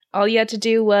all you had to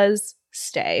do was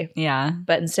stay. Yeah.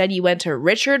 But instead you went to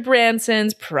Richard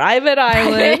Branson's private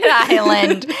island. Private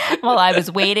island while I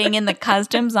was waiting in the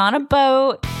customs on a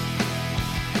boat.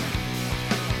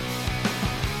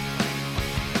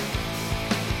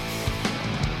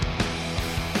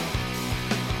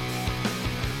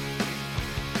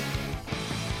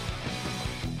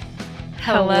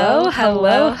 Hello.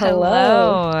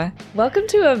 Welcome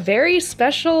to a very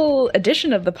special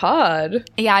edition of the pod.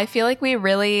 Yeah, I feel like we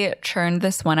really churned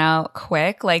this one out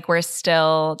quick. Like we're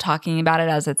still talking about it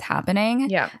as it's happening.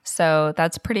 Yeah. So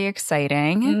that's pretty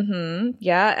exciting. Mm-hmm.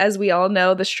 Yeah, as we all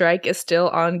know, the strike is still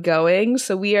ongoing.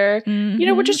 So we are,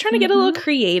 we're just trying to get a little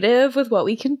creative with what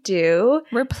we can do.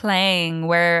 We're playing.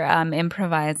 We're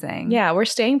improvising. Yeah, we're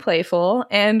staying playful.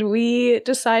 And we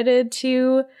decided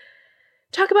to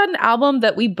talk about an album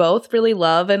that we both really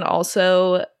love and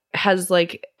also has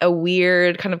like a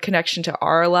weird kind of connection to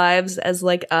our lives, as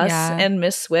like us and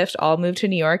Miss Swift all moved to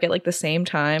New York at like the same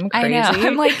time. Crazy. I know.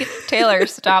 I'm like, Taylor,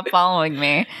 stop following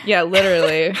me. Yeah,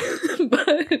 literally.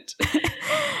 But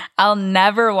I'll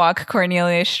never walk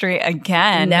Cornelia Street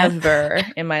again. Never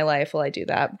in my life will I do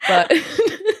that. But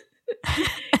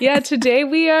yeah, today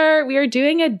we are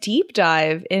doing a deep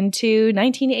dive into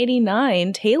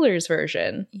 1989 Taylor's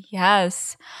version.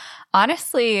 Yes.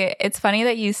 Honestly, it's funny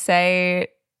that you say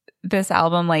this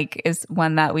album like is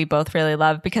one that we both really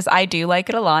love, because I do like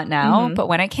it a lot now. But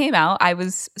when it came out, I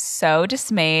was so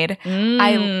dismayed.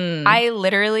 I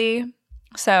literally,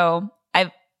 so I've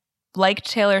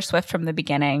liked Taylor Swift from the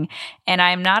beginning, and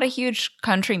I'm not a huge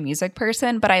country music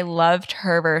person, but I loved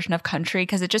her version of country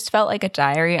because it just felt like a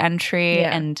diary entry.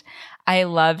 And I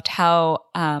loved how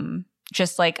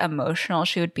just like emotional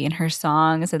she would be in her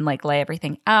songs and like lay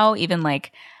everything out, even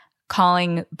like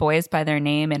calling boys by their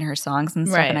name in her songs and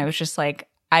stuff. Right. And I was just like,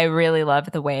 I really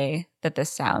love the way that this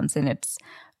sounds, and it's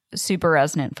super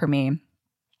resonant for me.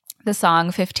 The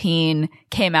song 15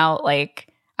 came out like,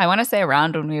 I want to say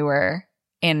around when we were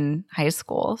in high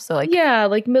school. So like, yeah,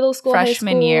 like middle school,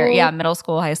 freshman high school. year. Yeah, middle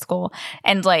school, high school.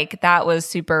 And like that was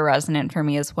super resonant for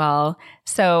me as well.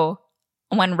 So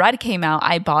when Red came out,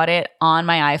 I bought it on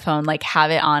my iPhone, like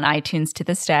have it on iTunes to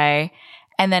this day.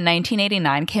 And then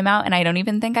 1989 came out, and I don't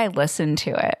even think I listened to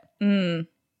it.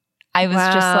 I was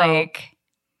just like,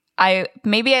 I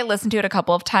listened to it a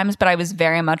couple of times, but I was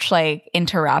very much like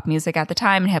into rap music at the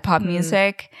time and hip hop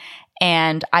music.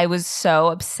 And I was so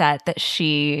upset that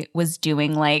she was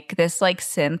doing like this like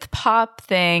synth pop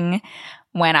thing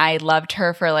when I loved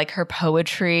her for like her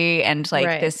poetry and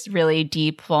like this really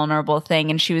deep, vulnerable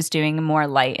thing. And she was doing more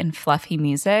light and fluffy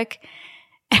music.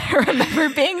 I remember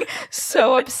being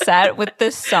so upset with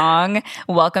this song,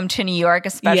 Welcome to New York,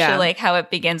 especially like how it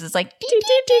begins. It's like,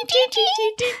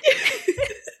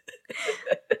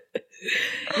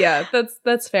 yeah,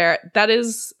 that's fair. That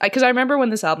is, because I remember when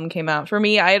this album came out, for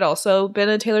me, I had also been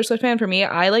a Taylor Swift fan. For me,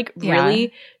 I like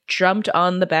really jumped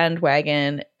on the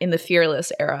bandwagon in the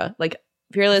Fearless era. Like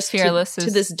Fearless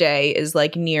to this day is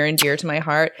like near and dear to my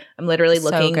heart. I'm literally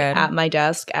looking at my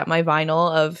desk at my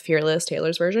vinyl of Fearless,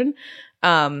 Taylor's version.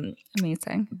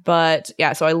 Amazing. But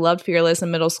yeah, so I loved Fearless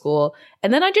in middle school,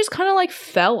 and then I just kind of like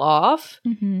fell off.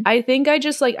 I think I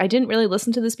just like, I didn't really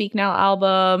listen to the Speak Now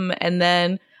album, and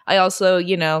then I also,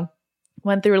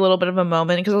 went through a little bit of a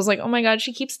moment because I was like, oh my God,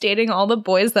 she keeps dating all the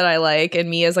boys that I like, and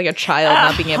me as like a child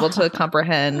not being able to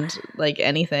comprehend like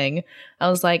anything. I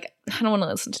was like, I don't want to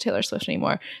listen to Taylor Swift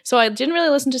anymore. So I didn't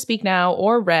really listen to Speak Now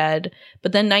or Red,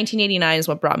 but then 1989 is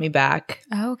what brought me back.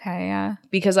 Okay, yeah.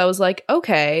 Because I was like,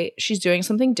 okay, she's doing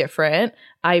something different.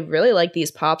 I really like these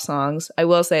pop songs. I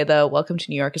will say though, Welcome to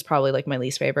New York is probably like my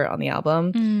least favorite on the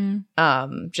album.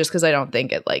 Just because I don't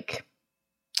think it like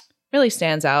really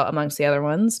stands out amongst the other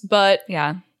ones. But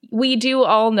yeah, we do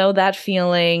all know that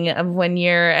feeling of when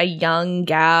you're a young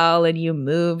gal and you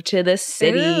move to the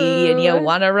city and you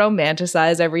want to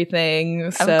romanticize everything.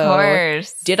 So of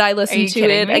course. Did I listen to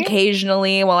it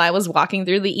occasionally while I was walking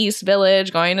through the East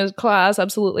Village going to class?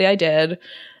 Absolutely, I did.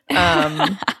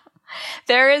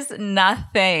 There is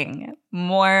nothing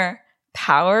more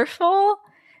powerful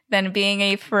than being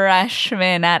a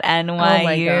freshman at NYU. Oh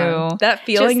my God. That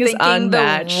feeling is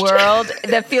unmatched.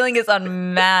 That feeling is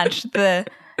unmatched. The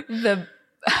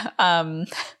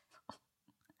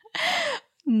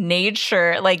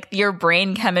nature, like your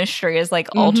brain chemistry is like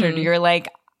altered. You're like,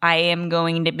 I am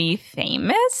going to be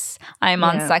famous. I'm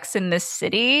on Sex in the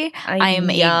City. I am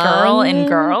a girl in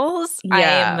Girls.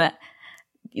 Yeah.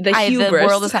 The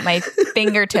world is at my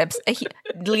fingertips.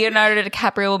 Leonardo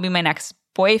DiCaprio will be my next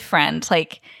boyfriend.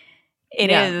 Like, it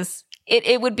is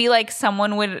it would be like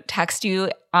someone would text you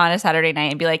on a Saturday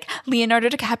night and be like, Leonardo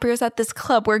DiCaprio's at this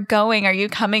club. We're going. Are you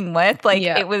coming with? Like,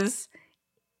 it was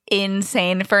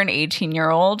insane for an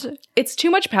 18-year-old. It's too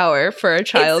much power for a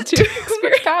child to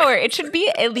experience. Power. It should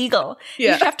be illegal.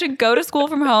 You should have to go to school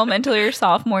from home until your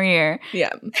sophomore year. Yeah.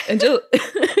 Until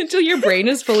your brain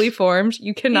is fully formed,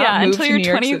 you cannot move until to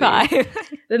you're New York 25. City.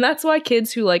 Then that's why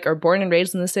kids who like are born and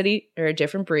raised in the city are a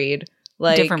different breed.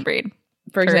 Like different breed.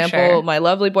 For example, my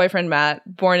lovely boyfriend Matt,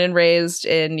 born and raised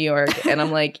in New York, and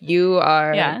I'm like, you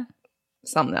are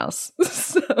something else.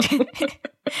 So.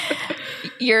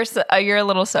 You're a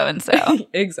little so and so.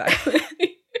 Exactly.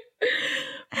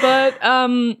 But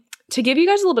to give you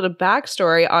guys a little bit of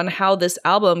backstory on how this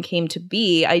album came to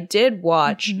be, I did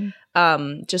watch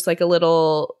just like a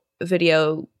little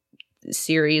video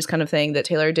series kind of thing that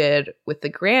Taylor did with the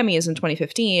Grammys in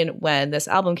 2015 when this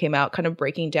album came out, kind of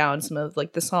breaking down some of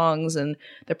like the songs and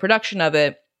the production of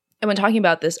it. And when talking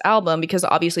about this album, because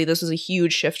obviously this was a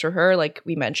huge shift for her, like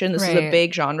we mentioned, this is a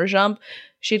big genre jump.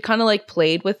 She'd kind of like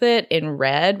played with it in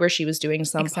Red, where she was doing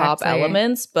some pop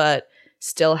elements, but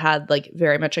still had like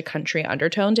very much a country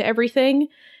undertone to everything.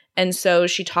 And so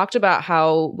she talked about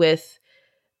how with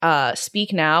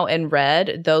Speak Now and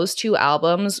Red, those two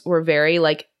albums were very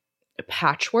like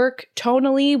patchwork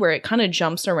tonally, where it kind of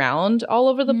jumps around all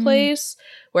over the place,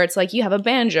 where it's like you have a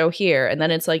banjo here and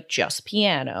then it's like just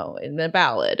piano and a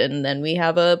ballad, and then we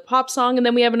have a pop song and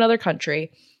then we have another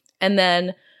country. And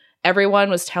then everyone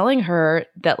was telling her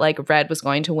that like Red was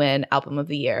going to win album of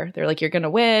the year. They're like, you're gonna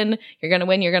win, you're gonna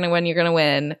win, you're gonna win, you're gonna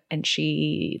win. And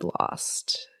she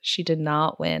lost. She did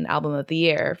not win album of the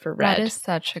year for Red. That is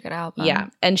such a good album. Yeah.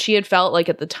 And she had felt like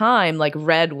at the time, like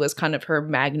Red was kind of her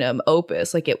magnum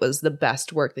opus. Like it was the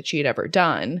best work that she had ever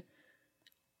done.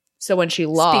 So when she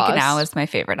lost. Speak Now is my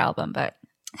favorite album, but.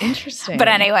 Interesting. But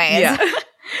anyways. Yeah.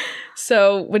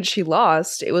 So when she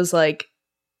lost, it was like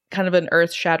kind of an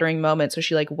earth-shattering moment. So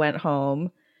she like went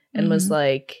home and was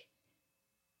like,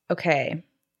 okay,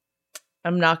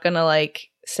 I'm not going to like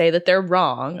say that they're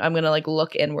wrong. I'm going to like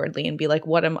look inwardly and be like,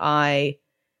 what am I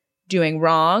doing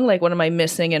wrong? Like, what am I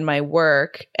missing in my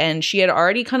work? And she had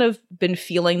already kind of been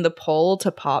feeling the pull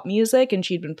to pop music, and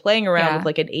she'd been playing around with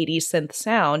like an 80s synth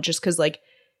sound just because like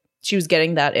she was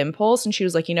getting that impulse. And she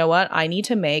was like, you know what? I need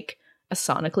to make a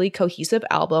sonically cohesive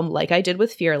album like I did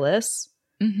with Fearless.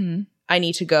 I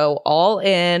need to go all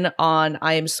in on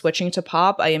I am switching to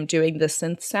pop. I am doing the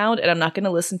synth sound, and I'm not going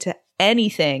to listen to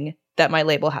anything that my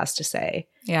label has to say.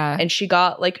 Yeah. And she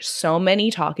got like so many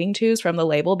talking tos from the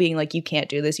label being like, you can't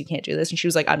do this, you can't do this. And she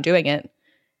was like, I'm doing it.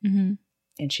 And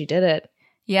she did it.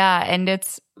 Yeah. And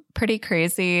it's pretty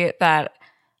crazy that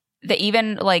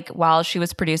even like while she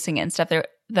was producing it and stuff,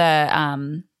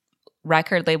 the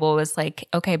record label was like,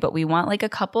 okay, but we want like a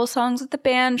couple songs with the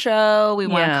banjo. We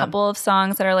want a couple of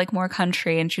songs that are like more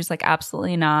country. And she was like,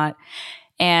 absolutely not.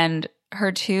 And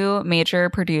her two major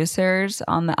producers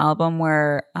on the album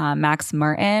were Max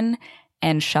Martin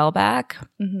and Shellback.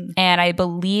 And I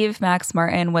believe Max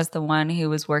Martin was the one who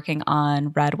was working on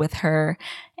Red with her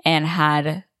and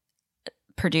had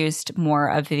produced more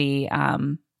of the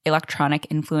electronic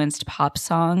influenced pop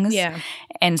songs. Yeah.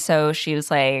 And so she was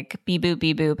like, beep boop,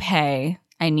 beep boop, hey,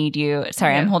 I need you.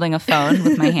 Sorry, I'm holding a phone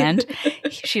with my hand.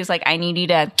 She was like, I need you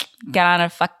to get on a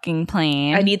fucking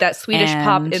plane. I need that Swedish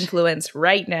pop influence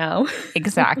right now.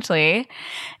 Exactly.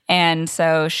 And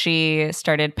so she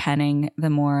started penning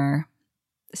the more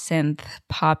synth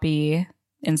poppy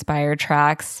inspired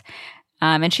tracks.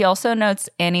 And she also notes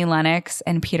Annie Lennox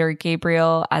and Peter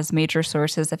Gabriel as major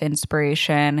sources of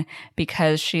inspiration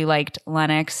because she liked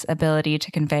Lennox's ability to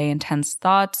convey intense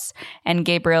thoughts and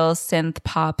Gabriel's synth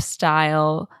pop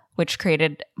style, which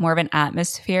created more of an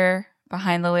atmosphere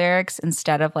behind the lyrics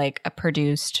instead of like a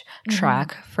produced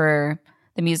track for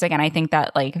the music. And I think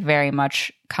that like very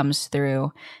much comes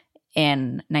through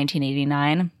in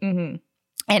 1989.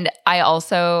 And I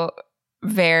also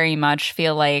very much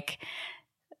feel like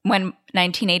when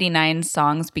 1989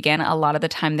 songs began, a lot of the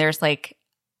time there's like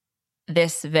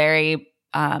this very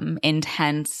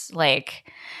intense like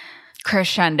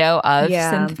crescendo of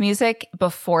synth music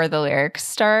before the lyrics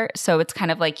start. So it's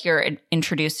kind of like you're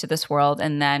introduced to this world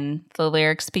and then the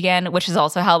lyrics begin, which is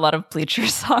also how a lot of Bleacher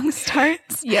songs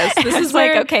starts. Yes, this is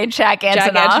like, where okay, Jack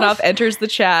Antonoff enters the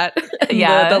chat.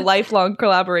 The lifelong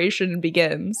collaboration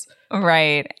begins.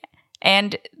 Right.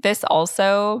 And this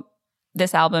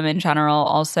album in general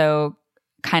also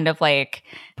kind of like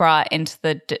brought into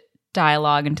the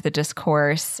dialogue, into the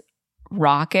discourse,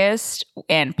 rockist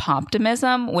and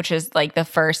poptimism, which is like the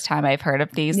first time I've heard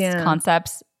of these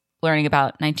concepts, learning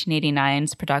about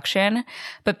 1989's production.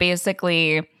 But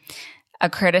basically, a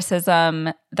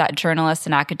criticism that journalists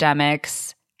and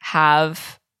academics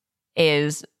have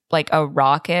is like a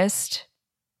rockist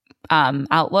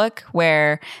outlook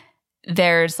where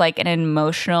there's like an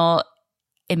emotional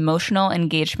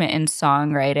engagement in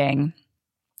songwriting,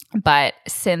 but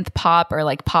synth pop or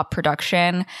like pop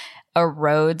production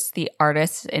erodes the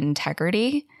artist's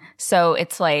integrity. So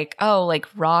it's like, oh, like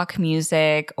rock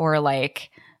music or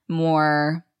like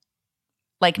more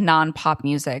like non-pop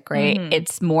music, right? Mm-hmm.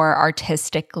 It's more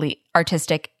artistic.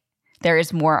 There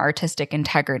is more artistic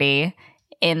integrity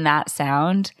in that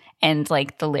sound and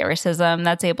like the lyricism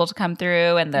that's able to come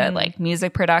through and the like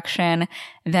music production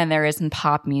than there is in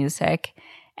pop music.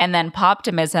 And then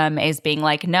poptimism is being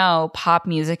like, no, pop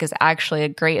music is actually a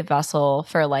great vessel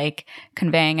for like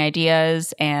conveying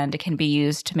ideas, and it can be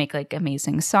used to make like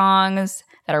amazing songs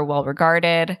that are well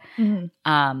regarded.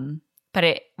 Mm-hmm. But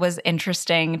it was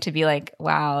interesting to be like,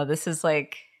 wow, this is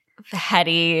like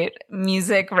heady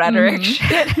music rhetoric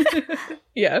shit.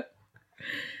 Yeah.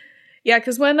 Yeah,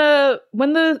 because when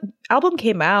the album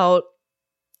came out,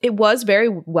 it was very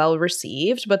well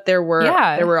received, but there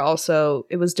were also,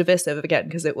 it was divisive again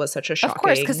because it was such a shocking Of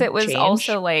course, because it was change.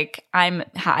 Also like I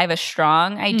have a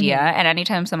strong idea, and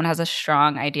anytime someone has a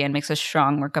strong idea and makes a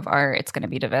strong work of art, it's going to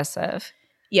be divisive.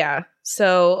 Yeah.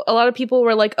 So a lot of people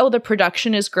were like, oh, the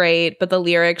production is great, but the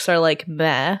lyrics are like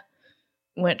meh,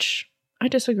 which I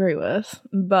disagree with.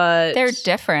 But they're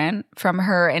different from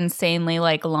her insanely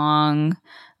like long,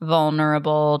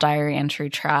 vulnerable diary entry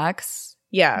tracks.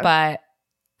 Yeah. But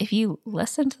if you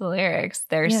listen to the lyrics,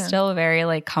 they're still very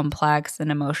like complex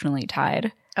and emotionally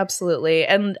tied. Absolutely.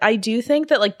 And I do think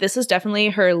that like this is definitely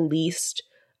her least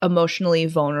emotionally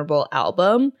vulnerable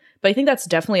album. But I think that's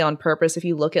definitely on purpose. If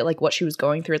you look at like what she was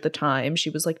going through at the time,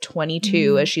 she was like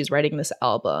 22 as she's writing this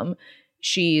album.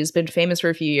 She's been famous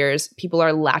for a few years. People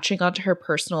are latching onto her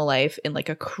personal life in like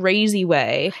a crazy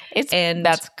way.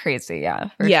 That's crazy, yeah.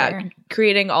 Sure.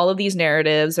 Creating all of these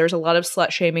narratives. There's a lot of slut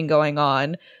shaming going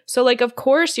on. So like, of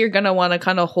course, you're going to want to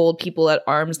kind of hold people at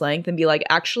arm's length and be like,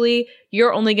 actually,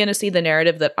 you're only going to see the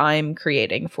narrative that I'm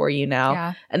creating for you now.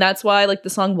 Yeah. And that's why like the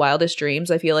song Wildest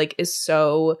Dreams, I feel like is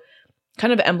so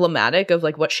kind of emblematic of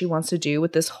like what she wants to do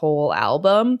with this whole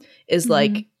album is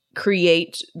like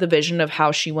create the vision of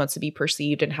how she wants to be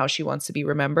perceived and how she wants to be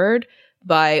remembered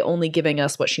by only giving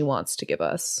us what she wants to give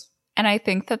us. And I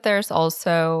think that there's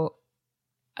also,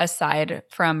 aside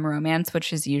from romance,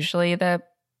 which is usually the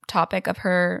topic of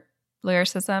her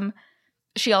lyricism,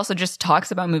 she also just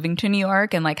talks about moving to New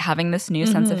York and like having this new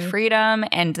sense of freedom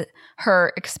and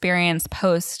her experience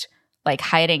post like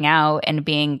hiding out and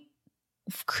being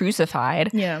crucified.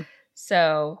 Yeah.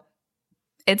 So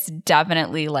it's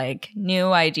definitely like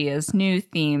new ideas, new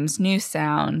themes, new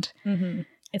sound. Mm-hmm.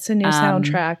 It's a new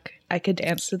soundtrack. I could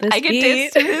dance to this beat. I could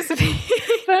dance to this beat.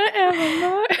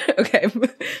 Forevermore. Okay,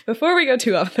 before we go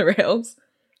too off the rails,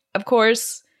 of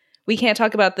course, we can't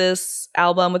talk about this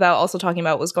album without also talking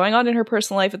about what was going on in her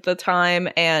personal life at the time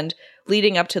and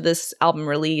leading up to this album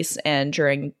release and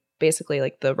during basically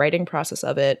like the writing process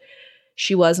of it.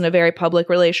 She was in a very public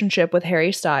relationship with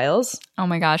Harry Styles. Oh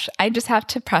my gosh. I just have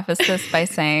to preface this by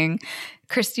saying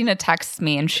Christina texts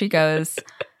me and she goes,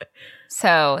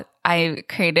 so I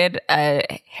created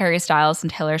a Harry Styles and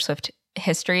Taylor Swift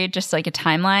history, just like a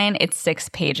timeline. It's 6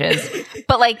 pages.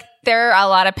 But like there are a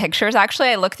lot of pictures. Actually,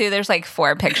 I looked through, there's like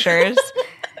 4 pictures.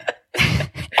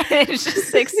 And it's just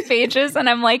 6 pages. And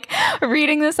I'm like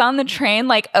reading this on the train,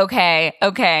 like, okay.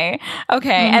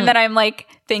 And then I'm like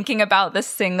thinking about the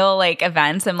single like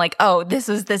events. I'm like, oh, this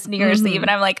was this New Year's Eve. And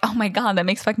I'm like, oh my God, that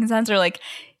makes fucking sense. Or like,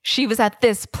 she was at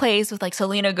this place with like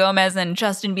Selena Gomez and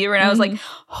Justin Bieber. And I was like,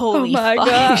 holy fuck.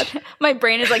 God. My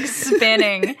brain is like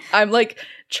spinning. I'm like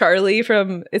Charlie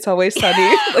from It's Always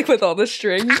Sunny, like with all the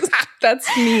strings. That's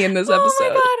me in this episode. Oh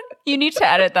my God. You need to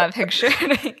edit that picture.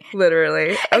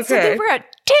 Literally. Okay. And so they were at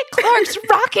Dick Clark's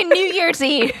Rockin' New Year's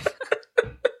Eve.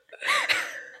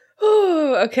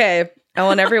 Okay. I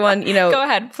want everyone, go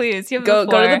ahead, please. You have go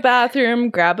to the bathroom,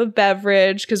 grab a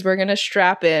beverage, because we're gonna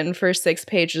strap in for 6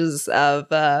 pages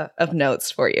of notes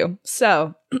for you.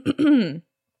 So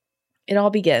it all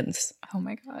begins. Oh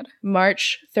my God.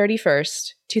 March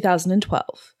 31st,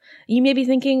 2012. You may be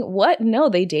thinking, what? No,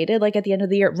 they dated like at the end of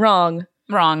the year. Wrong.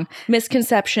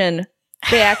 Misconception.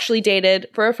 They actually dated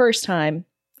for a first time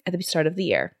at the start of the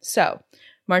year. So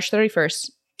March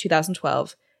 31st,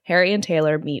 2012. Harry and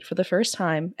Taylor meet for the first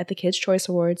time at the Kids' Choice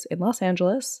Awards in Los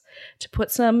Angeles. To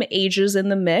put some ages in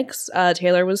the mix,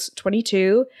 Taylor was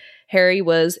 22. Harry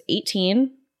was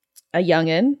 18. A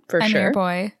youngin', for sure. Your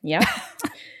boy. Yeah.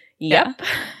 Yep.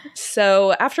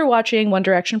 So after watching One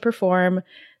Direction perform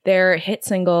their hit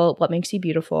single, What Makes You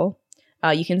Beautiful,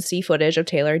 You can see footage of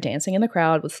Taylor dancing in the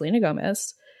crowd with Selena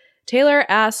Gomez. Taylor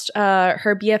asked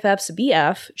her BFF's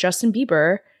BF, Justin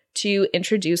Bieber, to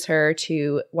introduce her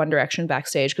to One Direction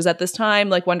backstage. Because at this time,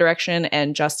 like, One Direction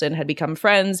and Justin had become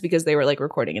friends because they were, like,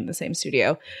 recording in the same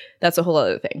studio. That's a whole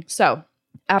other thing. So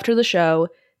after the show,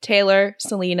 Taylor,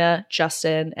 Selena,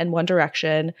 Justin, and One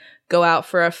Direction go out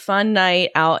for a fun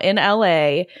night out in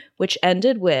LA, which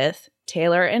ended with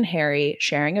Taylor and Harry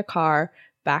sharing a car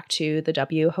back to the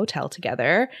W Hotel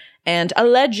together. And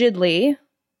allegedly,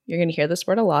 you're going to hear this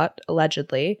word a lot,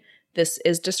 allegedly, this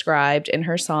is described in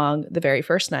her song The Very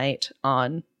First Night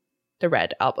on the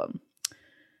Red album.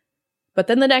 But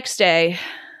then the next day,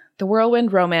 the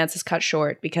whirlwind romance is cut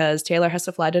short because Taylor has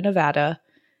to fly to Nevada.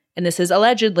 And this is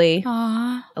allegedly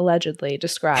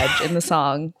described in the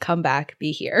song Come Back,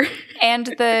 Be Here. And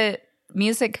the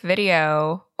music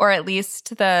video, or at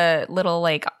least the little,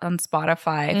 like, on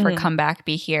Spotify for Come Back,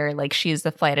 Be Here, like, she's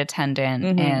the flight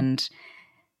attendant. And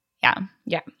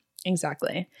yeah,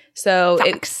 exactly. So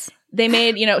they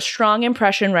made, strong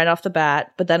impression right off the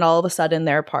bat, but then all of a sudden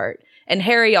they're apart. And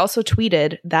Harry also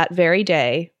tweeted that very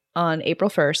day on April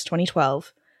 1st,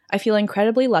 2012, "I feel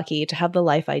incredibly lucky to have the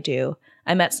life I do.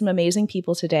 I met some amazing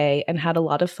people today and had a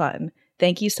lot of fun.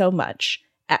 Thank you so much.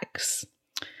 X."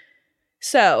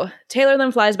 So Taylor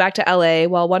then flies back to LA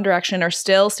while One Direction are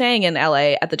still staying in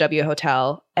LA at the W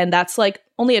Hotel. And that's like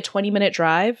only a 20-minute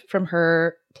drive from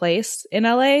her place in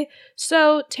LA.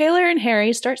 So Taylor and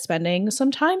Harry start spending some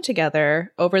time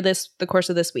together over the course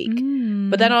of this week.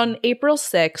 But then on April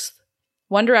 6th,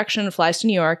 One Direction flies to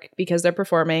New York because they're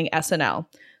performing SNL.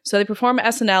 So they perform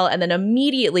SNL and then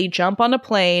immediately jump on a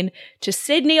plane to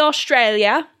Sydney,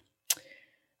 Australia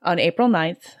on April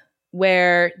 9th,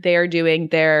 where they are doing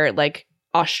their, like,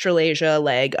 Australasia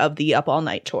leg of the Up All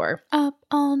Night tour. Up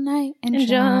all night and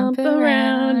jump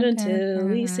around until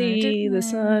we see the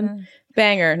sun.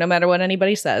 Banger, no matter what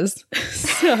anybody says.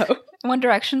 So One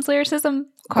Direction's lyricism?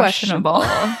 Questionable.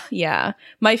 Yeah.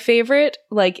 My favorite,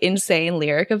 like, insane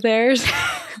lyric of theirs.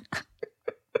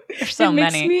 There's so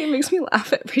many. It makes me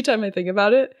laugh every time I think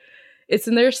about it. It's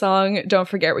in their song, Don't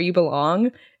Forget Where You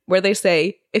Belong, where they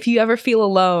say, if you ever feel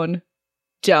alone,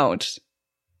 don't.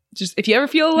 Just, if you ever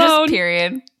feel alone, just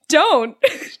period. Don't.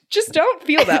 Just don't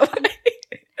feel that way.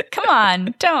 Come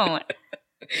on, don't.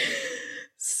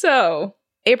 So,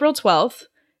 April 12th,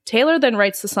 Taylor then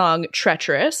writes the song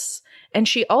Treacherous, and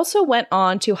she also went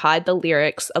on to hide the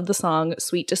lyrics of the song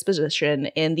Sweet Disposition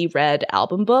in the Red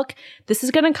album book. This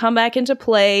is going to come back into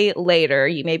play later.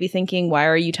 You may be thinking, why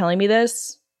are you telling me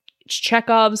this? It's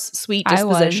Chekhov's Sweet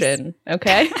Disposition,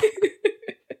 okay?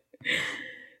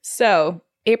 So,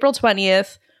 April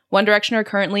 20th, One Direction are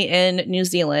currently in New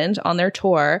Zealand on their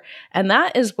tour, and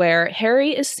that is where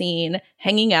Harry is seen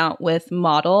hanging out with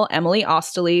model Emily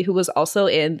Osterley, who was also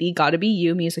in the Gotta Be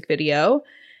You music video,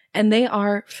 and they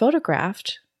are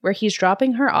photographed where he's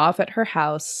dropping her off at her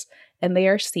house, and they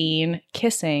are seen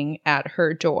kissing at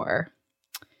her door.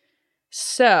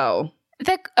 So...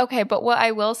 okay, but what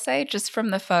I will say, just from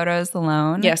the photos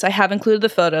alone... Yes, I have included the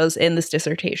photos in this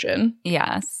dissertation.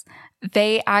 Yes.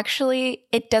 They actually,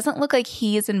 it doesn't look like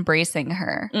he's embracing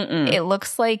her. It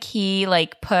looks like he,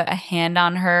 like, put a hand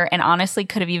on her and honestly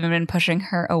could have even been pushing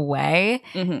her away.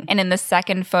 And in the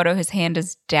second photo, his hand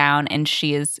is down and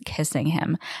she is kissing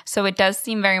him. So it does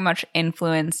seem very much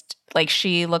influenced. Like,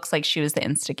 she looks like she was the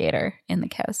instigator in the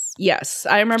kiss. Yes.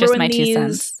 I remember just when my these... 2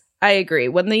 cents. I agree.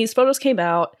 When these photos came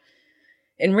out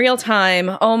in real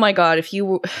time, oh my God, if you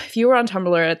were on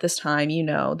Tumblr at this time, you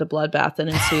know the bloodbath that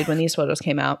ensued when these photos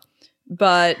came out.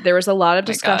 But there was a lot of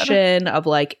discussion of,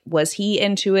 like, was he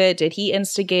into it? Did he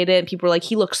instigate it? And people were like,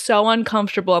 he looks so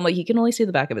uncomfortable. I'm like, you can only see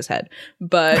the back of his head.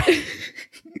 But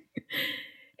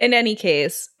in any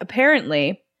case,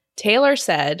 apparently, Taylor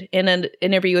said in an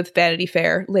interview with Vanity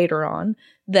Fair later on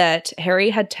that Harry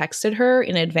had texted her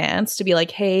in advance to be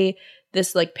like, hey,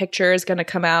 this, like, picture is going to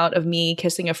come out of me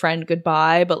kissing a friend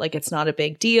goodbye, but, like, it's not a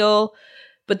big deal.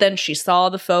 But then she saw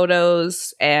the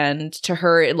photos, and to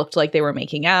her, it looked like they were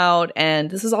making out. And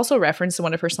this is also referenced in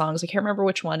one of her songs. I can't remember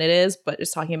which one it is, but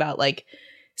it's talking about, like,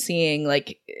 seeing,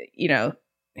 like, you know,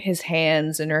 his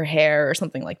hands in her hair or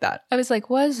something like that. I was like,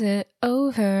 was it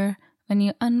over when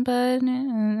you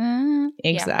unbutton it?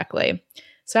 Exactly. Yeah.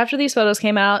 So after these photos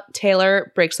came out,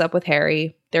 Taylor breaks up with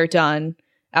Harry. They're done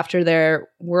after their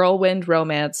whirlwind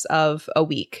romance of a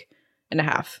week and a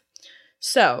half.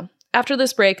 So... after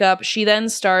this breakup, she then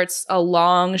starts a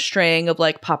long string of,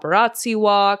 like, paparazzi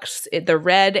walks. The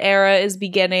Red era is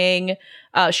beginning.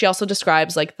 She also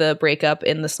describes, like, the breakup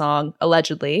in the song,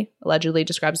 allegedly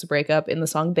describes the breakup in the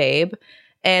song Babe.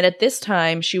 And at this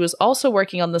time, she was also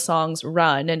working on the songs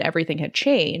Run and Everything Had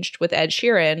Changed with Ed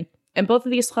Sheeran. And both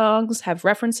of these songs have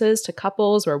references to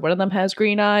couples where one of them has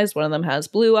green eyes, one of them has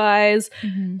blue eyes.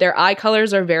 Mm-hmm. Their eye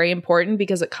colors are very important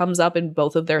because it comes up in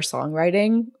both of their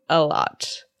songwriting a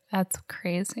lot. That's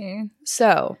crazy.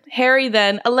 So Harry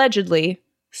then allegedly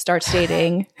starts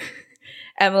dating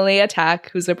Emily Attack,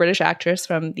 who's a British actress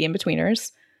from The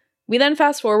Inbetweeners. We then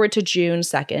fast forward to June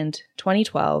 2nd,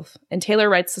 2012, and Taylor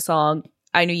writes the song,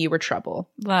 I Knew You Were Trouble.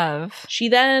 Love. She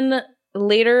then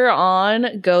later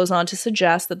on goes on to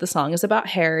suggest that the song is about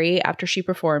Harry after she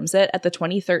performs it at the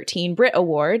 2013 Brit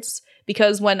Awards,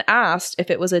 because when asked if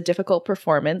it was a difficult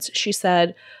performance, she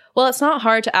said, well, it's not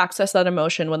hard to access that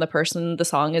emotion when the person the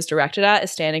song is directed at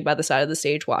is standing by the side of the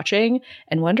stage watching,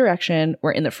 and One Direction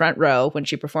were in the front row when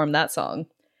she performed that song.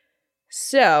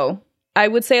 So, I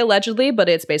would say allegedly, but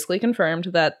it's basically confirmed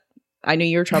that I Knew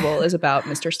You Were Trouble is about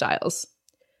Mr. Styles.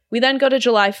 We then go to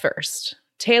July 1st.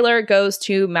 Taylor goes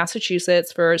to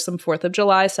Massachusetts for some 4th of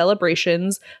July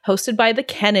celebrations hosted by the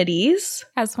Kennedys.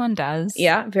 As one does.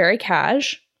 Yeah, very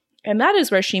cash. And that is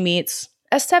where she meets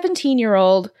a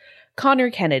 17-year-old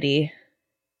Connor Kennedy.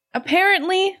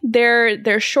 Apparently,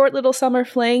 their short little summer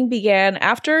fling began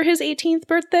after his 18th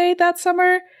birthday that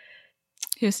summer.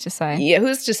 Who's to say? Yeah,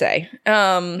 who's to say?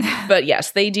 But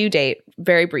yes, they do date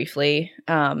very briefly.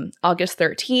 August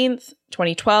 13th,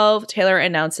 2012, Taylor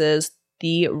announces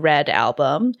the Red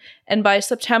album. And by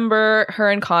September,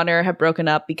 her and Connor have broken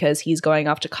up because he's going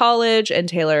off to college and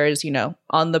Taylor is,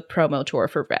 on the promo tour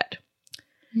for Red.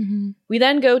 Mm-hmm. We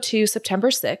then go to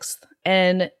September 6th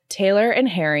and Taylor and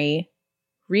Harry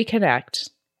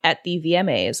reconnect at the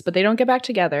VMAs, but they don't get back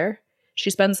together. She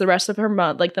spends the rest of her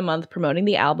the month promoting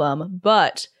the album,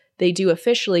 but they do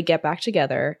officially get back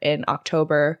together in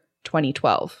October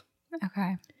 2012.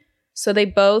 Okay. So they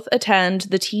both attend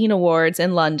the Teen Awards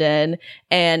in London,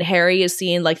 and Harry is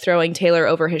seen throwing Taylor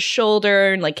over his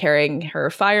shoulder and carrying her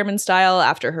fireman style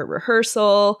after her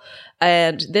rehearsal.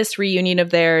 And this reunion of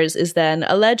theirs is then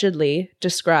allegedly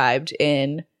described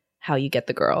in How You Get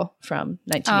the Girl from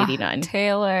 1989.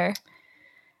 Taylor.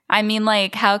 I mean,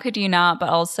 how could you not? But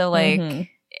also,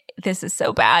 this is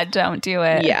so bad. Don't do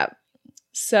it. Yeah.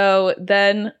 So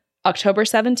then October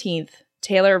 17th,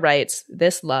 Taylor writes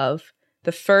This Love,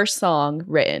 the first song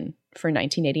written for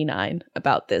 1989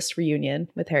 about this reunion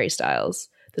with Harry Styles.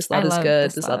 This love is good.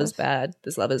 This love is bad.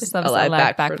 This love is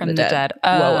alive back from the dead.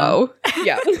 Whoa.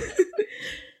 Yeah.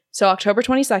 So October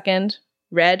 22nd,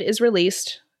 Red is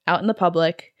released out in the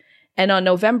public. And on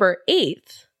November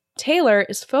 8th, Taylor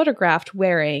is photographed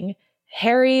wearing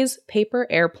Harry's paper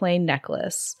airplane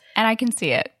necklace. And I can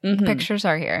see it. Mm-hmm. The pictures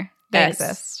are here. They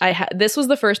exist. This was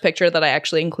the first picture that I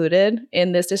actually included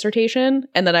in this dissertation,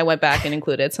 and then I went back and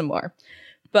included some more.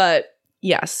 But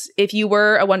yes, if you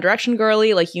were a One Direction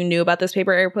girly, you knew about this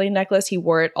paper airplane necklace, he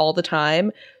wore it all the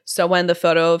time. So when the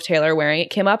photo of Taylor wearing it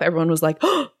came up, everyone was like,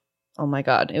 oh my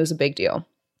God, it was a big deal.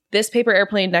 This paper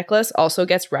airplane necklace also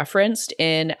gets referenced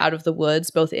in Out of the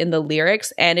Woods, both in the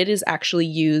lyrics, and it is actually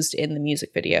used in the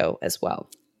music video as well.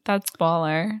 That's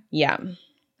baller. Yeah.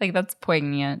 That's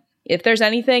poignant. If there's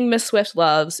anything Miss Swift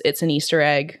loves, it's an Easter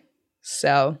egg.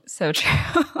 So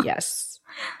true. Yes.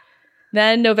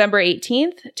 Then November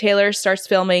 18th, Taylor starts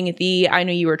filming the I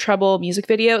Knew You Were Trouble music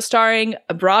video starring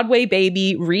a Broadway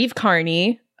baby, Reeve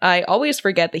Carney. I always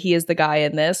forget that he is the guy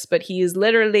in this, but he is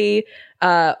literally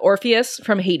Orpheus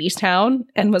from Hadestown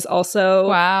and was also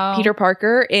Peter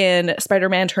Parker in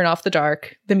Spider-Man Turn Off the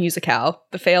Dark, the musicale,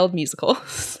 the failed musical.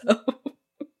 So,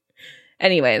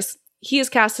 anyways, he is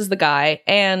cast as the guy,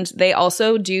 and they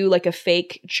also do a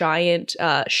fake giant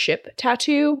ship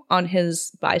tattoo on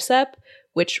his bicep,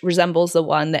 which resembles the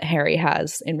one that Harry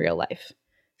has in real life.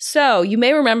 So you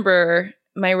may remember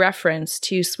my reference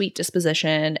to Sweet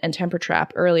Disposition and Temper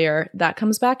Trap earlier. That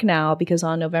comes back now because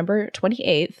on November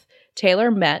 28th, Taylor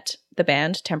met the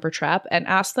band Temper Trap and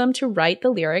asked them to write the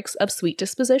lyrics of Sweet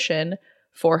Disposition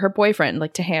for her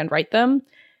boyfriend, to handwrite them,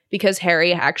 because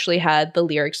Harry actually had the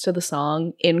lyrics to the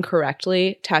song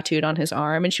incorrectly tattooed on his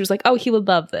arm. And she was like, oh, he would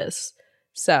love this.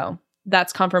 So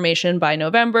that's confirmation by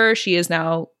November. She is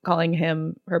now calling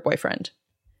him her boyfriend.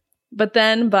 But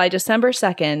then by December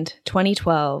 2nd,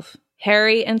 2012,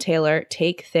 Harry and Taylor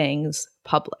take things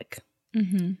public.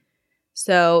 Mm-hmm.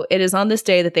 So it is on this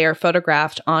day that they are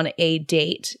photographed on a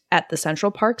date at the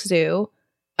Central Park Zoo,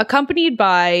 accompanied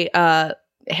by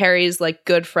Harry's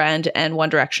good friend and One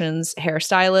Direction's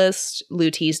hairstylist, Lou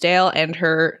Teasdale, and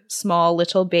her small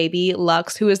little baby,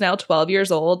 Lux, who is now 12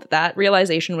 years old. That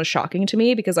realization was shocking to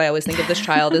me because I always think of this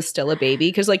child as still a baby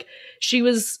because she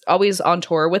was always on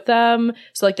tour with them.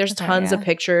 So there's tons of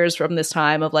pictures from this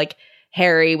time of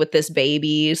Harry with this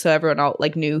baby. So everyone all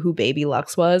like knew who Baby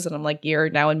Lux was. And I'm like, you're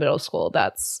now in middle school.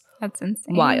 That's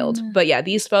insane. Wild. But yeah,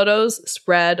 these photos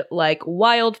spread like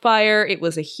wildfire. It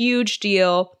was a huge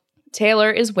deal. Taylor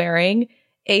is wearing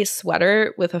a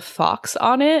sweater with a fox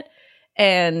on it.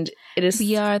 And it is...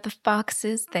 We are the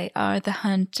foxes, they are the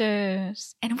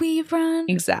hunters, and we run.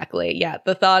 Exactly. Yeah.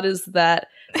 The thought is that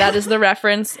is the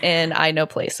reference in I Know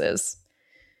Places.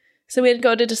 So we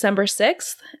go to December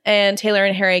 6th, and Taylor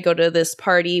and Harry go to this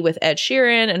party with Ed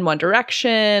Sheeran and One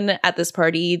Direction. At this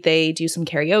party, they do some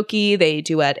karaoke. They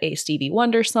duet a Stevie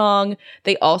Wonder song.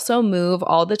 They also move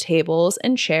all the tables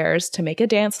and chairs to make a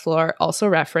dance floor, also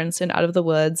referenced in Out of the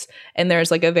Woods. And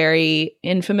there's like a very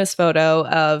infamous photo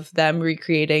of them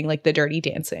recreating like the Dirty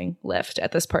Dancing lift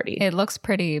at this party. It looks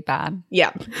pretty bad.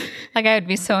 Yeah. Like I would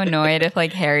be so annoyed if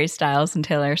like Harry Styles and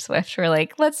Taylor Swift were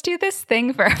like, let's do this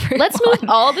thing for everyone. Let's move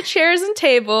all the chairs and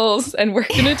tables, and we're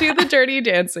gonna do the Dirty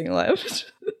Dancing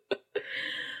lift.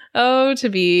 Oh, to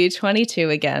be 22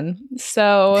 again.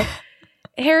 So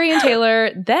Harry and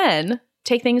Taylor then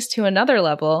take things to another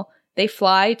level. They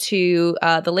fly to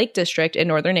the Lake District in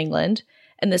Northern England,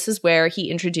 and this is where he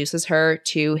introduces her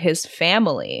to his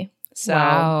family. So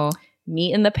wow.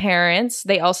 Meeting the parents.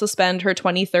 They also spend her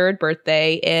 23rd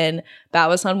birthday in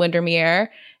Bowes on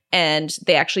Windermere, and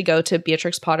they actually go to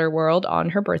Beatrix Potter World on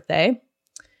her birthday.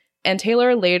 And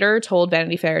Taylor later told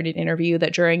Vanity Fair in an interview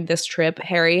that during this trip,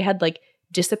 Harry had like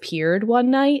disappeared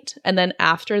one night. And then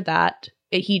after that,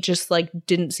 he just like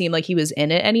didn't seem like he was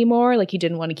in it anymore. Like he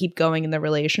didn't want to keep going in the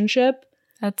relationship.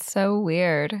 That's so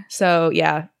weird. So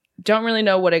yeah, don't really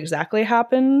know what exactly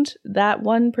happened that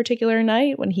one particular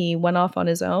night when he went off on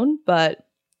his own. But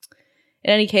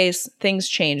in any case, things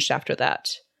changed after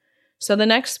that. So the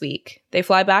next week, they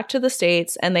fly back to the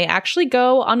States and they actually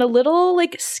go on a little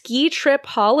like ski trip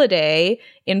holiday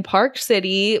in Park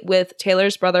City with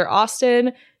Taylor's brother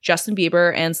Austin, Justin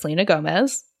Bieber, and Selena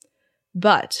Gomez.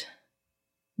 But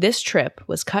this trip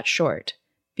was cut short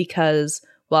because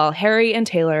while Harry and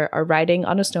Taylor are riding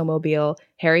on a snowmobile,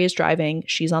 Harry is driving,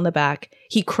 she's on the back,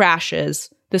 he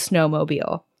crashes the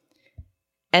snowmobile.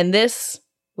 And this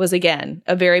was, again,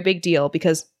 a very big deal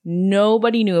because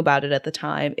nobody knew about it at the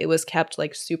time. It was kept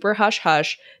like super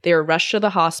hush-hush. They were rushed to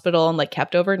the hospital and like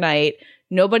kept overnight.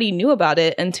 Nobody knew about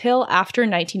it until after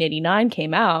 1989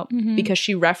 came out because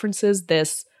she references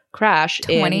this crash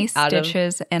 20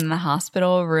 stitches in the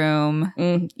hospital room.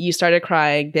 You started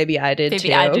crying. Baby, I did too.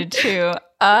 Baby, I did too.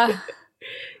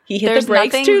 He hit the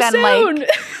brakes too soon. Like,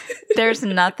 there's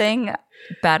nothing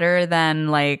better than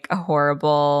like a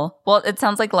horrible, well, it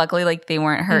sounds like luckily like they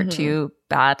weren't hurt too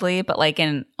badly, but like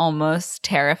an almost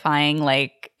terrifying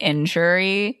like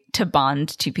injury to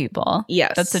bond two people.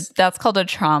 Yes. That's called a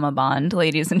trauma bond,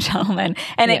 ladies and gentlemen.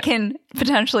 And it can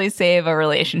potentially save a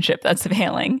relationship that's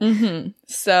failing.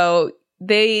 So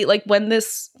they like when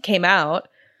this came out,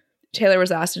 Taylor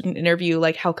was asked in an interview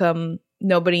like how come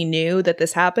nobody knew that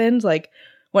this happened? Like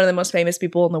one of the most famous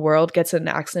people in the world gets in an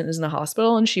accident, is in a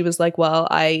hospital. And she was like, well,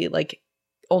 I like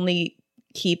only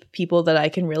keep people that I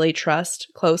can really trust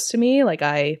close to me. Like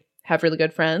I have really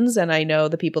good friends and I know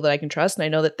the people that I can trust and I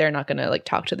know that they're not going to like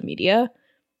talk to the media.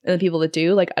 And the people that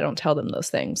do, like, I don't tell them those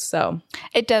things. So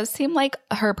it does seem like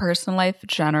her personal life,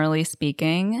 generally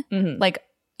speaking, like,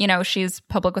 you know, she's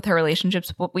public with her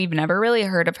relationships, but we've never really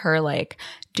heard of her like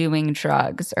doing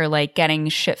drugs or like getting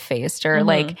shit-faced or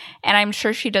like, and I'm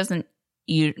sure she doesn't,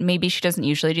 maybe she doesn't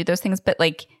usually do those things, but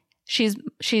like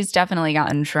she's definitely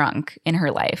gotten drunk in her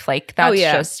life. Like that's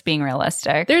just being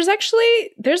realistic. There's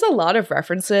a lot of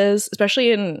references,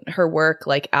 especially in her work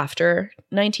like after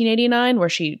 1989, where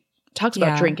she talks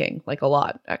about drinking like a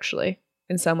lot, actually,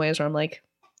 in some ways where I'm like,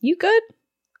 you good?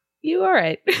 You all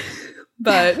right?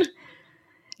 But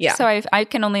yeah. So I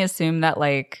can only assume that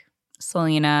like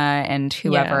Selena and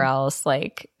whoever else,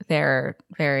 like they're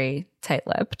very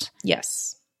tight-lipped.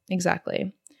 Yes,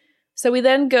 exactly. So we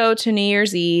then go to New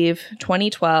Year's Eve,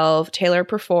 2012. Taylor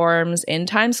performs in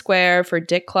Times Square for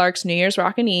Dick Clark's New Year's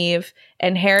Rockin' Eve,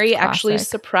 and Harry actually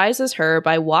surprises her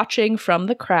by watching from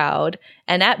the crowd.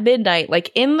 And at midnight,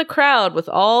 like in the crowd with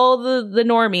all the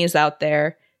normies out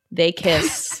there, they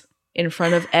kiss in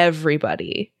front of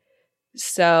everybody.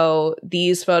 So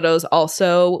these photos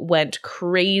also went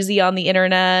crazy on the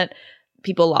internet.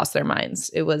 People lost their minds.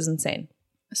 It was insane.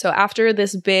 So after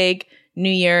this big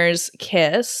New Year's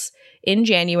kiss in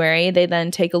January, they then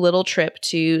take a little trip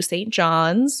to St.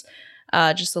 John's,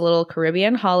 just a little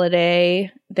Caribbean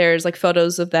holiday. There's like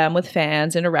photos of them with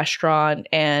fans in a restaurant.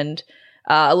 And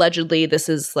allegedly, this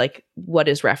is like what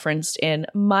is referenced in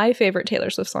my favorite Taylor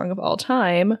Swift song of all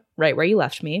time, Right Where You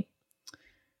Left Me.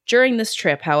 During this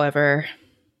trip, however,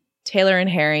 Taylor and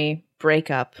Harry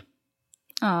breakup.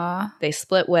 Aw. They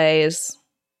split ways.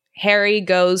 Harry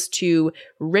goes to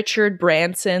Richard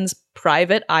Branson's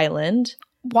private island.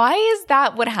 Why is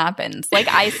that what happens? Like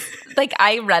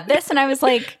I read this and I was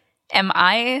like, am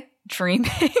I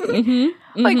dreaming?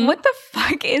 Like, what the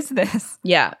fuck is this?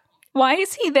 Yeah. Why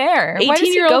is he there?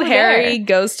 18-year-old Harry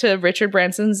goes to Richard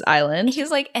Branson's island.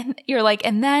 He's like, and you're like,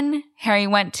 and then Harry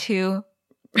went to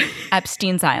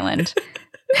Epstein's island.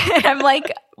 And I'm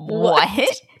like,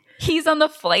 what? He's on the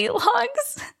flight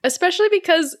logs? Especially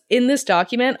because in this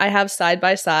document, I have side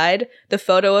by side the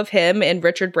photo of him in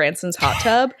Richard Branson's hot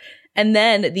tub, and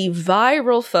then the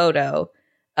viral photo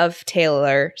of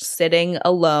Taylor sitting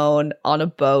alone on a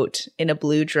boat in a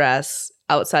blue dress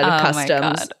outside of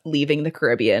customs, leaving the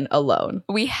Caribbean alone.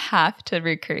 We have to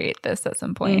recreate this at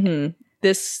some point.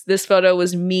 This photo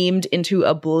was memed into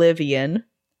oblivion.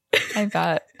 I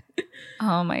bet.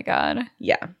 Oh my God.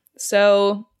 Yeah.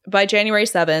 So by January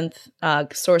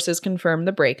 7th, sources confirm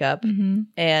the breakup.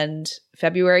 And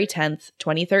February 10th,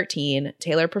 2013,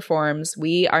 Taylor performs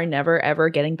We Are Never Ever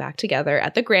Getting Back Together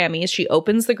at the Grammys. She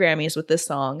opens the Grammys with this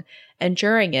song. And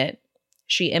during it,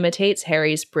 she imitates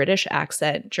Harry's British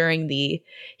accent during the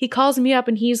he calls me up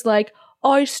and he's like,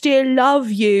 I still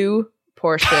love you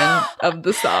portion of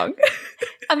the song.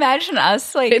 Imagine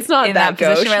us like it's not in that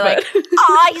position gauche, where like,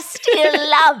 I still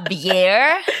love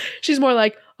you. She's more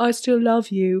like, I still love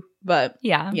you. But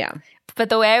yeah. Yeah. But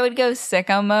the way I would go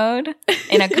sicko mode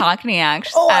in a Cockney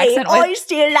accent I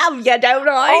still love you, don't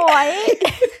I?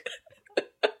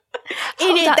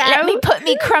 Let me put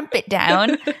me crumpet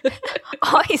down.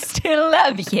 I still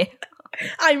love you.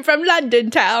 I'm from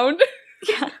London town.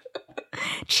 Yeah.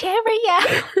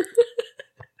 Cheerio.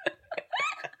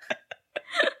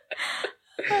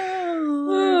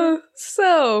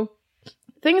 So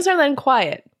things are then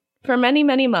quiet for many,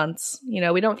 many months. You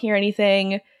know, we don't hear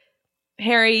anything.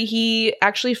 Harry, he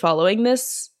actually following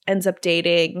this ends up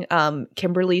dating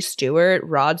Kimberly Stewart,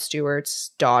 Rod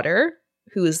Stewart's daughter,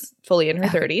 who is fully in her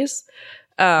 30s.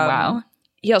 Wow.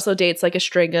 He also dates like a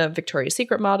string of Victoria's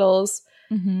Secret models.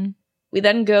 We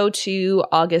then go to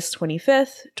August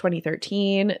 25th,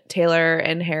 2013. Taylor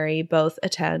and Harry both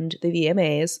attend the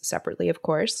VMAs, separately, of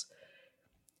course.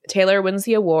 Taylor wins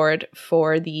the award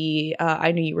for the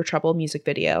I Knew You Were Trouble music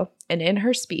video. And in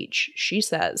her speech, she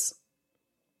says,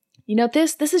 you know,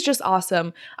 this is just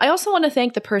awesome. I also want to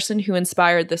thank the person who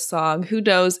inspired this song, who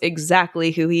knows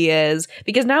exactly who he is,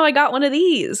 because now I got one of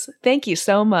these. Thank you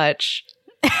so much.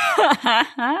 That's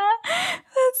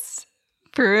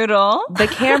brutal. The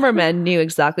cameramen knew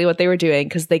exactly what they were doing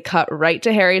because they cut right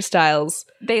to Harry Styles.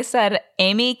 They said,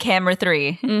 Amy, camera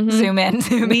 3. Zoom in,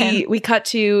 zoom in. We cut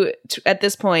to at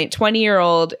this point,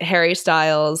 20-year-old Harry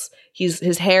Styles.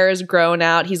 His hair is grown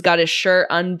out. He's got his shirt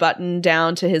unbuttoned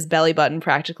down to his belly button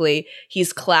practically.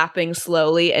 He's clapping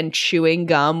slowly and chewing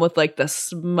gum with like the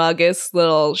smuggest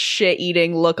little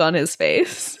shit-eating look on his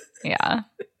face. Yeah.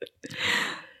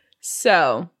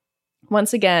 So,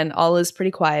 once again, all is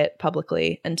pretty quiet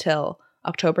publicly until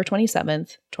October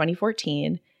 27th,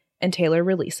 2014, and Taylor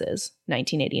releases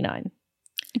 1989.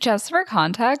 Just for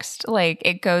context, like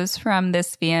it goes from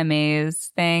this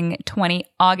VMAs thing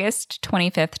August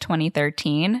 25th,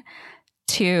 2013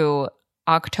 to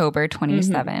October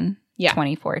 27,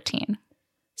 2014.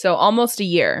 So almost a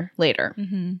year later.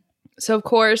 So, of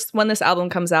course, when this album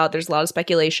comes out, there's a lot of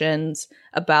speculations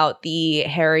about the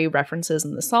Harry references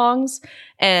in the songs.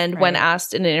 And when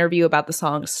asked in an interview about the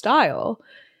song's style,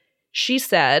 she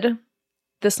said,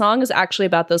 the song is actually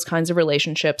about those kinds of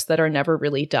relationships that are never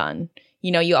really done.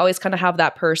 You know, you always kind of have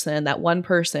that person, that one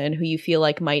person who you feel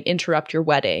like might interrupt your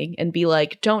wedding and be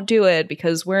like, don't do it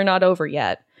because we're not over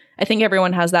yet. I think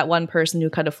everyone has that one person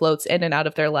who kind of floats in and out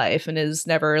of their life and is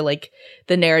never like,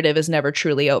 the narrative is never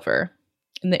truly over.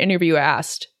 And the interviewer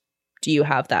asked, do you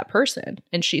have that person?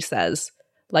 And she says,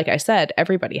 like I said,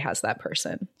 everybody has that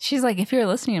person. She's like, if you're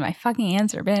listening to my fucking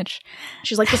answer, bitch.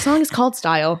 She's like, the song is called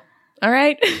Style. All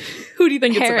right? Who do you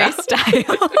think Harry it's about?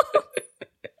 Style.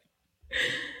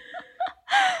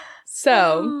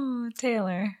 So,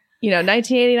 Taylor. You know,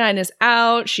 1989 is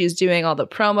out. She's doing all the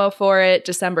promo for it.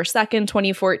 December 2nd,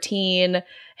 2014.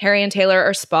 Harry and Taylor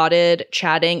are spotted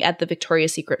chatting at the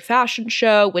Victoria's Secret fashion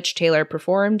show, which Taylor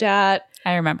performed at.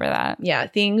 I remember that. Yeah,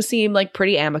 things seem like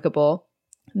pretty amicable.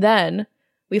 Then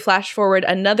we flash forward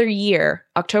another year,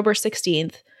 October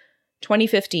 16th,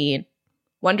 2015.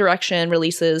 One Direction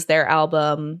releases their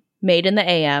album Made in the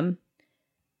AM.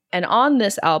 And on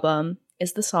this album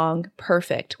is the song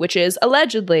Perfect, which is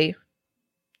allegedly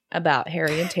about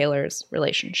Harry and Taylor's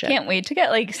relationship. Can't wait to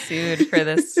get like sued for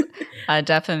this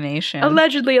defamation.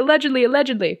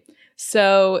 Allegedly.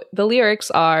 So the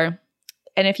lyrics are,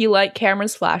 And if you like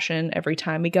cameras flashing every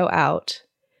time we go out,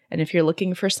 and if you're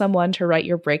looking for someone to write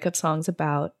your breakup songs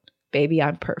about, baby,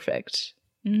 I'm perfect.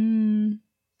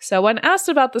 So when asked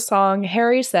about the song,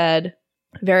 Harry said,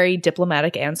 very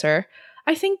diplomatic answer,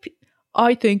 I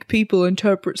think people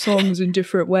interpret songs in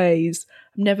different ways.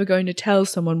 I'm never going to tell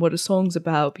someone what a song's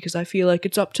about because I feel like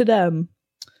it's up to them.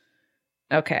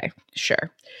 Okay,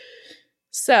 sure.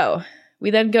 So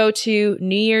we then go to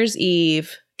New Year's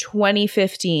Eve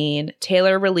 2015.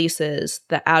 Taylor releases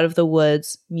the Out of the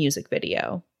Woods music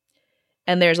video.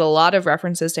 And there's a lot of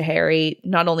references to Harry,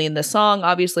 not only in the song,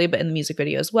 obviously, but in the music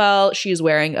video as well. She's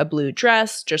wearing a blue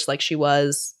dress, just like she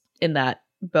was in that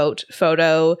boat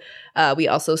photo. We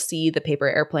also see the paper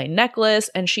airplane necklace.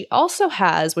 And she also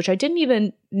has, which I didn't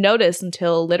even notice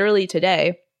until literally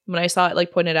today, when I saw it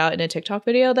like pointed out in a TikTok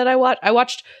video that I watched. I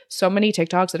watched so many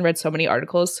TikToks and read so many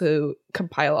articles to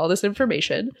compile all this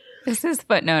information. This is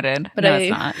footnoted. But no,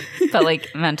 it's not. But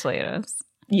like mentally it is.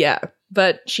 Yeah.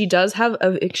 But she does have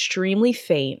an extremely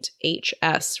faint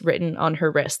HS written on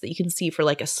her wrist that you can see for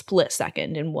like a split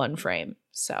second in one frame.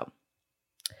 So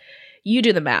you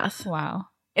do the math. Wow.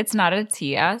 It's not a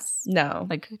TS? No.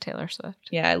 Like Taylor Swift.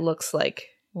 Yeah, it looks like.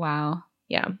 Wow.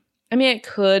 Yeah. I mean, it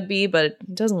could be, but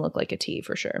it doesn't look like a T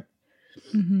for sure.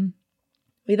 Mm-hmm.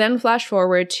 We then flash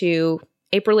forward to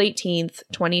April 18th,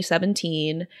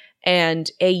 2017,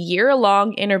 and a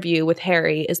year-long interview with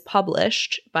Harry is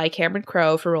published by Cameron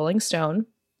Crowe for Rolling Stone.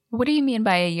 What do you mean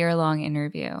by a year-long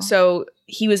interview? So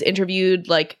he was interviewed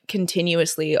like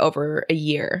continuously over a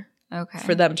year. Okay.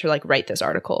 For them to like write this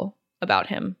article about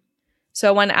him.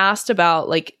 So when asked about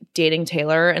like dating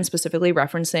Taylor and specifically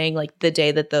referencing like the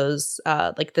day that those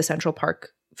like the Central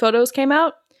Park photos came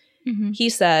out, he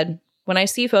said, when I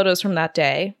see photos from that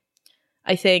day,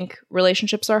 I think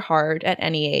relationships are hard at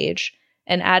any age,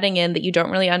 and adding in that you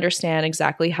don't really understand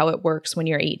exactly how it works when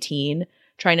you're 18,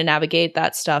 trying to navigate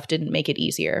that stuff didn't make it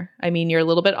easier. I mean, you're a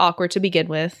little bit awkward to begin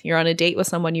with. You're on a date with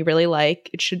someone you really like.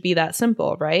 It should be that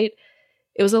simple, right?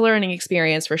 It was a learning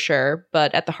experience for sure,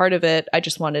 but at the heart of it, I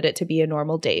just wanted it to be a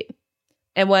normal date.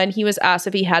 And when he was asked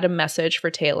if he had a message for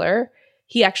Taylor,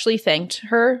 he actually thanked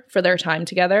her for their time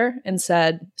together and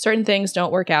said, certain things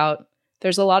don't work out.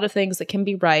 There's a lot of things that can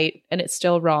be right, and it's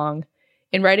still wrong.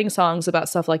 In writing songs about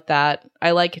stuff like that,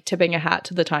 I like tipping a hat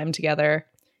to the time together.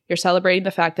 You're celebrating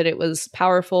the fact that it was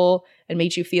powerful and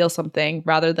made you feel something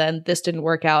rather than this didn't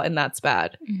work out and that's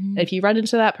bad. And if you run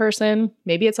into that person,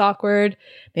 maybe it's awkward,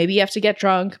 maybe you have to get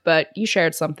drunk, but you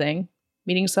shared something.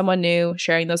 Meeting someone new,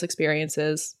 sharing those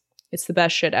experiences, it's the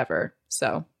best shit ever.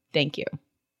 So thank you.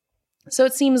 So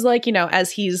it seems like, you know,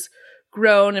 as he's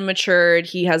grown and matured,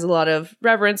 he has a lot of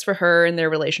reverence for her and their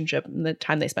relationship and the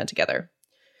time they spent together.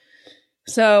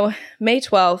 So May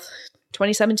 12th,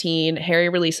 2017, Harry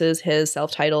releases his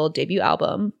self-titled debut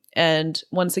album. And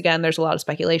once again, there's a lot of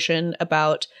speculation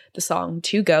about the song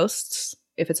Two Ghosts,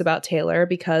 if it's about Taylor,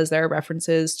 because there are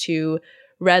references to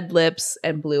red lips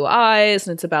and blue eyes,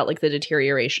 and it's about like the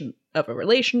deterioration of a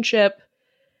relationship.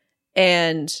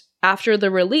 And after the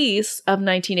release of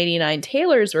 1989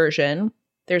 Taylor's version,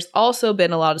 there's also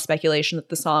been a lot of speculation that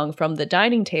the song From the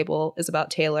Dining Table is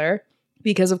about Taylor,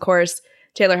 because of course,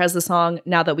 Taylor has the song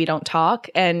Now That We Don't Talk,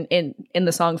 and in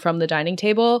the song From the Dining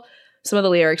Table, some of the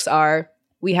lyrics are,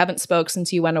 we haven't spoke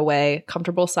since you went away,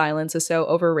 comfortable silence is so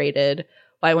overrated,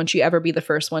 why won't you ever be the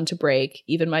first one to break,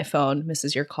 even my phone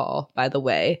misses your call, by the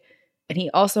way. And he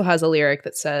also has a lyric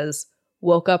that says,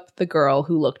 woke up the girl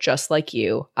who looked just like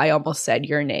you, I almost said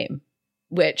your name,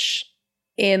 which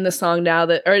in the song Now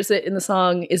That, or is it in the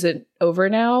song Is It Over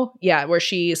Now? Yeah, where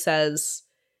she says,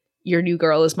 your new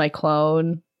girl is my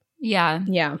clone. Yeah.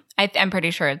 Yeah. I'm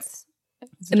pretty sure it's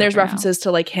and there's references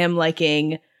to like him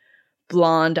liking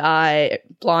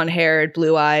blonde-haired,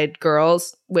 blue-eyed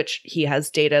girls, which he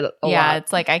has dated a lot. Yeah,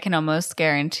 it's like I can almost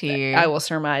guarantee. I will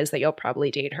surmise that you'll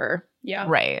probably date her. Yeah.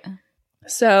 Right.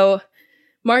 So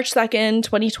March 2nd,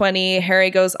 2020, Harry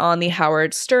goes on the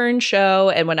Howard Stern show,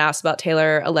 and when asked about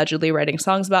Taylor allegedly writing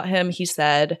songs about him, he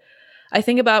said, I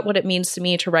think about what it means to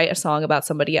me to write a song about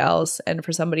somebody else, and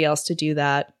for somebody else to do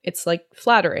that, it's like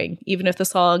flattering. Even if the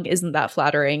song isn't that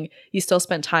flattering, you still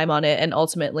spent time on it, and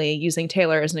ultimately, using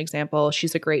Taylor as an example,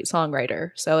 she's a great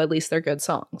songwriter, so at least they're good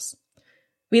songs.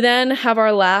 We then have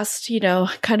our last,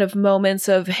 kind of moments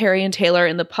of Harry and Taylor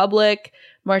in the public.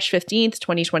 March 15th,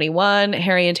 2021,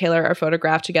 Harry and Taylor are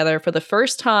photographed together for the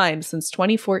first time since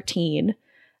 2014.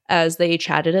 As they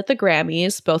chatted at the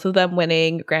Grammys, both of them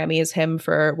winning Grammys, him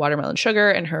for Watermelon Sugar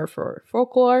and her for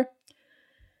Folklore.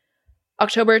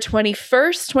 October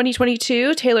 21st,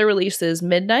 2022, Taylor releases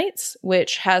Midnights,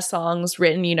 which has songs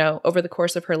written, over the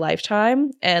course of her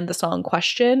lifetime. And the song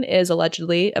Question is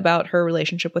allegedly about her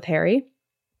relationship with Harry.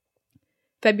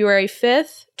 February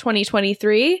 5th,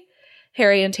 2023,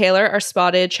 Harry and Taylor are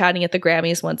spotted chatting at the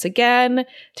Grammys once again.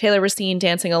 Taylor was seen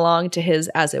dancing along to his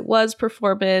As It Was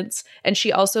performance, and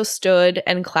she also stood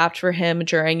and clapped for him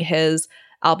during his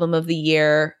Album of the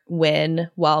Year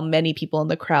win, while many people in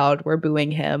the crowd were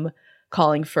booing him,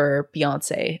 calling for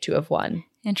Beyonce to have won.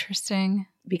 Interesting.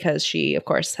 Because she, of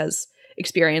course, has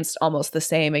experienced almost the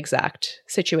same exact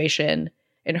situation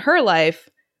in her life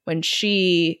when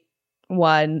she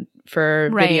won for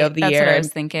Video of the Year. That's what I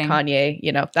was thinking.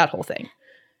 Kanye, that whole thing.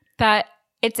 That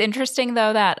it's interesting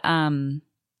though that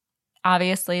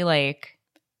obviously like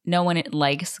no one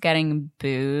likes getting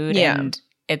booed and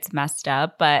it's messed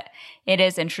up, but it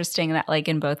is interesting that like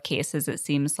in both cases it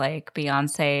seems like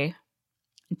Beyonce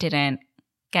didn't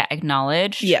get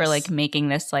acknowledged for like making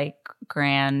this like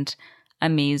grand,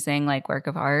 amazing like work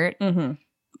of art,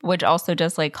 which also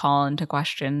does like call into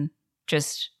question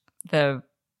just the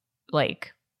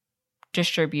like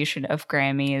distribution of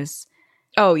Grammys.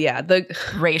 Oh yeah,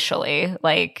 racially,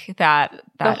 like that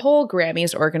the whole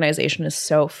Grammys organization is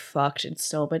so fucked in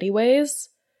so many ways.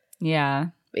 Yeah.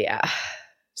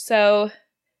 So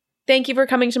thank you for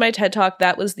coming to my TED Talk.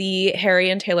 That was the Harry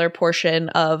and Taylor portion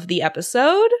of the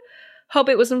episode. Hope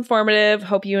it was informative.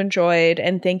 Hope you enjoyed.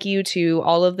 And thank you to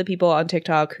all of the people on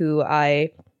TikTok who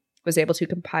I was able to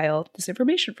compile this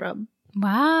information from.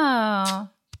 Wow.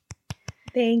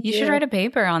 Thank you. You should write a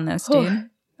paper on this, dude.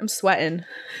 I'm sweating.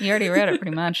 You already wrote it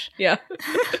pretty much. Yeah.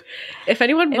 If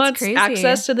anyone wants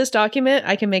access to this document,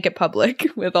 I can make it public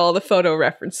with all the photo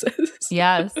references.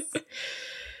 Yes.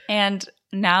 And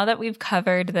now that we've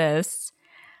covered this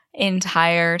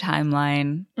entire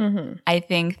timeline, I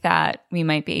think that we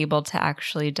might be able to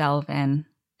actually delve in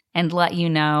and let you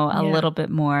know a little bit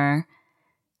more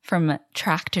from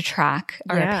track to track,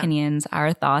 our opinions,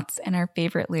 our thoughts, and our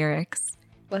favorite lyrics.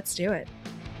 Let's do it.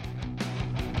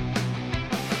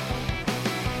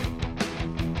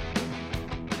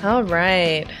 All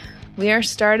right. We are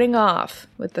starting off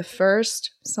with the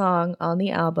first song on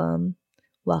the album,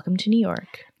 Welcome to New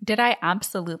York. Did I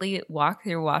absolutely walk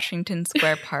through Washington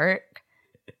Square Park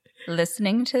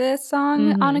listening to this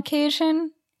song on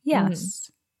occasion?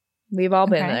 Yes. We've all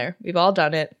been there. We've all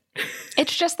done it.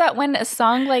 It's just that when a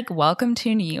song like Welcome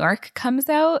to New York comes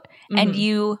out and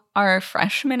you are a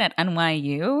freshman at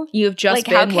NYU, you've just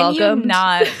been how can welcomed. You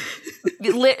not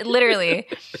literally.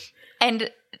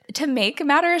 And to make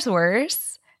matters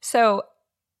worse, so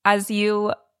as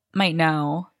you might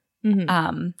know,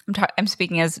 I'm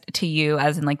speaking as to you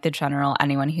as in like the general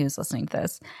anyone who's listening to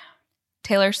this.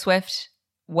 Taylor Swift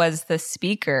was the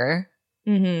speaker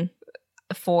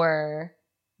for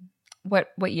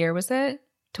what year was it?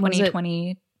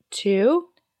 2022?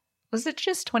 Was it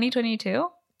just 2022?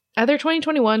 Either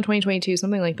 2021, 2022,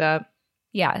 something like that.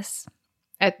 Yes.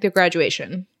 At the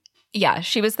graduation. Yeah,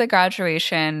 she was the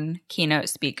graduation keynote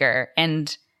speaker,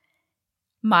 and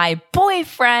my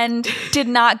boyfriend did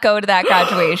not go to that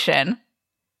graduation.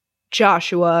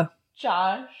 Joshua.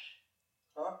 Josh.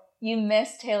 Huh? You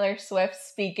missed Taylor Swift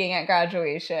speaking at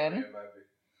graduation.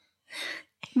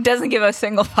 He doesn't give a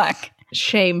single fuck.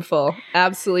 Shameful.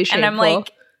 Absolutely shameful. And I'm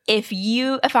like,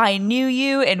 if I knew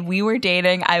you and we were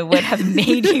dating, I would have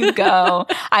made you go.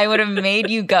 I would have made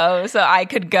you go so I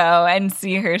could go and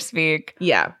see her speak.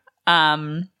 Yeah.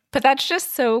 But that's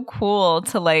just so cool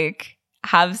to like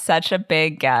have such a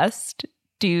big guest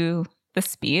do the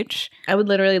speech. I would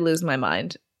literally lose my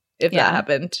mind if that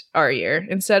happened our year.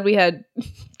 Instead, we had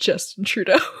Justin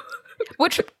Trudeau.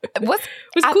 Which was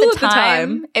cool at the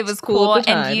time. It was cool.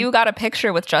 And you got a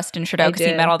picture with Justin Trudeau because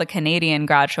he met all the Canadian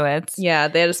graduates. Yeah,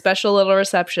 they had a special little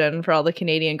reception for all the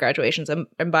Canadian graduations.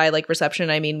 And by like reception,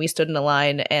 I mean we stood in a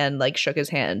line and like shook his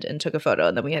hand and took a photo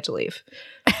and then we had to leave.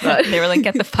 But they were like,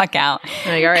 get the fuck out.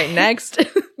 Like, all right, next.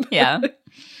 Yeah.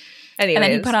 Anyways. And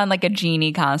then he put on like a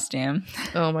genie costume.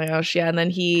 Oh my gosh, yeah. And then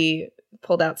he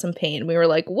pulled out some paint. We were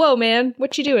like, whoa, man,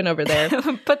 what you doing over there?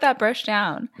 Put that brush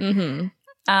down.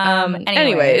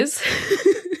 Anyways.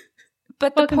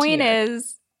 But the point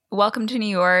is, Welcome to New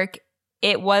York.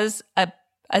 It was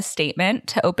a statement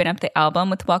to open up the album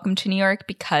with Welcome to New York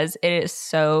because it is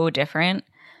so different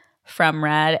from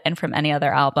Red and from any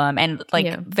other album. And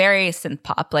like very synth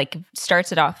pop, like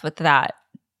starts it off with that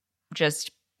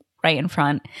just right in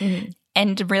front.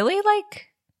 And really like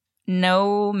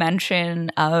no mention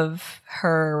of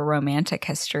her romantic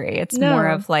history. It's more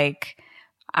of like,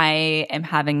 I am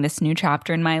having this new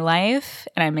chapter in my life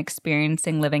and I'm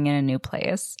experiencing living in a new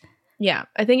place. Yeah.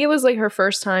 I think it was like her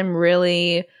first time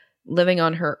really living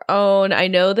on her own. I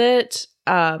know that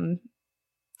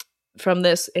from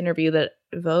this interview that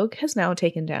Vogue has now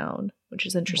taken down, which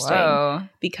is interesting. Whoa.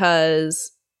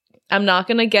 Because I'm not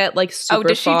going to get like super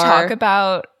did far. she talk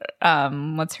about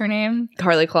what's her name?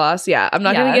 Karlie Kloss. Yeah. I'm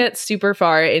not going to get super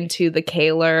far into the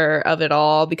Kaylor of it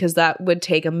all because that would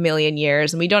take a million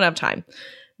years and we don't have time.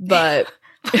 But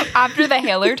after the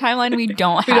Haylor timeline, we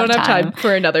don't have time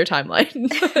for another timeline.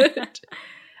 But,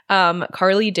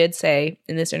 Karlie did say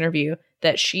in this interview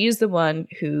that she's the one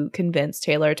who convinced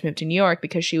Taylor to move to New York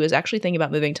because she was actually thinking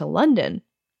about moving to London.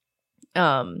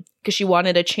 Because she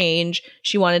wanted a change.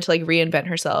 She wanted to like reinvent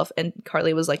herself. And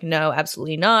Karlie was like, no,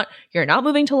 absolutely not. You're not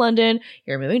moving to London.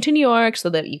 You're moving to New York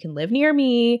so that you can live near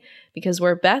me because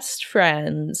we're best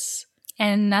friends.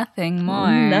 And nothing more.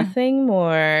 Nothing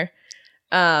more.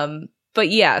 But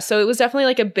yeah, so it was definitely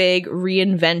like a big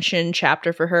reinvention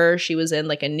chapter for her. She was in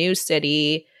like a new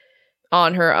city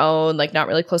on her own, like not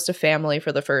really close to family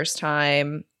for the first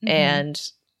time. Mm-hmm. And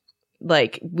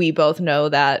like we both know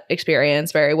that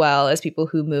experience very well as people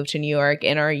who moved to New York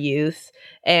in our youth.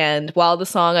 And while the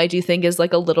song I do think is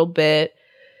like a little bit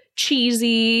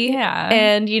cheesy,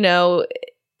 and you know,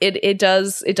 it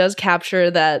does capture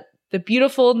that the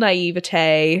beautiful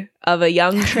naivete of a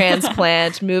young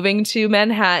transplant moving to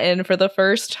Manhattan for the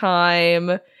first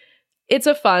time. It's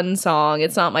a fun song.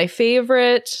 It's not my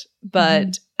favorite,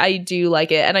 but I do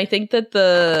like it. And I think that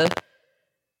the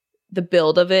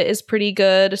build of it is pretty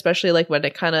good, especially like when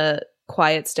it kind of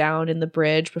quiets down in the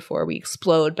bridge before we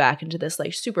explode back into this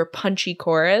like super punchy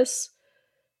chorus.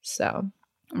 So,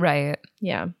 right.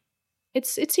 Yeah.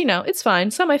 It's you know, it's fine.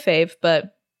 It's not my fave,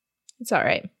 but it's all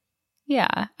right.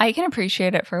 Yeah, I can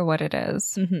appreciate it for what it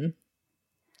is. Mm-hmm.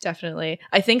 Definitely.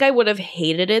 I think I would have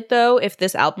hated it, though, if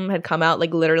this album had come out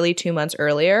like literally 2 months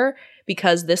earlier,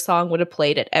 because this song would have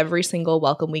played at every single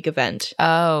Welcome Week event.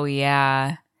 Oh,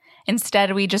 yeah.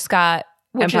 Instead, we just got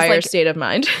Empire State of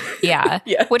Mind. Yeah.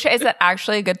 Which isn't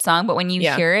actually a good song, but when you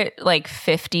hear it like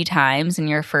 50 times in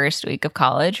your first week of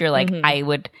college, you're like, I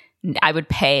would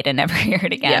pay to never hear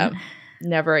it again. Yeah,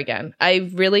 never again. I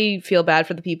really feel bad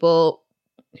for the people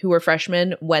who were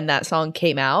freshmen when that song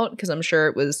came out, because I'm sure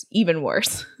it was even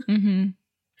worse.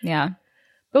 Yeah.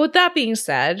 But with that being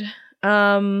said,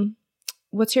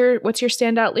 what's your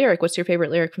standout lyric? What's your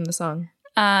favorite lyric from the song?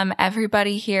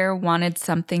 Everybody here wanted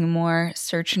something more,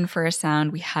 searching for a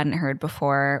sound we hadn't heard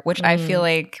before, which I feel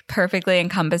like perfectly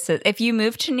encompasses. If you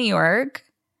move to New York,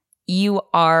 you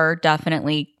are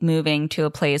definitely moving to a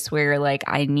place where you're like,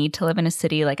 I need to live in a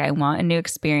city. Like, I want a new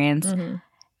experience.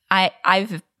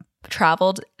 I've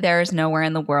traveled. There is nowhere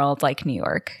in the world like New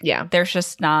York. Yeah. There's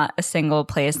just not a single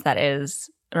place that is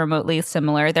remotely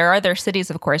similar. There are other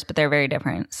cities, of course, but they're very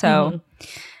different. So,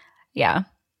 yeah.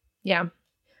 Yeah.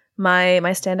 My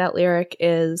standout lyric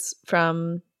is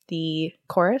from the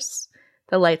chorus.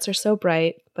 The lights are so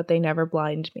bright, but they never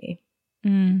blind me.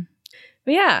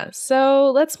 But yeah,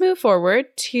 so let's move forward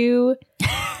to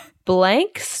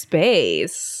Blank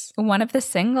Space. One of the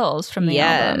singles from the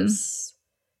album.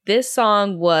 This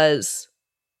song was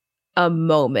a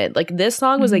moment. Like, this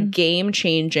song was a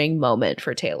game-changing moment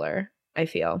for Taylor, I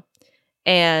feel.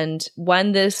 And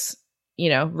when this,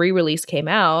 re-release came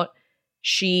out,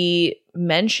 she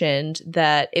mentioned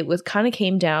that it was kind of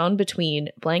came down between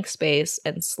Blank Space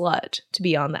and Slut to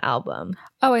be on the album.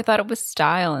 Oh, I thought it was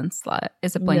Style and Slut.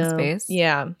 Is it Blank Space?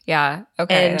 Yeah. Yeah.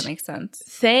 Okay, and that makes sense.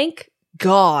 Thank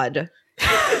God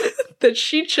that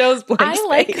she chose Blank Space.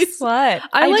 Like Slut.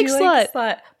 I like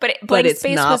Slut. But Blank it's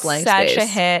Space not was Blank such Space. a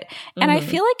hit. And I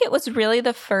feel like it was really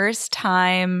the first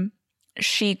time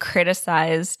she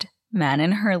criticized men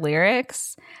in her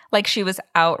lyrics. Like, she was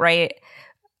outright...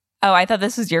 Oh, I thought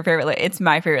this was your favorite lyric. It's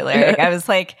my favorite lyric. I was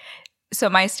like,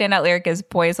 so my standout lyric is,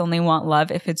 boys only want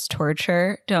love if it's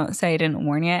torture. Don't say I didn't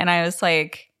warn you. And I was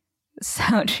like,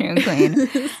 so true, queen.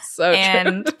 So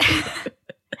true.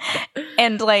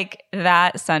 And like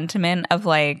that sentiment of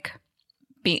like,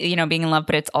 being in love,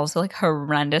 but it's also like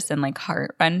horrendous and like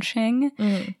heart-wrenching.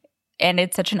 And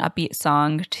it's such an upbeat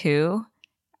song too.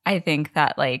 I think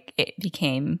that like it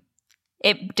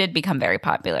did become very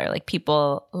popular. Like,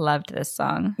 people loved this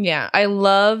song. Yeah. I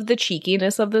love the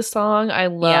cheekiness of this song. I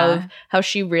love how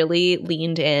she really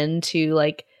leaned into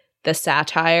like the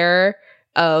satire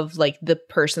of like the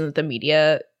person that the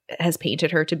media has painted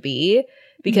her to be,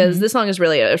 because this song is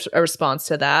really a response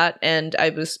to that. And I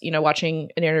was,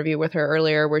 watching an interview with her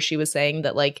earlier where she was saying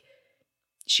that like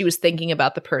she was thinking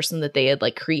about the person that they had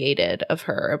like created of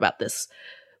her, about this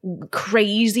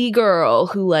crazy girl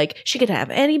who like she could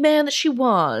have any man that she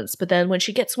wants, but then when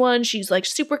she gets one, she's like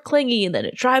super clingy, and then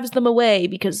it drives them away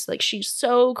because like she's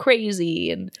so crazy.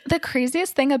 And the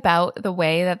craziest thing about the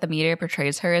way that the media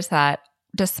portrays her is that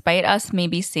despite us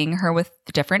maybe seeing her with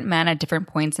different men at different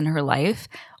points in her life,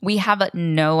 we have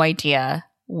no idea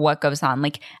what goes on.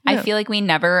 Like, I feel like we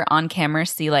never on camera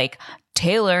see like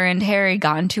Taylor and Harry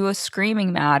got into a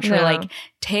screaming match, or like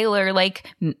Taylor like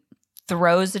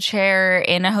throws a chair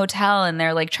in a hotel and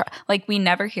they're like like we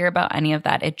never hear about any of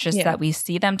that. It's just that we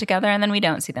see them together and then we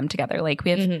don't see them together. Like,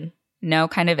 we have no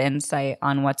kind of insight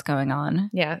on what's going on.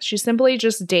 Yeah, she's simply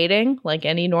just dating like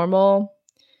any normal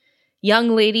young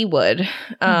lady would.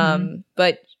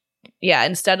 But yeah,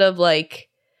 instead of like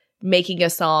making a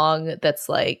song that's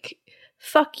like,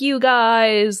 fuck you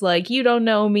guys, like you don't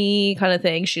know me kind of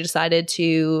thing, she decided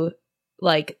to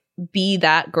like be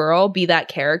that girl, be that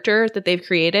character that they've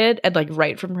created, and like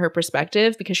write from her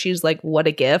perspective, because she's like, what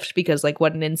a gift, because like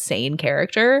what an insane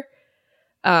character.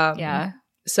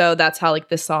 So that's how like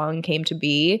this song came to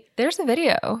be. There's a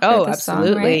video. Oh,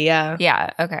 absolutely. Song, right? Yeah. Yeah.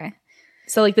 Okay.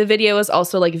 So like the video is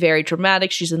also like very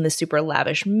dramatic. She's in this super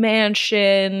lavish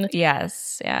mansion.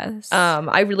 Yes.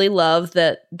 I really love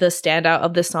that the standout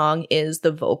of the song is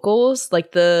the vocals.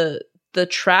 Like the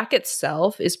track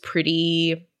itself is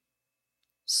pretty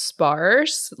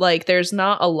sparse. Like there's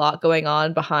not a lot going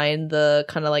on behind the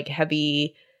kind of like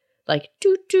heavy like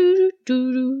do do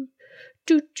do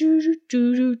do do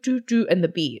do do do and the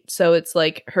beat. So it's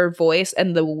like her voice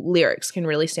and the lyrics can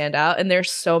really stand out, and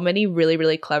there's so many really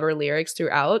really clever lyrics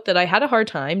throughout that I had a hard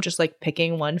time just like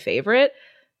picking one favorite.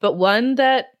 But one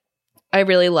that I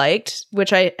really liked,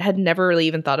 which I had never really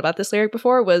even thought about this lyric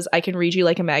before, was I can read you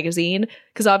like a magazine,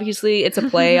 because obviously it's a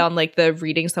play on like the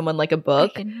reading someone like a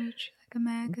book. I can read you like a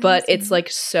magazine. But it's like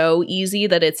so easy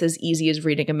that it's as easy as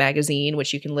reading a magazine,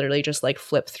 which you can literally just like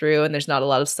flip through, and there's not a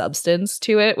lot of substance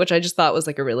to it, which I just thought was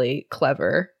like a really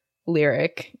clever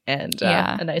lyric and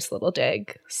a nice little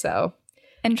dig. So,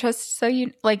 and just so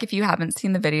you like, if you haven't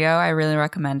seen the video, I really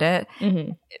recommend it.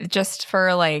 Just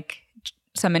for like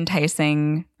some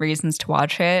enticing reasons to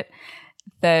watch it.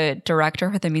 The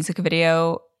director for the music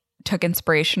video took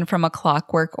inspiration from A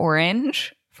Clockwork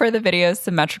Orange for the video's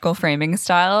symmetrical framing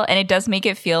style, and it does make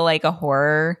it feel like a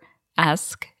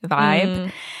horror-esque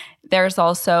vibe. There's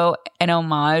also an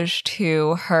homage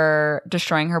to her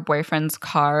destroying her boyfriend's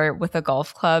car with a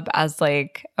golf club as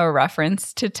like a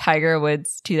reference to Tiger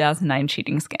Woods' 2009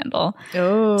 cheating scandal.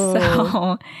 Oh.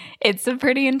 So it's a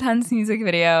pretty intense music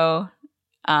video.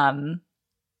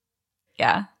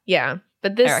 Yeah.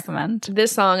 But I recommend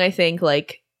this song, I think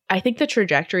the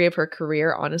trajectory of her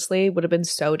career honestly would have been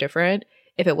so different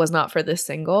if it was not for this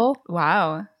single.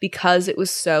 Wow. Because it was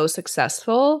so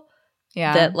successful.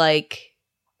 Yeah. That like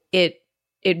it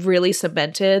really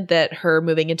cemented that her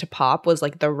moving into pop was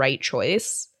like the right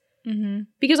choice.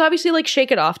 Because obviously like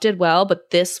Shake It Off did well,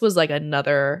 but this was like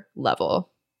another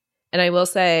level. And I will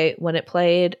say, when it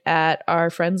played at our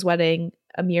friend's wedding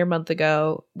a mere month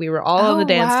ago, we were all on the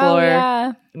dance floor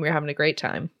and we were having a great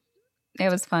time. It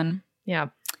was fun. Yeah.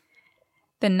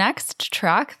 The next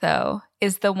track, though,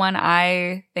 is the one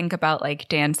I think about like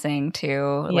dancing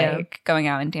to, like going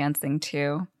out and dancing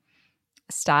to.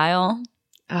 Style.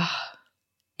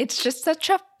 It's just such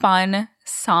a fun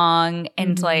song.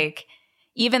 And like,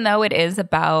 even though it is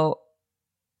about,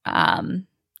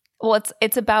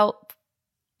 it's about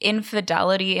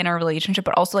infidelity in a relationship,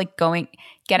 but also like getting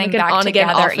like back on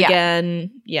together. Again, off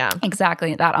again. Yeah.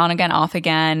 Exactly. That on again, off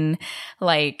again.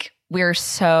 Like, we're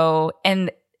so, and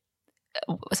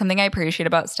something I appreciate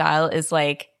about Style is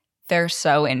like they're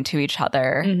so into each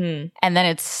other. And then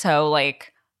it's so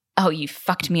like, oh, you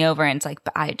fucked me over, and it's like,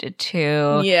 but I did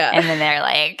too. Yeah. And then they're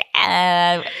like,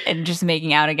 and just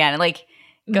making out again. Like,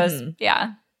 goes,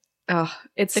 yeah. Oh,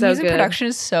 it's the so music good. Production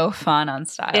is so fun on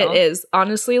Style. It is.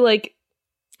 Honestly, like,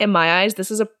 in my eyes,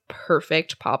 this is a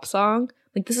perfect pop song.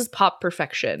 Like, this is pop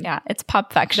perfection. Yeah, it's pop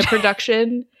perfection. The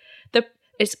production,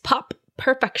 it's pop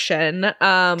perfection.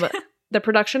 The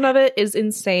production of it is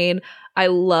insane. I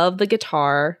love the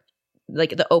guitar,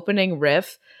 like the opening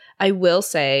riff. I will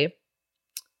say,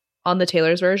 on the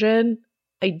Taylor's version,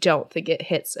 I don't think it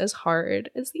hits as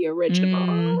hard as the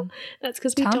original. That's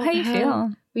because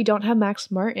we don't have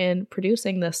Max Martin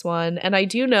producing this one. And I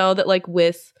do know that like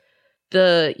with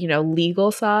the,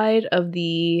 legal side of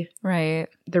the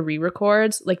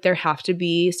re-records, like there have to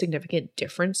be significant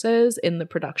differences in the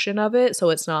production of it. So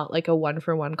it's not like a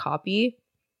 1-for-1 copy.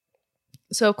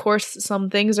 So of course some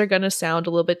things are going to sound a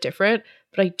little bit different,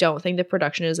 but I don't think the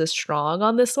production is as strong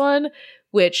on this one,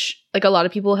 which like a lot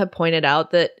of people have pointed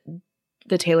out that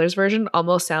the Taylor's version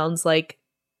almost sounds like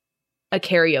a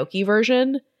karaoke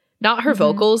version. Not her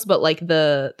vocals, but like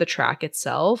the track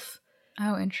itself.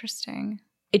 Oh, interesting.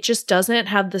 It just doesn't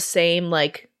have the same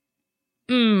like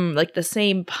the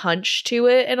same punch to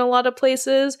it in a lot of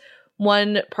places.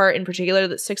 One part in particular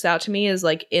that sticks out to me is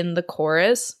like in the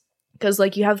chorus, because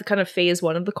like you have the kind of phase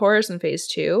 1 of the chorus and phase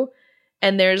 2,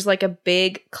 and there's like a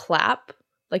big clap,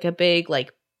 like a big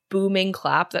like booming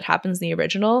clap that happens in the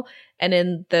original, and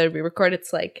in the re-record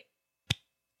it's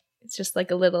just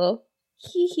like a little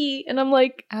hee hee, and I'm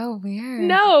like, oh, weird.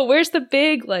 No, where's the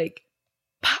big like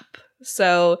pop?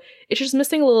 So it's just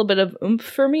missing a little bit of oomph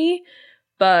for me,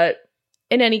 but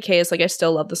in any case, like I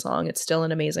still love the song. It's still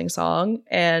an amazing song,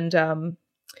 and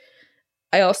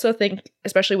I also think,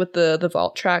 especially with the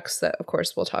vault tracks that, of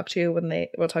course, we'll talk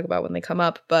about when they come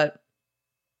up, but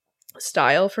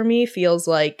Style for me feels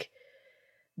like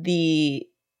the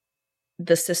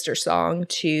sister song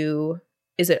to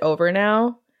Is It Over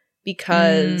Now,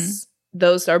 because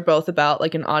those are both about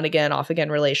like an on again, off again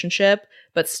relationship,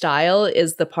 but Style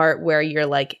is the part where you're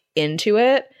like into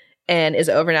it, and Is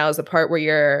It Over Now is the part where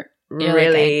you're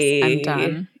really like, I'm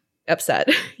done. Upset.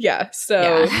 Yeah.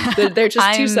 So they're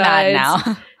just two sides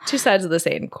now. Two sides of the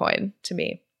same coin to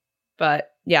me.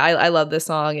 But yeah, I love this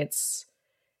song. It's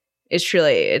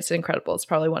incredible. It's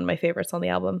probably one of my favorites on the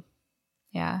album.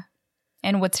 Yeah.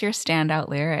 And what's your standout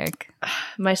lyric?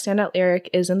 My standout lyric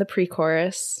is in the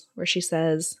pre-chorus where she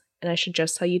says, "And I should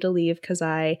just tell you to leave because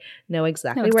I know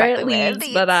exactly where it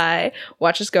leads, but I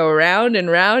watch us go round and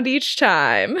round each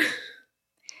time."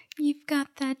 You've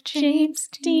got that James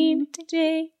Dean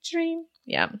daydream.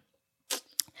 Yeah.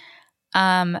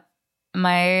 My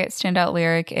standout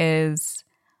lyric is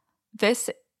this.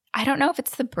 I don't know if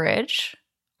it's the bridge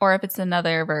or if it's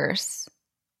another verse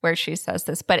where she says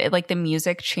this, but it like the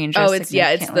music changes. Oh, it's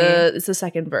the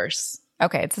second verse.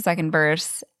 Okay, it's the second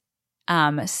verse.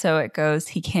 So it goes,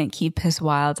 "He can't keep his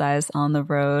wild eyes on the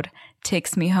road.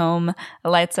 Takes me home.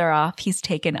 Lights are off. He's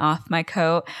taken off my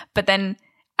coat." But then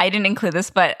I didn't include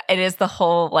this, but it is the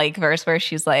whole like verse where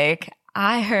she's like,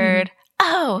 "I heard,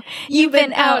 oh, you've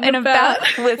been out and about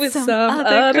with some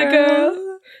other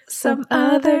girls. Some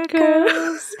other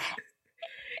girls."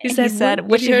 He said,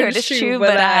 "What you heard is true,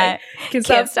 but I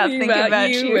can't stop thinking about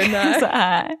you." And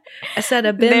I said,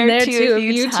 "I've been there too a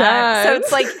few times." So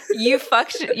it's like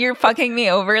you're fucking me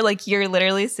over. Like you're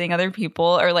literally seeing other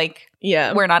people, or like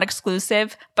we're not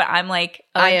exclusive. But I'm like,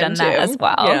 I've done that as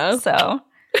well. Yeah. So.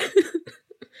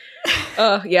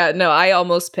 Oh yeah, no, I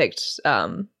almost picked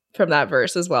from that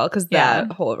verse as well, because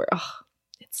that whole verse,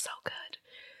 it's so good.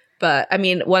 But I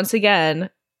mean, once again,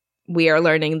 we are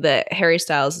learning that Harry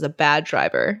Styles is a bad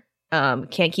driver.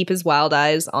 Can't keep his wild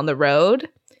eyes on the road.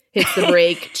 Hits the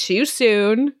brake too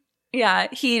soon. Yeah,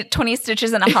 he 20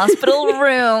 stitches in a hospital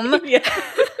room. Yeah.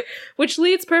 Which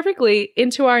leads perfectly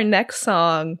into our next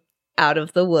song, "Out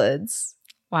of the Woods."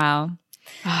 Wow.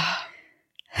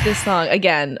 This song,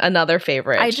 again, another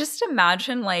favorite. I just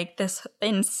imagine like this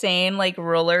insane like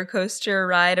roller coaster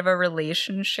ride of a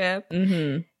relationship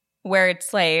where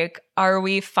it's like, are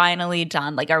we finally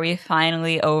done? Like, are we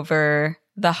finally over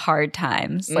the hard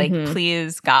times? Like,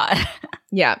 please, God.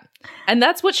 Yeah. And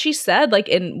that's what she said, like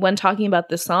when talking about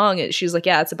this song, she's like,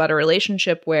 yeah, it's about a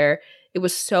relationship where it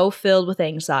was so filled with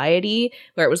anxiety,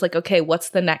 where it was like, okay, what's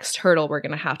the next hurdle we're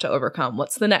going to have to overcome?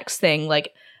 What's the next thing?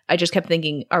 Like, I just kept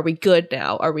thinking, are we good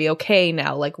now? Are we okay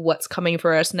now? Like, what's coming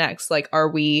for us next? Like, are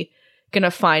we going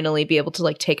to finally be able to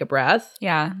like take a breath?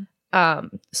 Yeah.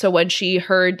 So when she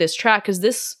heard this track, because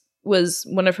this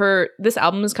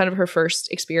album is kind of her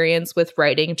first experience with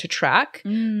writing to track.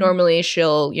 Normally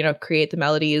she'll, create the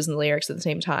melodies and the lyrics at the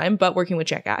same time, but working with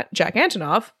Jack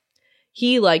Antonoff,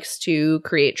 he likes to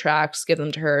create tracks, give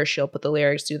them to her. She'll put the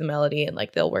lyrics, do the melody, and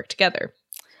like they'll work together.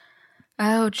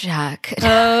 Oh, Jack.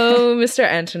 Oh, Mr.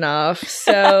 Antonoff.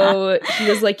 So he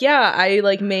was like, yeah, I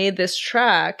like made this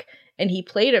track, and he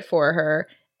played it for her,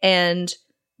 and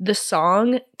the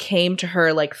song came to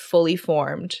her like fully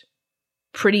formed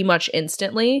pretty much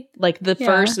instantly. Like the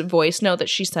first voice note that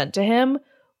she sent to him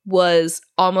was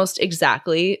almost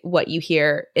exactly what you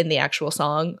hear in the actual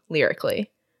song lyrically,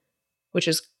 which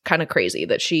is kind of crazy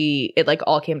that it like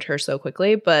all came to her so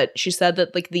quickly. But she said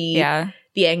that like the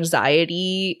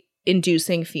anxiety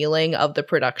inducing feeling of the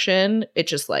production, it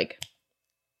just like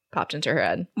popped into her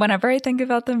head. Whenever I think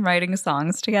about them writing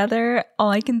songs together,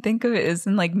 all I can think of is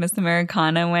in like Miss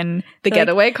Americana when the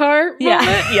getaway car moment.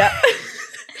 Yeah.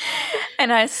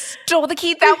 And I stole the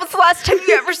key. That was the last time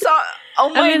you ever saw. Oh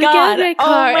my I'm in God. The getaway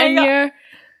car and you're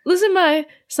losing my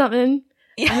something.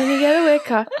 I'm in a getaway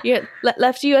car.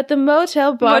 Left you at the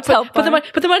motel bar. Put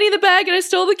the money in the bag and I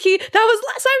stole the key. That was the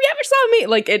last time you ever saw me.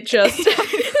 Like, it just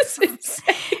it's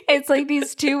insane. It's like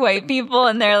these two white people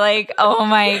and they're like, oh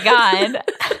my God.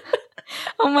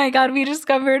 Oh my God, we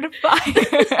discovered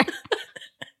fire.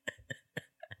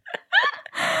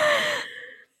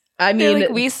 I mean, like,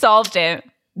 we solved it.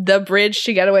 The bridge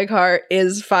to Getaway Car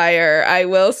is fire, I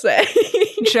will say.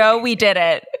 Joe, we did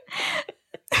it.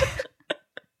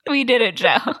 We did it,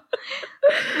 Joe.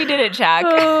 We did it, Jack.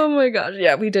 Oh my gosh.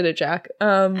 Yeah, we did it, Jack.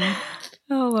 Oh,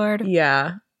 Lord.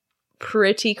 Yeah.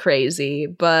 Pretty crazy.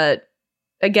 But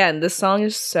again, this song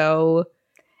is so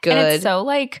good. And it's so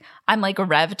like, I'm like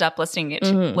revved up listening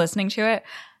to it.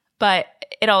 But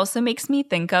it also makes me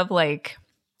think of like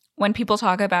when people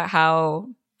talk about how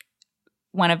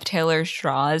one of Taylor's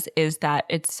draws is that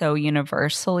it's so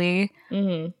universally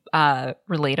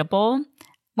relatable.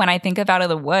 When I think of Out of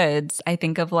the Woods, I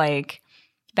think of like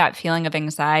that feeling of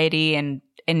anxiety and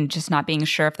just not being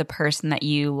sure if the person that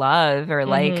you love or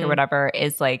like or whatever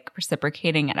is like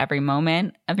reciprocating at every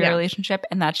moment of your relationship.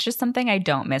 And that's just something I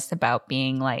don't miss about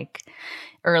being like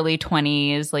early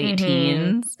 20s, late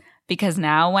teens. Because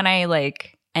now when I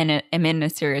like am in a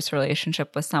serious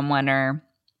relationship with someone or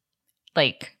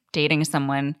like dating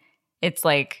someone, it's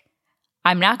like,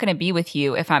 I'm not going to be with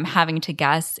you if I'm having to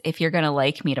guess if you're going to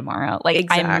like me tomorrow. Like,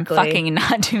 exactly. I'm fucking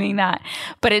not doing that.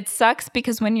 But it sucks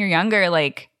because when you're younger,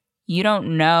 like, you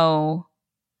don't know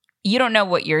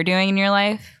what you're doing in your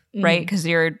life, right? Because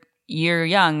you're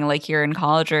young, like you're in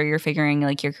college or you're figuring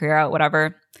like your career out,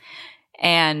 whatever.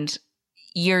 And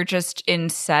you're just in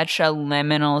such a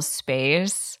liminal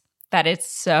space that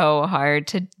it's so hard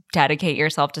to dedicate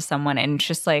yourself to someone. And it's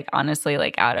just like, honestly,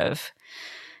 like out of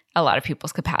a lot of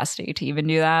people's capacity to even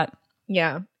do that.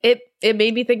 Yeah. It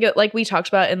made me think of, like we talked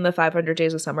about in the 500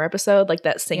 Days of Summer episode, like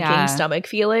that sinking stomach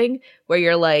feeling where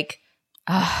you're like,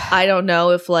 I don't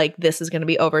know if like this is going to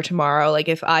be over tomorrow. Like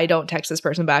if I don't text this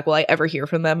person back, will I ever hear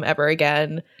from them ever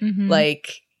again?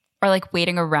 Like, or like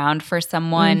waiting around for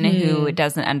someone who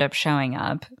doesn't end up showing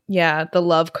up. Yeah. The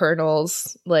love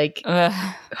kernels, like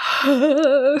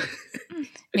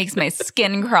makes my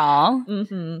skin crawl.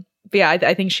 But yeah,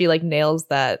 I think she like nails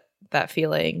that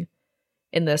feeling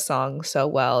in this song so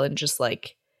well. And just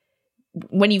like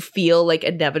when you feel like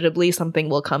inevitably something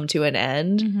will come to an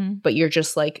end, but you're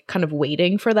just like kind of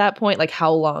waiting for that point. Like,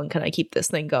 how long can I keep this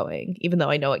thing going, even though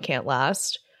I know it can't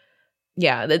last?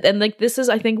 Yeah. And like this is,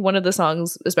 I think, one of the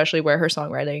songs, especially where her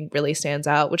songwriting really stands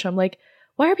out, which I'm like,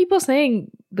 why are people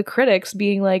saying, the critics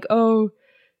being like, oh,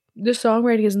 the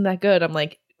songwriting isn't that good? I'm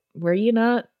like, were you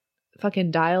not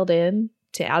fucking dialed in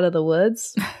to Out of the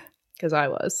Woods? Because I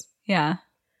was. Yeah.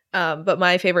 But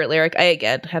my favorite lyric, I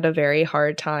again had a very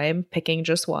hard time picking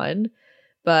just one,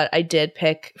 but I did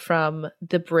pick from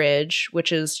the bridge,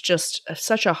 which is just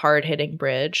such a hard-hitting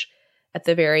bridge at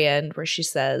the very end where she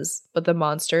says, "But the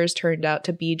monsters turned out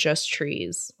to be just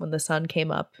trees. When the sun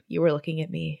came up, you were looking at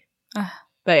me."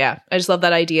 But yeah, I just love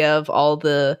that idea of all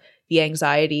the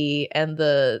anxiety and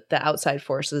the outside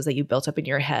forces that you built up in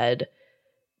your head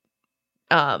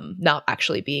not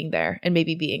actually being there and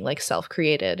maybe being like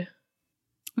self-created.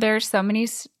 There's so many,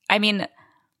 I mean,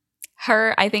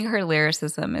 I think her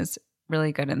lyricism is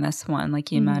really good in this one, like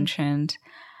you mentioned.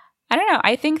 I don't know.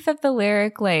 I think that the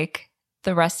lyric, like,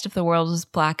 the rest of the world was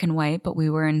black and white, but we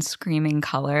were in screaming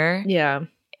color. Yeah.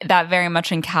 That very much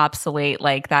encapsulate,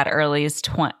 like, that early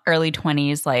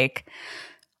 20s, like,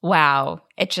 wow.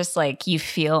 It's just, like, you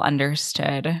feel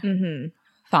understood.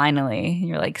 Finally.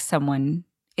 You're like, someone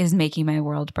is making my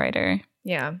world brighter.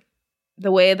 Yeah.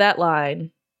 The way that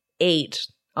line ate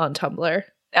on Tumblr.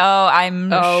 Oh, I'm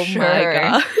sure. My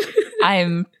God.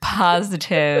 I'm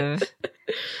positive.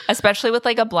 Especially with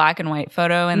like a black and white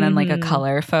photo and then like a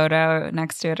color photo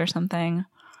next to it or something.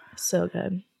 So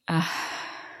good.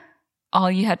 All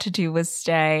you had to do was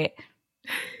stay.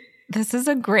 This is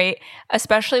a great,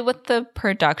 especially with the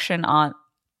production on,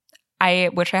 I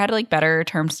wish I had like better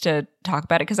terms to talk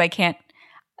about it because I can't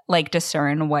like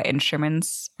discern what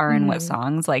instruments are in what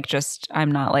songs. Like just,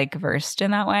 I'm not like versed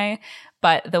in that way.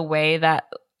 But the way that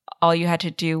all you had to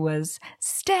do was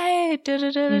stay,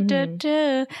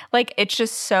 like it's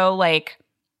just so like,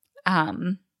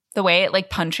 the way it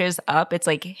like punches up, it's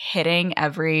like hitting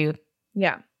every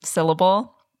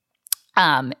syllable.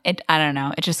 I don't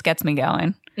know. It just gets me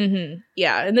going.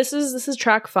 Yeah. And this is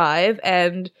track 5.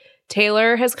 And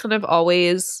Taylor has kind of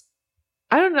always,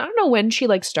 I don't know when she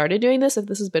like started doing this, if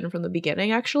this has been from the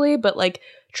beginning actually, but like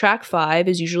track 5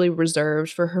 is usually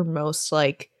reserved for her most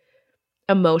like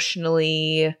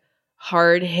emotionally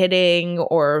hard-hitting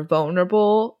or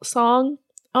vulnerable song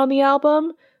on the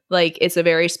album. Like, it's a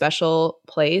very special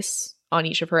place on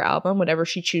each of her album, whatever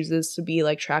she chooses to be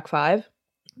like track 5.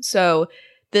 So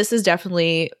this is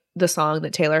definitely the song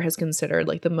that Taylor has considered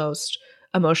like the most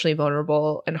emotionally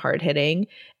vulnerable and hard-hitting.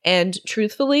 And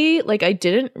truthfully, like, I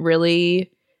didn't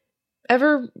really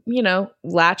ever,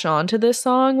 latch on to this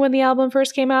song when the album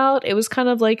first came out. It was kind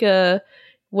of like a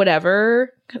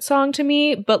whatever song to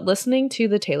me, but listening to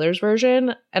the Taylor's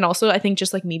version, and also I think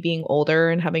just like me being older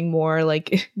and having more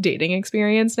like dating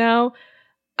experience now,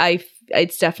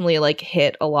 it's definitely like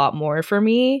hit a lot more for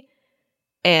me,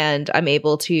 and I'm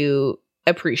able to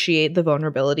appreciate the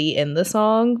vulnerability in the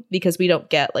song because we don't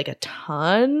get like a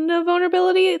ton of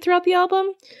vulnerability throughout the album.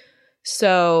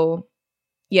 So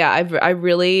yeah, I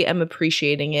really am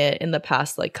appreciating it in the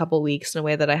past like couple weeks in a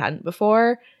way that I hadn't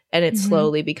before, and it's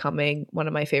slowly becoming one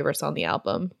of my favorites on the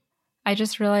album. I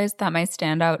just realized that my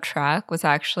standout track was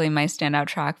actually my standout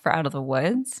track for Out of the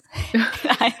Woods.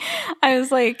 I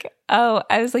was like,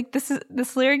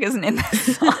 this lyric isn't in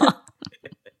this song.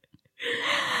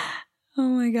 Oh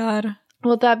my God.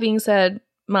 Well, that being said,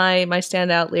 my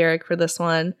standout lyric for this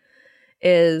one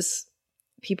is,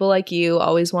 people like you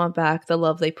always want back the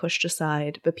love they pushed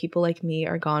aside, but people like me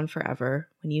are gone forever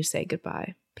when you say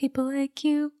goodbye. People like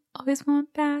you always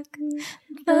want back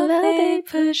the love they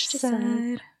pushed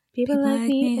aside. People like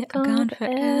me are gone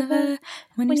forever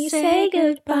when you say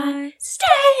goodbye.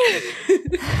 Stay!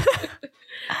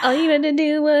 All you had to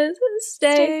do was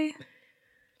stay.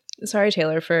 Sorry,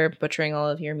 Taylor, for butchering all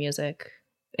of your music.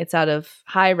 It's out of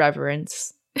high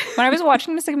reverence. When I was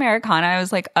watching Miss Americana, I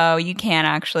was like, oh, you can't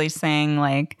actually sing,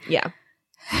 like... Yeah.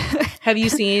 Have you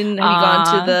gone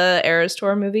to the Eras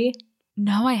Tour movie?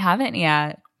 No, I haven't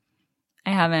yet. I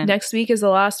haven't. Next week is the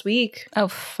last week. Oh,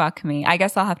 fuck me. I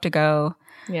guess I'll have to go.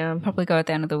 Yeah. Probably go at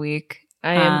the end of the week.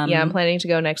 I'm planning to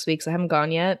go next week, so I haven't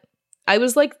gone yet. I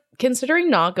was like considering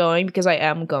not going because I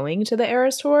am going to the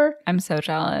Eras Tour. I'm so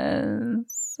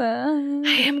jealous.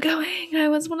 I am going. I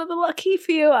was one of the lucky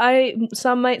few.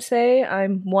 Some might say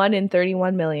I'm 1 in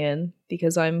 31 million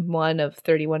because I'm one of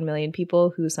 31 million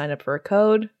people who sign up for a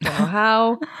code. Don't know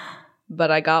how, but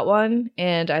I got one,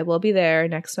 and I will be there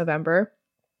next November.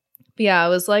 But yeah, I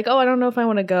was like, I don't know if I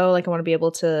want to go. Like, I want to be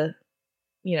able to,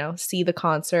 see the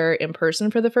concert in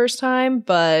person for the first time,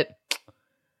 but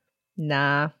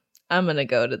nah, I'm going to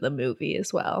go to the movie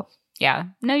as well. Yeah.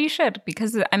 No, you should,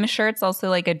 because I'm sure it's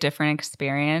also like a different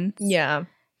experience. Yeah.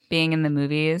 Being in the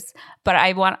movies. But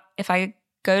if I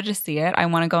go to see it, I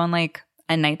want to go on like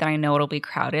a night that I know it'll be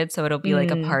crowded. So it'll be like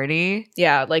a party.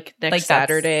 Yeah. Like next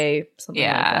Saturday, something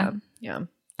like that. Yeah.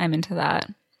 I'm into that.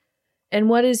 And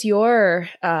what is your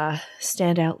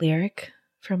standout lyric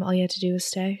from All You Had to Do Was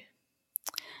Stay?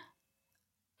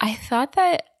 I thought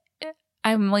that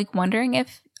I'm like wondering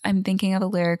if I'm thinking of a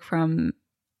lyric from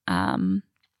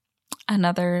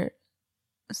another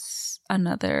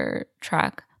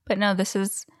track, but no,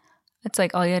 it's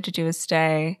like All You Had to Do Was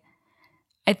Stay.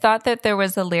 I thought that there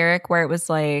was a lyric where it was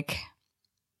like,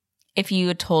 if you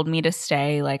had told me to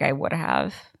stay, like I would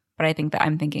have, but I think that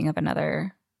I'm thinking of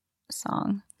another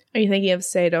song. Are you thinking of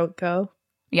Say Don't Go?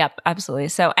 Yep, absolutely.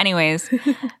 So anyways,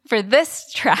 for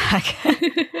this track,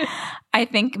 I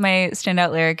think my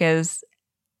standout lyric is,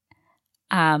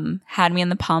 had me in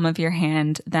the palm of your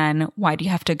hand, then why do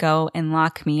you have to go and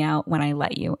lock me out when I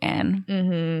let you in?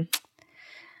 Mm-hmm.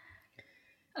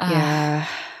 Yeah.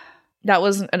 That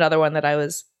was another one that I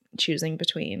was choosing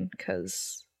between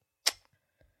because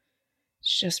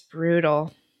it's just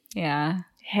brutal. Yeah.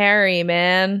 Harry,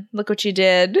 man, look what you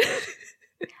did.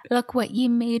 Look what you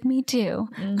made me do.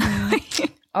 Mm-hmm.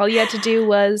 All you had to do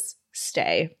was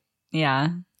stay. Yeah.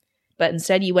 But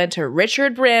instead you went to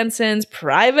Richard Branson's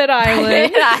private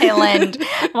island.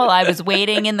 While I was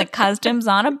waiting in the customs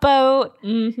on a boat.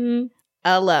 Mm-hmm.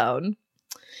 Alone.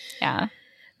 Yeah.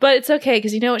 But it's okay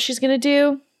because you know what she's going to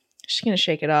do? She's going to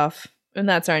shake it off. And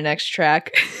that's our next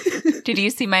track. Did you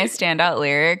see my standout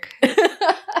lyric?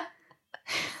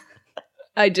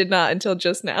 I did not until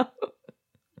just now.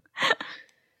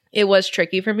 It was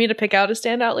tricky for me to pick out a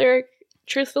standout lyric,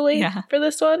 truthfully, for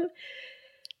this one.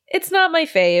 It's not my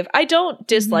fave. I don't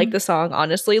dislike the song,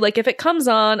 honestly. Like, if it comes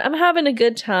on, I'm having a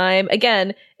good time.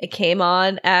 Again, it came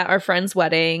on at our friend's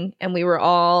wedding, and we were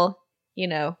all,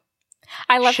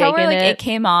 I love how it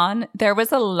came on. There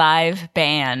was a live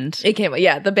band. It came on.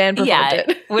 Yeah, the band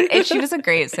performed it. She was a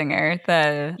great singer,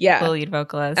 the lead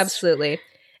vocalist. Absolutely.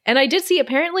 And I did see,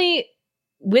 apparently,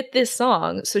 with this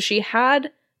song, so she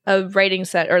had a writing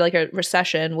set or like a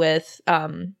session with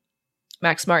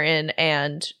Max Martin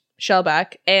and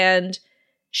Shellback, and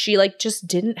she like just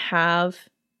didn't have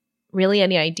really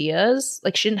any ideas.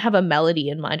 Like she didn't have a melody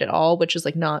in mind at all, which is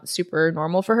like not super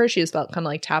normal for her. She just felt kind of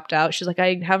like tapped out. She's like,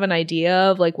 I have an idea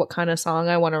of like what kind of song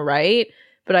I want to write,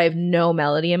 but I have no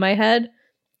melody in my head.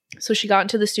 So she got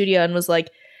into the studio and was like,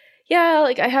 yeah,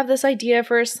 like I have this idea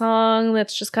for a song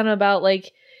that's just kind of about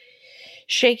like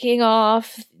shaking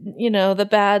off, you know, the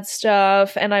bad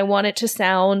stuff. And I want it to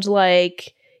sound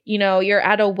like, you know, you're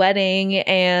at a wedding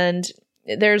and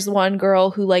there's one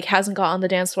girl who like hasn't got on the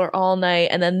dance floor all night,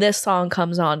 and then this song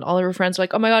comes on. All of her friends are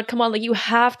like, oh my God, come on, like you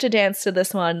have to dance to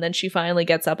this one. And then she finally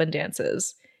gets up and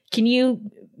dances. Can you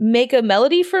make a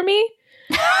melody for me?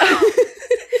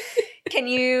 Can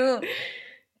you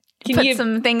put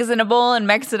some things in a bowl and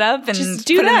mix it up and just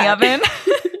put it in the oven?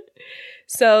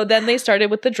 So then they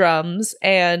started with the drums,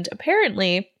 and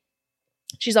apparently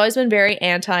she's always been very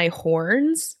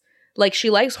anti-horns. Like she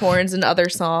likes horns in other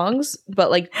songs,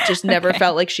 but like just never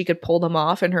felt like she could pull them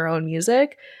off in her own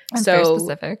music. That's so very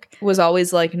specific. Was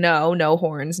always like, no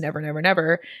horns, never, never,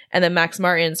 never. And then Max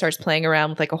Martin starts playing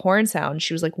around with like a horn sound.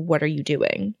 She was like, what are you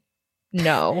doing?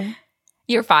 No.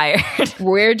 You're fired.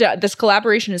 We're done. This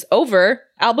collaboration is over.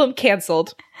 Album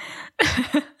canceled.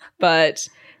 But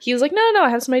he was like, no, I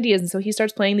have some ideas. And so he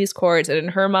starts playing these chords. And in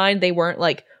her mind, they weren't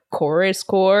like chorus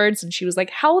chords. And she was like,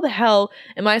 how the hell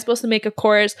am I supposed to make a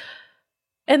chorus?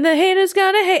 And the haters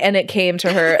gonna hate. And it came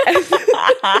to her as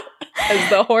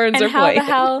the horns and are playing.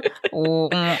 How the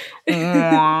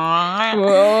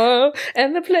hell?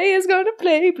 And the play is gonna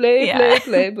play.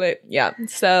 Yeah.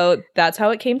 So that's how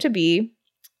it came to be.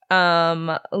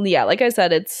 Yeah, like I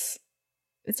said, it's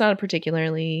not a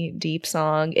particularly deep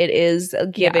song. It is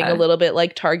giving a little bit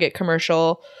like Target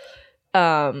commercial.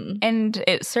 And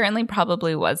it certainly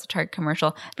probably was a Target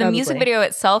commercial. The music video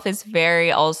itself is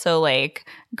very also like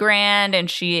grand,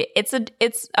 and it's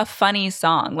a funny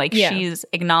song. Like she's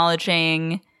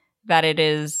acknowledging that it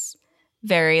is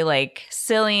very like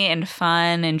silly and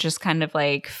fun and just kind of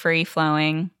like free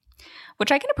flowing,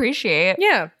 which I can appreciate.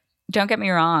 Yeah. Don't get me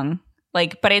wrong.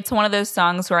 Like, but it's one of those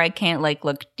songs where I can't like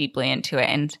look deeply into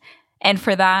it. And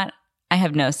for that, I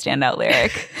have no standout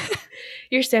lyric.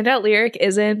 Your standout lyric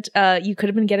isn't, you could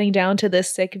have been getting down to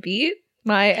this sick beat.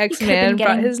 My ex-man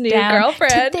brought his new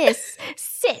girlfriend. To this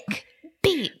sick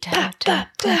beat.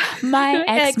 My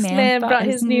ex-man brought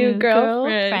his new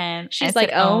girlfriend. She's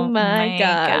like, oh my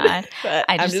God. But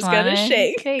I'm just gonna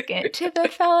shake it to the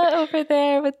fella over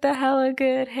there with the hella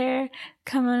good hair.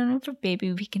 Come on over,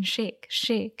 baby, we can shake.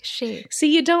 See,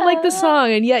 you don't like the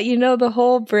song, and yet you know the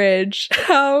whole bridge.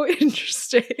 How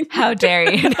interesting. How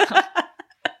dare you know?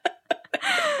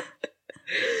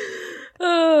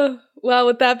 Well,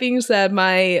 with that being said,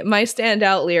 my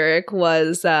standout lyric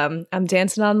was, I'm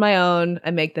dancing on my own. I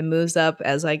make the moves up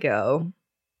as I go.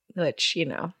 Which, you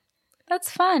know. That's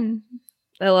fun.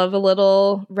 I love a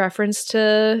little reference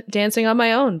to Dancing on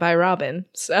My Own by Robin.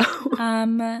 So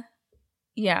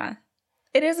yeah.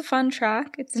 It is a fun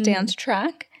track. It's a dance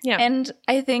track. Yeah. And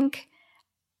I think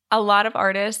a lot of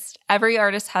artists, every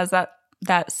artist has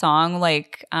that song,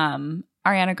 like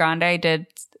Ariana Grande did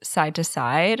Side to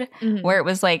Side, where it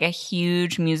was like a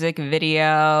huge music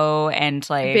video and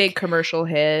like big commercial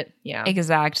hit. Yeah.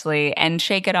 Exactly. And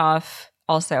Shake It Off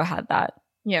also had that.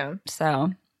 Yeah.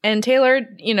 So. And Taylor,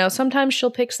 you know, sometimes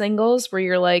she'll pick singles where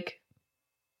you're like,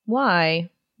 why?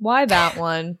 Why that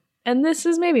one? And this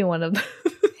is maybe one of them.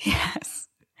 Yes.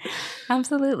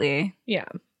 Absolutely. Yeah.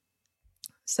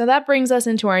 So that brings us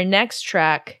into our next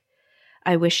track,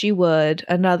 I Wish You Would,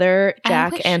 another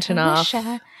Jack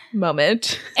Antonoff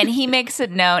moment. And he makes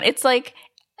it known. It's like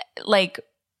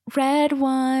Red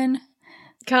One.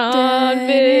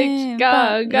 Convict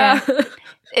Gaga. Yeah.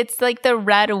 It's like the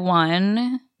Red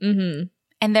One. Mm-hmm.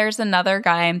 And there's another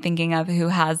guy I'm thinking of who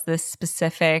has this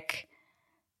specific,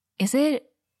 is it?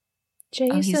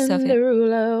 Jason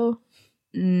Derulo.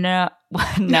 No,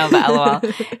 but LOL.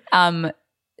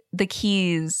 The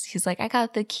keys. He's like, I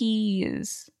got the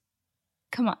keys.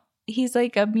 Come on. He's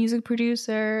like a music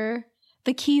producer.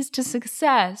 The keys to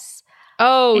success.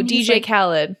 Oh, and DJ like,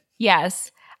 Khaled.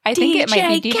 Yes. I think it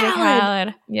might be DJ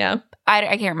Khaled. Yeah.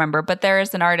 I can't remember, but there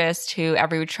is an artist who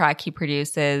every track he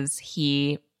produces,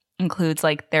 he includes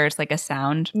like, there's like a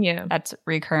sound that's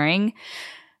recurring.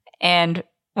 And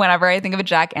whenever I think of a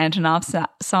Jack Antonoff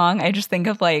song, I just think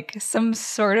of like some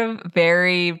sort of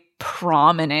very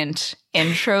prominent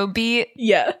intro beat.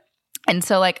 Yeah. And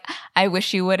so like, I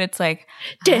Wish You Would, it's like,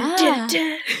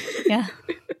 yeah.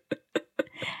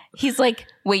 He's like,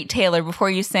 wait, Taylor, before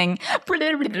you sing.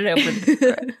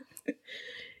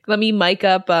 Let me mic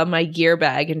up my gear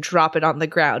bag and drop it on the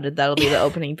ground, and that'll be the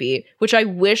opening beat, which I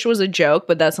wish was a joke,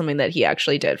 but that's something that he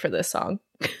actually did for this song.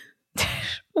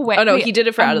 Wait, oh, no, he did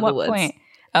it for Out of the Woods. Point?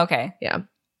 Okay. Yeah.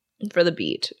 For the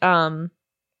beat.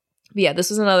 Yeah, this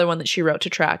was another one that she wrote to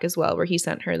track as well, where he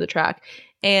sent her the track.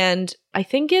 And I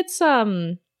think it's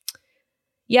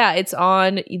it's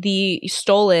on the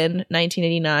Stolen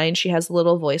 1989. She has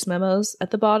little voice memos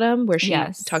at the bottom where she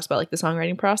talks about like the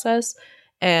songwriting process.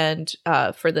 And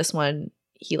for this one,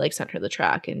 he like sent her the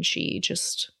track and she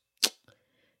just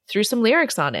threw some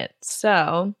lyrics on it.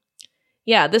 So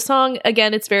yeah, this song,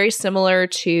 again, it's very similar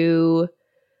to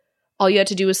All You Had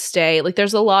to Do Was Stay. Like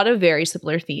there's a lot of very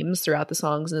similar themes throughout the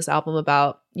songs in this album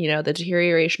about, you know, the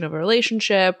deterioration of a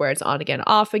relationship where it's on again,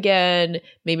 off again.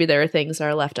 Maybe there are things that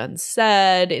are left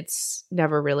unsaid. It's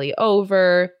never really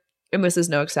over. And this is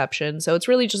no exception. So it's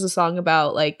really just a song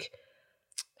about like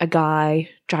a guy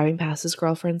driving past his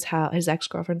girlfriend's house, his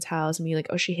ex-girlfriend's house, and being like,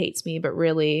 oh, she hates me, but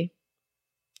really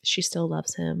she still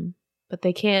loves him. But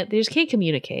they just can't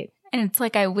communicate. And it's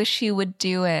like, I wish you would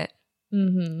do it.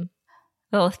 Mm-hmm.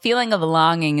 The feeling of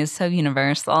longing is so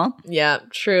universal. Yeah,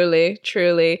 truly,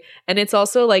 truly. And it's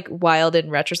also like wild in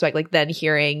retrospect, like then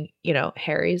hearing, you know,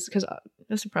 Harry's, because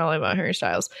this is probably about Harry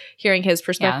Styles, hearing his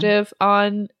perspective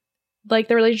on like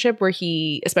the relationship where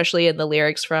he, especially in the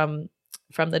lyrics from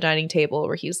the dining table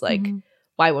where he's like,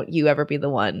 why won't you ever be the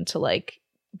one to like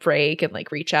break and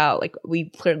like reach out? Like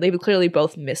they clearly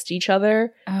both missed each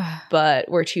other, but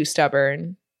we're too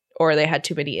stubborn, or they had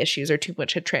too many issues, or too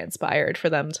much had transpired for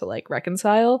them to like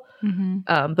reconcile.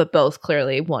 But both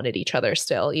clearly wanted each other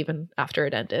still, even after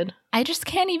it ended. I just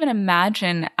can't even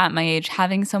imagine at my age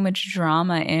having so much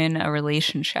drama in a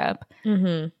relationship.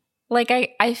 Like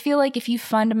I feel like if you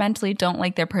fundamentally don't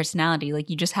like their personality, like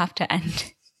you just have to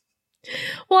end.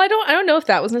 Well, I don't know if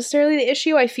that was necessarily the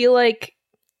issue. I feel like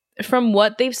from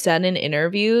what they've said in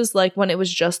interviews, like when it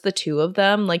was just the two of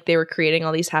them, like they were creating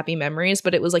all these happy memories,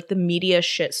 but it was like the media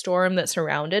shitstorm that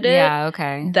surrounded it. Yeah,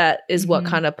 okay. That is what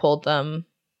kind of pulled them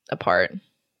apart.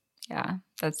 Yeah,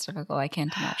 that's difficult. I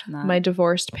can't imagine that. My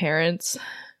divorced parents,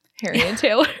 Harry and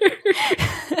Taylor.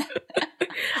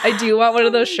 I do want one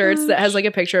of those shirts that has like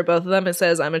a picture of both of them. It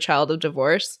says, I'm a child of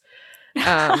divorce.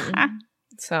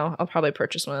 So I'll probably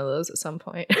purchase one of those at some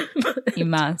point. You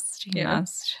must. You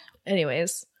must.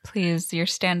 Anyways. Please, your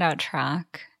standout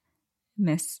track,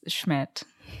 Miss Schmidt.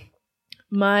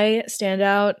 My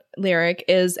standout lyric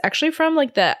is actually from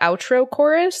like the outro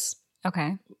chorus.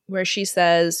 Okay. Where she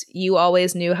says, you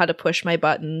always knew how to push my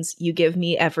buttons. You give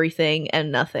me everything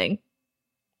and nothing.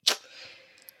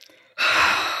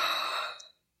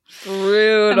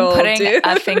 Brutal. I'm putting dude.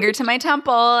 a finger to my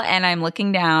temple and I'm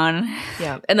looking down.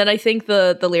 Yeah. And then I think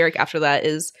the lyric after that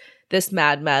is, this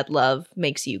mad, mad love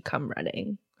makes you come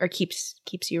running. Or keeps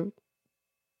you.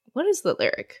 What is the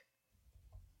lyric?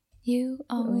 You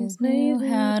always knew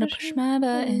how to push my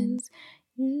buttons.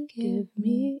 You give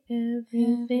me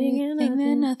everything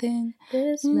and nothing.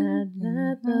 This mad,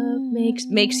 mad love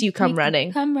makes you come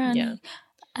running. Come running.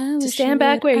 Yeah. To stand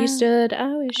back where you stood,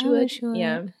 I wish you would.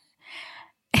 Yeah.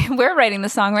 We're writing the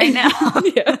song right now.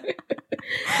 Yeah.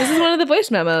 This is one of the voice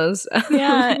memos.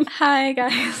 Yeah. Hi,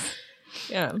 guys.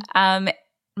 Yeah.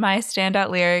 My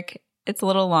standout lyric, it's a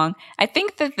little long. I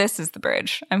think that this is the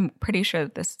bridge. I'm pretty sure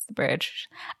that this is the bridge.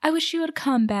 I wish you would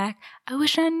come back. I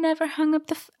wish I never hung up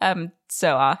the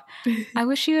so off. I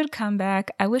wish you would come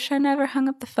back. I wish I never hung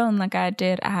up the phone like I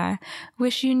did. I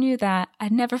wish you knew that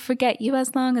I'd never forget you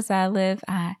as long as I live.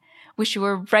 I wish you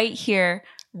were right here,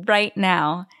 right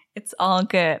now. It's all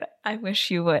good. I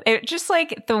wish you would. It just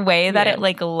like the way that it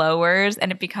like lowers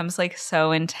and it becomes like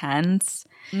so intense.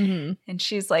 And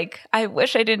she's like, I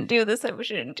wish I didn't do this. I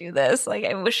wish I didn't do this. Like,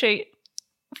 I wish I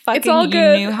fucking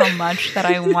knew how much that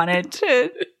I wanted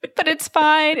to. But it's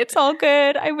fine. It's all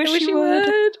good. I wish you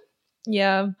would.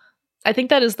 Yeah. I think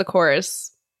that is the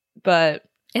chorus. But.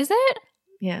 Is it?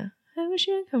 Yeah. I wish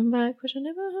you would come back. Wish I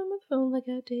never hung my phone like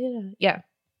I did. Yeah.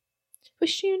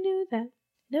 Wish you knew that.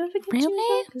 Never forget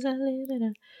you because I live in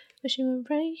a. Wish you were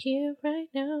right here, right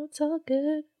now. It's all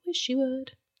good. Wish you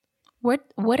would.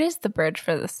 What is the bridge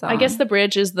for this song? I guess the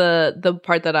bridge is the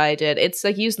part that I did. It's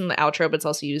like used in the outro, but it's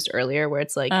also used earlier where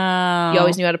it's like, you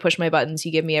always knew how to push my buttons.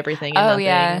 You give me everything and nothing.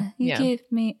 Yeah. You give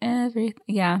me everything.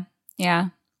 Yeah. Yeah.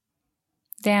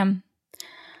 Damn.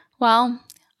 Well,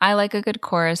 I like a good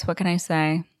chorus. What can I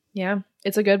say? Yeah.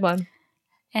 It's a good one.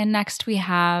 And next we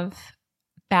have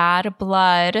Bad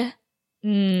Blood,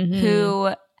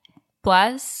 who,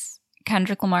 bless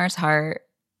Kendrick Lamar's heart,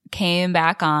 came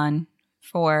back on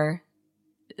for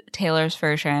Taylor's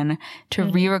version to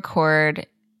re-record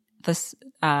this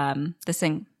the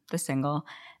single,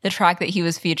 the track that he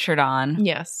was featured on.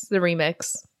 Yes, the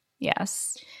remix.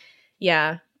 Yes.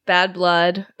 Yeah. Bad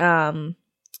Blood,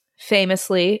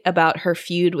 famously about her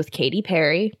feud with Katy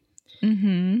Perry.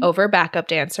 over backup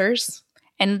dancers.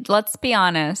 And let's be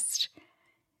honest,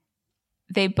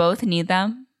 they both need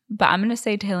them, but I'm going to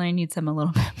say Taylor needs them a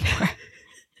little bit more.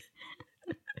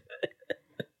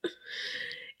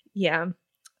 Yeah.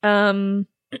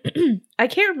 I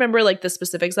can't remember like the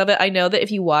specifics of it. I know that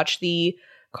if you watch the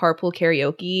Carpool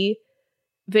Karaoke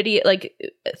video, like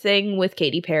thing with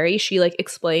Katy Perry, she like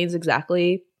explains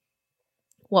exactly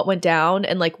what went down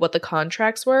and like what the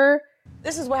contracts were.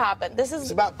 This is what happened. It's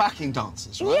about backing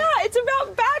dancers, right? Yeah, it's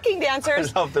about backing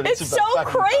dancers. I love that it's it's so about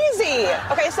backing crazy.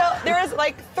 Okay, so there is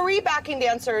like 3 backing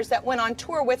dancers that went on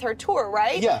tour with her tour,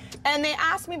 right? Yeah. And they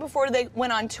asked me before they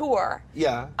went on tour,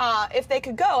 Yeah. if they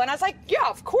could go, and I was like, yeah,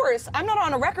 of course. I'm not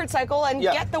on a record cycle and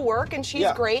Yeah. get the work, and she's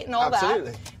Yeah, great and all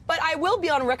absolutely. that. But I will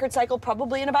be on a record cycle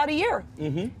probably in about a year.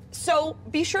 Mm-hmm. So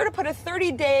be sure to put a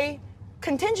 30-day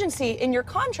contingency in your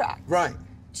contract. Right.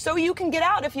 So you can get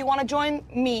out if you want to join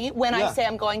me when I Yeah. say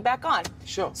I'm going back on.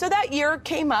 Sure. So that year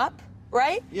came up,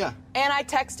 right? Yeah. And I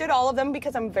texted all of them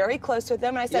because I'm very close with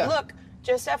them. And I said, Yeah. look,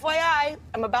 just FYI,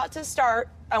 I'm about to start.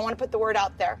 I want to put the word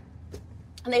out there.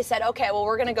 And they said, okay, well,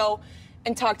 we're going to go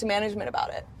and talk to management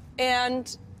about it.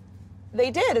 And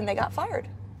they did, and they got fired.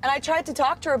 And I tried to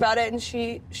talk to her about it, and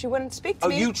she wouldn't speak to Oh,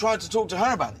 me. you tried to talk to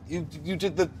her about it. You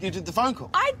did the phone call.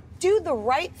 I do the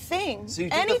right thing. So you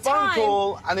did the anytime phone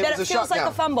call, and it that was a it feels like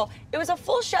shutdown. a fumble. It was a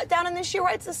full shutdown, and then she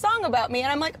writes a song about me,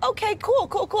 and I'm like, okay,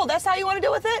 cool. That's how you want to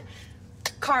deal with it?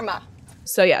 Karma.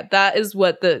 So yeah, that is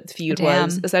what the feud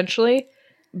was essentially.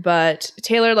 But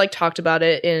Taylor like talked about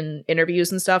it in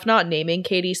interviews and stuff, not naming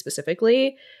Katy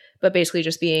specifically, but basically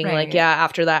just being like, yeah,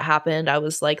 after that happened, I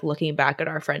was like looking back at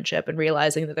our friendship and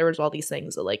realizing that there was all these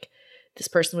things that like this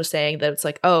person was saying that it's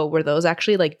like, oh, were those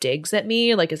actually like digs at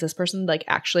me? Like, is this person like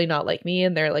actually not like me?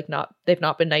 And they're like they've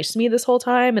not been nice to me this whole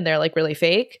time, and they're like really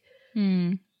fake.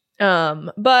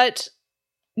 But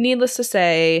needless to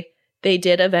say, they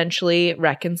did eventually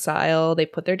reconcile. They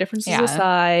put their differences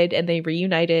aside and they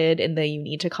reunited in the You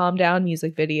Need to Calm Down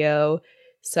music video.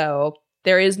 So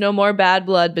there is no more bad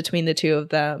blood between the two of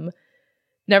them.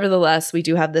 Nevertheless, we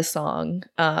do have this song,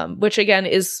 which again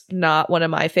is not one of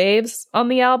my faves on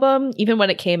the album. Even when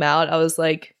it came out, I was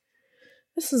like,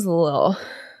 this is a little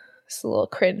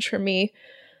cringe for me.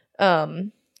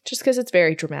 Just because it's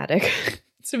very dramatic.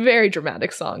 It's a very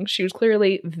dramatic song. She was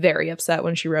clearly very upset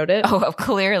when she wrote it. Oh,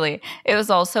 clearly. It was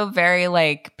also very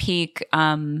like peak.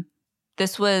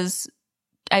 This was,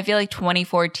 I feel like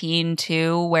 2014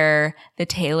 too, where the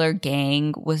Taylor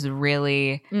gang was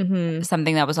really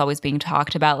something that was always being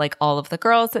talked about, like all of the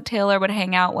girls that Taylor would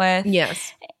hang out with.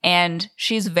 Yes. And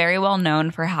she's very well known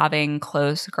for having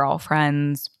close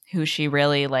girlfriends who she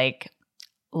really like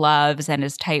loves and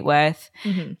is tight with.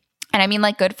 And I mean,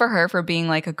 like, good for her for being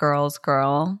like a girl's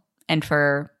girl and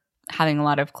for having a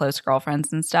lot of close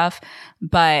girlfriends and stuff.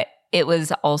 But it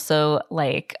was also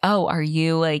like, oh, are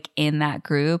you like in that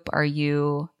group? Are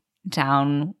you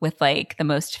down with like the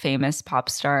most famous pop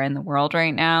star in the world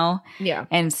right now? Yeah.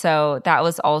 And so that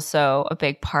was also a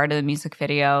big part of the music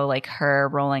video, like her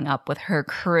rolling up with her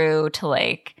crew to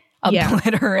like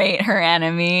obliterate her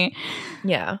enemy.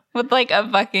 Yeah. With like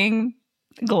a fucking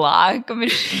Glock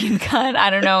machine gun. I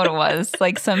don't know what it was.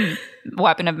 Like some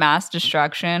weapon of mass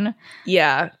destruction.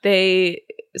 Yeah.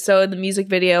 So the music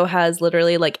video has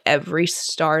literally like every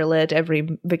starlet,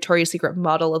 every Victoria's Secret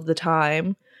model of the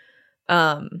time.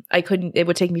 It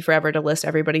would take me forever to list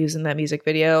everybody who's in that music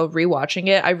video. Rewatching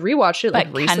it, I rewatched it like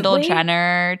recently. Kendall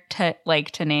Jenner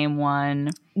to name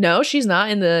one. No, she's not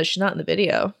in the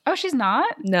video. Oh, she's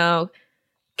not? No.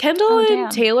 Kendall and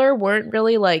Taylor weren't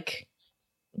really like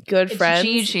good friends.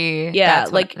 Gigi. Yeah,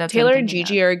 that's Taylor and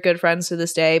Gigi are good friends to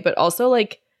this day, but also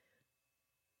like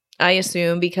I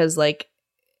assume because like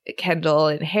Kendall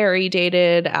and Harry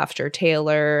dated after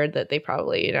Taylor that they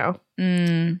probably,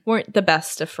 weren't the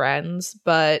best of friends.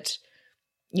 But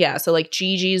yeah, so like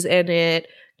Gigi's in it,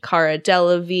 Cara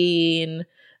Delevingne,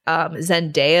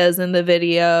 Zendaya's in the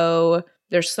video.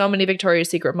 There's so many Victoria's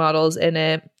Secret models in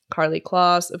it. Karlie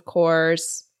Kloss, of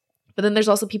course. But then there's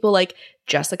also people like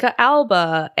Jessica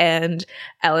Alba and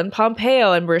Ellen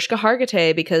Pompeo and Mariska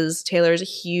Hargitay, because Taylor's a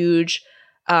huge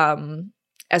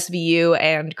SVU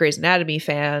and Grey's Anatomy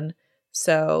fan.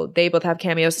 So they both have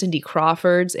cameos. Cindy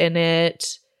Crawford's in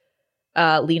it.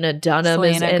 Lena Dunham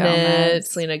is in it.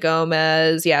 Selena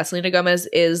Gomez. Yeah, Selena Gomez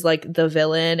is like the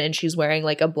villain, and she's wearing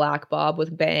like a black bob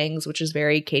with bangs, which is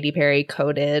very Katy Perry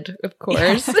coded, of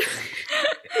course.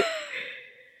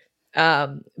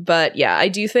 But yeah, I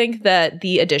do think that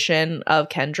the addition of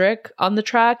Kendrick on the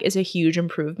track is a huge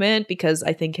improvement, because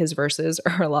I think his verses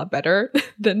are a lot better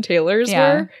than Taylor's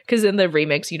were. Because in the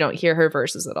remix, you don't hear her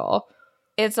verses at all.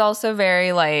 It's also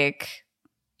very like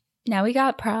now we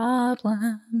got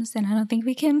problems and I don't think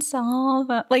we can solve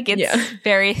them. Like, it's Yeah.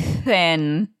 very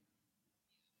thin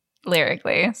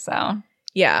lyrically. So,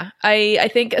 Yeah. I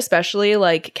think especially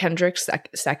like Kendrick's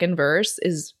second verse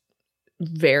is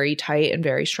very tight and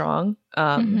very strong.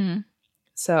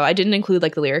 So I didn't include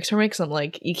like the lyrics from it because I'm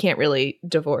like, you can't really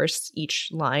divorce each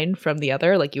line from the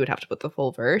other. Like, you would have to put the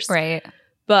full verse. right.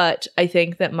 But I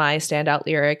think that my standout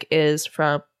lyric is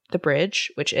from the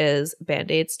bridge, which is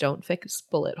Band-Aids don't fix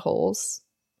bullet holes.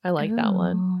 I like that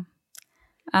one.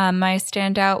 My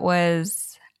standout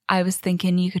was, I was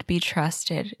thinking you could be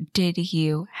trusted. Did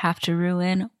you have to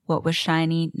ruin what was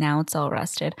shiny? Now it's all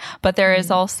rusted. But there is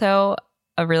also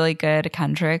a really good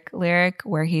Kendrick lyric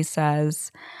where he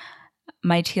says,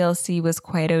 my TLC was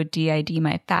quite OD,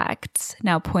 my facts.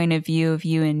 Now point of view of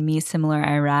you and me, similar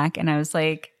Iraq. And I was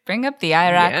like, bring up the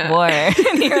Iraq war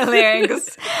in your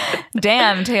lyrics.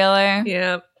 Damn, Taylor.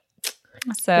 Yeah.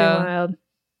 So, Wild.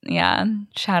 yeah,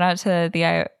 shout out to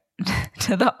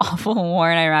the awful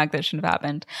war in Iraq that shouldn't have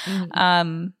happened.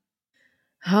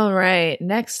 All right.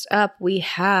 Next up, we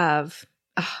have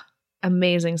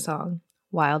amazing song,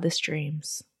 Wildest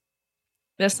Dreams.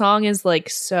 This song is like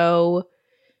so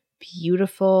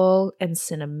beautiful and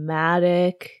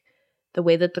cinematic. The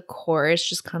way that the chorus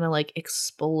just kind of like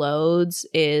explodes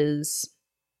is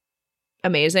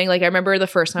amazing. Like, I remember the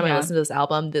first time I listened to this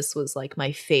album, this was like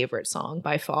my favorite song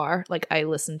by far. Like, I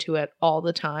listened to it all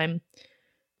the time.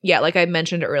 Yeah, like I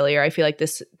mentioned earlier, I feel like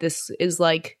this is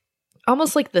like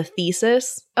almost like the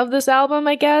thesis of this album,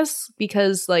 I guess,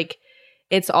 because like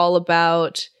it's all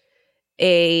about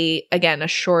a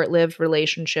short-lived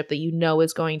relationship that you know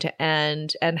is going to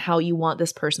end, and how you want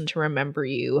this person to remember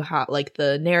you, how like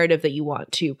the narrative that you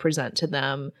want to present to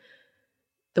them,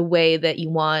 the way that you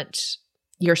want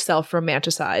yourself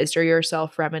romanticized or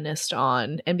yourself reminisced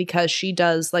on. And because she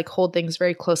does like hold things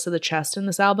very close to the chest in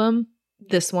this album,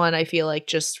 this one I feel like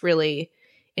just really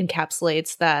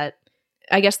encapsulates that,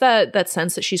 I guess that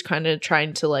sense that she's kind of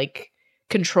trying to like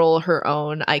control her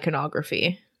own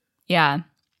iconography. Yeah.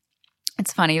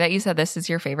 It's funny that you said this is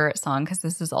your favorite song, because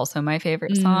this is also my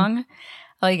favorite song.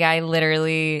 Like, I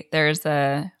literally,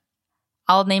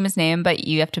 I'll name his name, but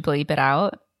you have to bleep it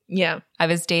out. Yeah. I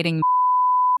was dating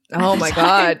Oh my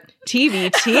God.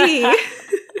 TBT.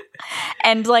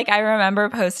 And like, I remember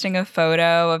posting a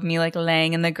photo of me like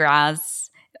laying in the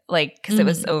grass, like, because it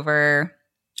was over,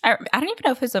 I don't even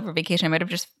know if it was over vacation. I might have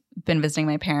just been visiting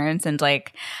my parents, and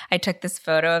like I took this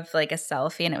photo of like a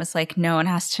selfie, and it was like, no one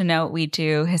has to know what we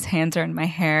do. His hands are in my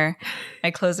hair,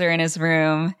 my clothes are in his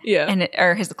room,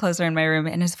 or his clothes are in my room,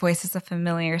 and his voice is a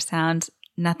familiar sound.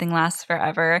 Nothing lasts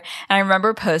forever. And I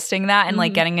remember posting that and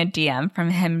like getting a DM from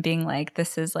him being like,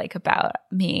 this is like about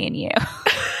me and you.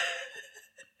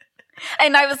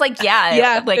 And I was like,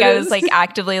 yeah, like I was like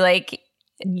actively like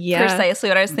precisely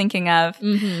what I was thinking of.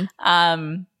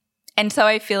 And so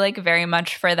I feel like very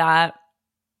much for that,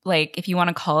 like if you want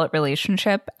to call it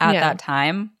relationship at that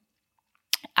time,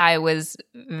 I was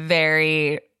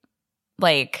very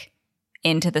like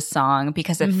into the song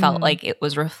because it felt like it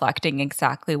was reflecting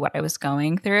exactly what I was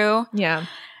going through. Yeah.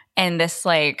 And this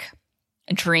like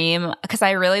dream, because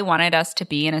I really wanted us to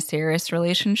be in a serious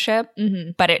relationship,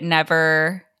 but it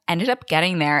never ended up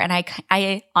getting there. And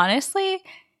I honestly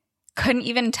couldn't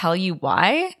even tell you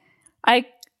why. I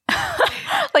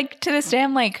like to this day,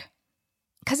 I'm like,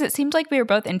 because it seemed like we were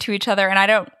both into each other,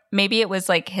 and maybe it was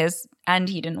like his end,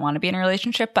 he didn't want to be in a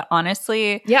relationship, but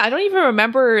honestly, I don't even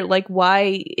remember like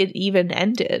why it even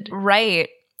ended. Right.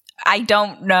 I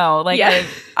don't know. Like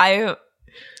I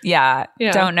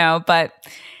don't know, but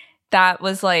that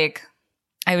was like,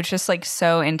 I was just like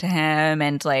so into him,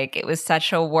 and like it was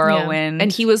such a whirlwind. Yeah.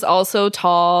 And he was also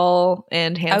tall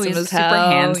and handsome as hell.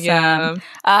 Super handsome.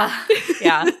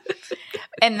 Yeah.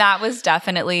 And that was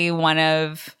definitely one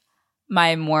of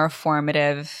my more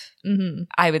formative,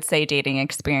 I would say, dating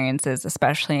experiences,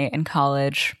 especially in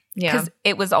college. Yeah. Because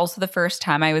it was also the first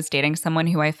time I was dating someone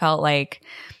who I felt like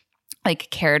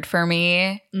cared for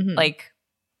me. Like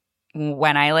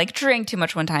when I like drank too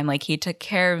much one time, like he took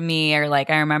care of me, or like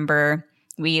I remember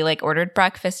we like ordered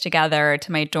breakfast together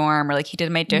to my dorm, or like he did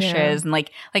my dishes, and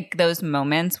like those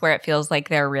moments where it feels like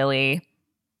they're really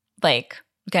like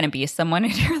going to be someone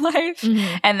in your life.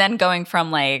 And then going from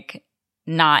like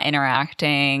not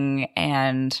interacting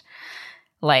and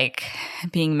like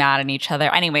being mad at each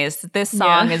other. Anyways, this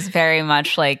song is very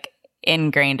much like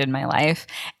ingrained in my life.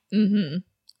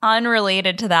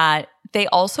 Unrelated to that, they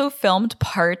also filmed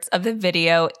parts of the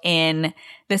video in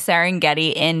the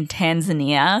Serengeti in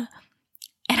Tanzania.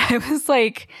 And I was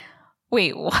like,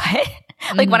 wait, what?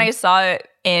 Like when I saw it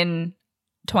in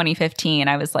 2015,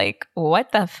 I was like,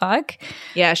 what the fuck?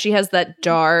 Yeah, she has that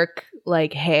dark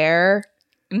like hair.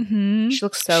 Mm-hmm. She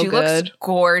looks so she good. Looks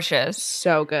gorgeous.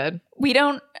 So good.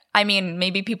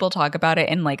 Maybe people talk about it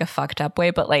in like a fucked up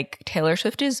way, but like Taylor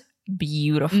Swift is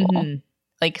beautiful. Mm-hmm.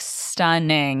 Like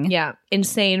stunning. Yeah,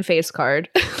 insane face card.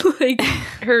 Like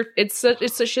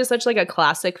she has such like a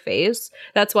classic face.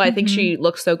 That's why I think she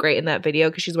looks so great in that video,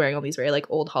 because she's wearing all these very like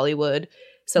old Hollywood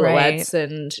silhouettes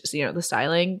and the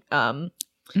styling.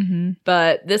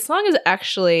 But this song is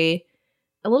actually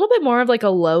a little bit more of like a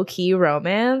low-key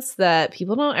romance that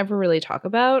people don't ever really talk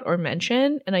about or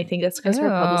mention, and I think that's because her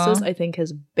publicist, I think,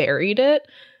 has buried it.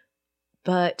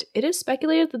 But it is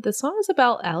speculated that the song is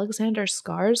about Alexander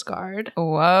Skarsgård.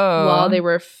 Whoa. While they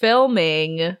were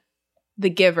filming The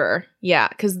Giver. Yeah,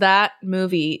 because that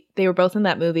movie, they were both in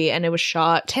that movie, and it was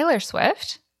shot. Taylor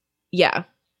Swift? Yeah.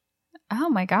 Oh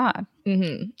my God.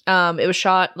 Mm-hmm. It was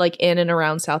shot like in and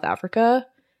around South Africa,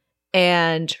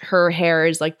 and her hair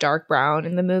is like dark brown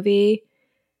in the movie.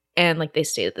 And like they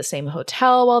stayed at the same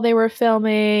hotel while they were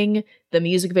filming. The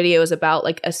music video is about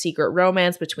like a secret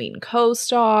romance between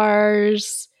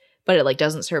co-stars, but it like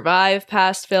doesn't survive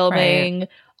past filming. Right.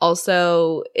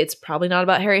 Also, it's probably not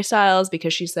about Harry Styles,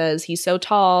 because she says he's so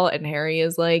tall and Harry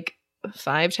is like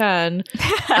 5'10".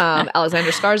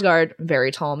 Alexander Skarsgård,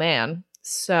 very tall man.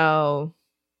 So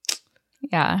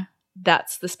yeah,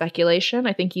 that's the speculation.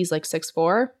 I think he's like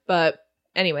 6'4", but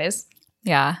anyways.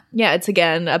 Yeah. Yeah, it's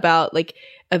again about like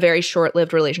a very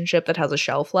short-lived relationship that has a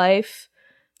shelf life.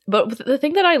 But the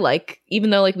thing that I like, even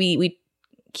though like we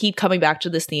keep coming back to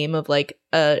this theme of like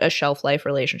a shelf life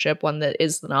relationship, one that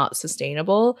is not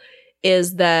sustainable,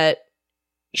 is that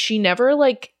she never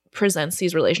like presents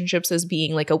these relationships as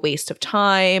being like a waste of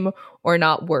time or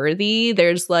not worthy.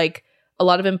 There's like a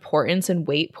lot of importance and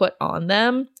weight put on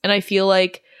them. And I feel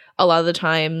like a lot of the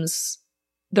times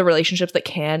the relationships that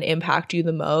can impact you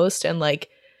the most and like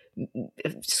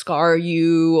scar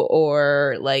you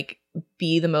or like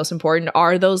be the most important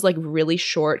are those like really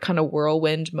short kind of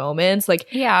whirlwind moments. Like,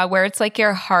 yeah, where it's like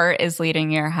your heart is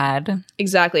leading your head.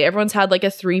 Exactly. Everyone's had like a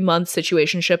 3-month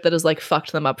situationship that has like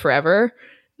fucked them up forever.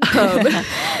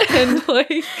 And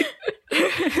like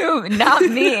not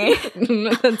me.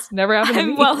 That's never happened to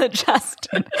me. I'm well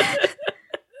adjusted.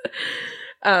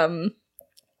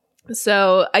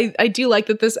 So I do like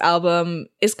that this album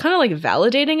is kind of like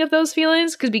validating of those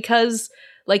feelings, because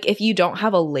like if you don't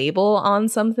have a label on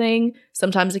something,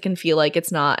 sometimes it can feel like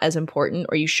it's not as important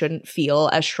or you shouldn't feel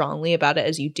as strongly about it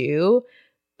as you do.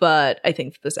 But I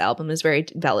think this album is very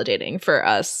validating for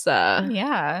us.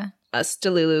 Us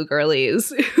Delulu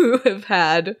girlies who have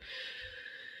had,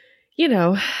 you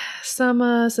know,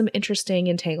 some interesting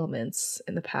entanglements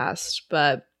in the past.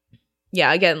 But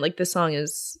yeah, again, like this song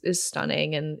is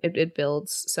stunning and it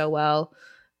builds so well.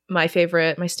 My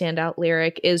standout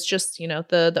lyric is just, you know,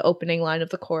 the opening line of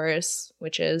the chorus,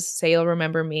 which is, "Say you'll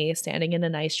remember me standing in a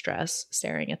nice dress,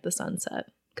 staring at the sunset."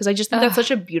 Because I just think that's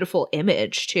such a beautiful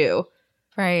image too.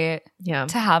 Right. Yeah.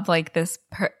 To have like this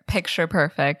picture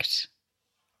perfect,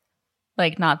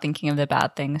 like not thinking of the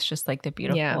bad things, just like the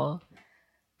beautiful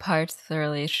parts of the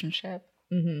relationship.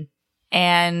 Mm-hmm.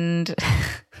 And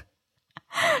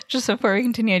just before we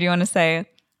continue, I do want to say,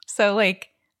 so like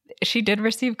she did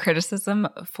receive criticism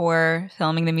for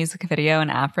filming the music video in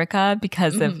Africa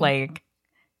because of like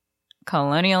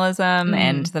colonialism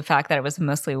and the fact that it was a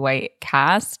mostly white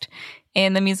cast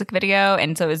in the music video.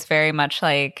 And so it was very much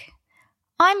like,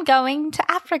 I'm going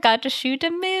to Africa to shoot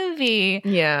a movie.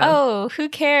 Yeah. Oh, who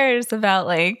cares about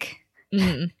like...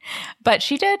 But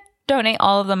she did donate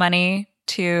all of the money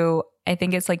to, I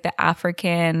think it's like the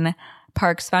African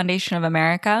Parks Foundation of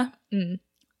America.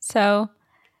 So,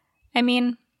 I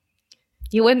mean...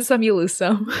 You win some, you lose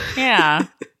some. Yeah.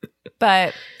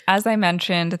 But as I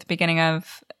mentioned at the beginning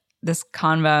of this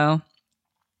convo,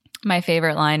 my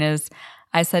favorite line is,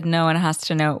 "I said no one has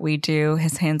to know what we do.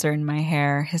 His hands are in my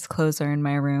hair. His clothes are in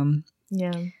my room."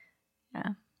 Yeah.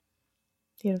 Yeah.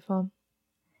 Beautiful.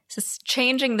 Just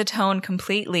changing the tone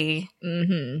completely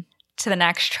to the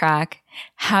next track,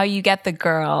 "How You Get the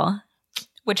Girl,"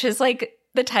 which is like,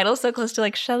 the title's so close to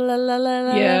like,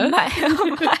 "Sha-la-la-la-la." Yeah.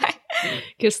 My.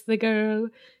 Kiss the girl.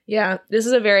 Yeah. This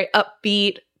is a very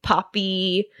upbeat,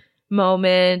 poppy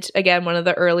moment. Again, one of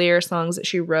the earlier songs that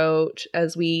she wrote,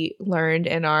 as we learned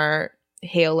in our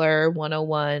Haler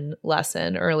 101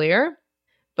 lesson earlier.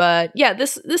 But yeah,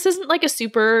 this isn't like a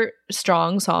super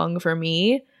strong song for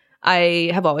me.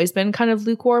 I have always been kind of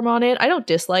lukewarm on it. I don't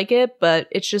dislike it, but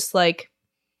it's just like,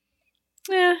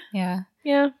 Yeah. Yeah.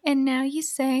 Yeah. And now you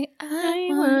say, I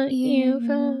want you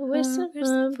for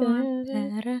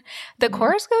better. The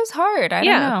chorus goes hard. I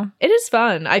don't know. It is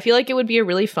fun. I feel like it would be a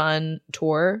really fun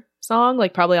tour song.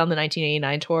 Like probably on the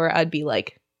 1989 tour, I'd be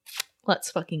like,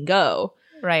 let's fucking go.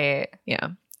 Right. Yeah.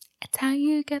 It's how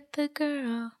you get the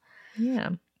girl. Yeah.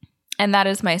 And that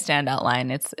is my standout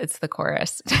line. It's the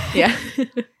chorus. Yeah.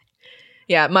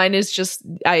 Yeah. Mine is just,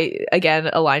 again,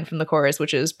 a line from the chorus,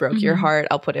 which is broke your heart.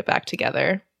 I'll put it back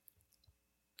together.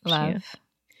 Love. Yeah.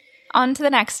 On to the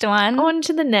next one. On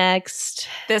to the next.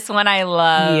 This one I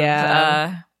love.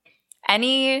 Yeah.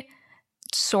 Any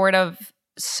sort of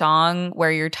song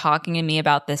where you're talking to me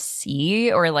about the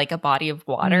sea or like a body of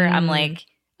water, I'm like,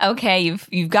 okay,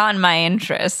 you've gotten my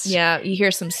interest. Yeah, you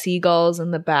hear some seagulls in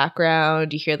the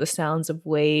background. You hear the sounds of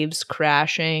waves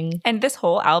crashing. And this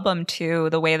whole album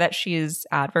too, the way that she's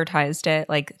advertised it,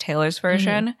 like Taylor's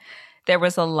version, there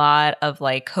was a lot of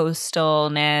like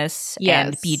coastalness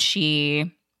and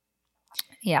beachy.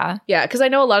 Yeah. Yeah, because I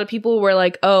know a lot of people were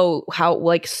like, oh, how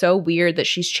like so weird that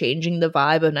she's changing the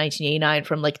vibe of 1989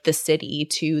 from like the city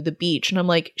to the beach. And I'm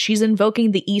like, she's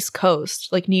invoking the East Coast.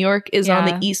 Like New York is on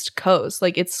the East Coast.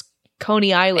 Like it's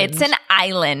Coney Island. It's an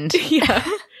island. Yeah.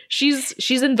 She's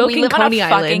invoking we live Coney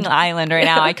on a Island. fucking island right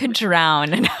now. I could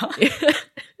drown.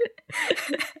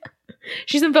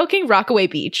 She's invoking Rockaway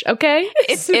Beach, okay?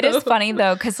 It is funny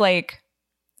though, because like,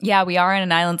 yeah, we are on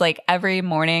an island. Like every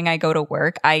morning I go to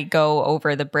work, I go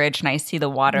over the bridge and I see the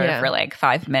water for like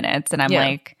 5 minutes. And I'm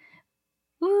like,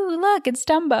 ooh, look, it's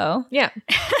Dumbo. Yeah.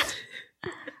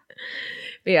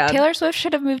 Yeah. Taylor Swift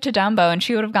should have moved to Dumbo and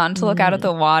she would have gotten to look out at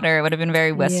the water. It would have been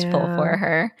very wistful for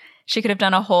her. She could have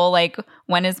done a whole like,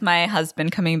 when is my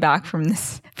husband coming back from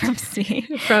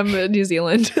sea? From New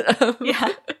Zealand. Yeah.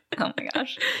 Oh my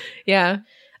gosh. Yeah.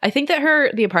 I think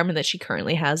that the apartment that she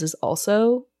currently has is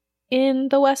also in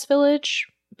the West Village,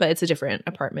 but it's a different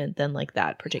apartment than like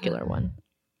that particular one.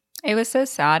 It was so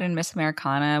sad in Miss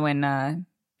Americana when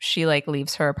she like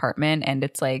leaves her apartment and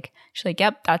it's like, she's like,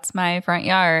 yep, that's my front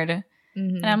yard.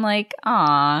 And I'm like,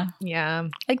 aw. Yeah.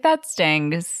 Like that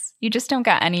stings. You just don't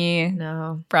get any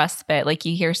No. respite. Like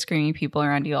you hear screaming people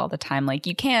around you all the time. Like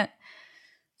you can't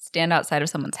stand outside of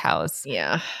someone's house.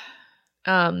 Yeah.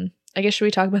 I guess should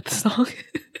we talk about the song?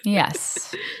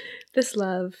 Yes. This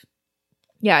Love.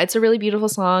 Yeah, it's a really beautiful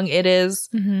song. It is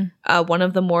one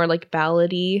of the more like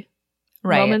ballady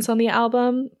moments on the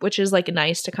album, which is like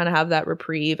nice to kind of have that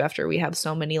reprieve after we have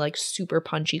so many like super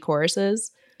punchy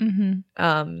choruses.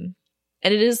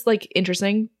 And it is like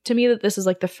interesting to me that this is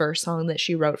like the first song that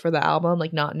she wrote for the album,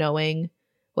 like not knowing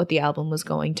what the album was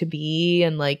going to be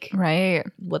and like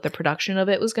what the production of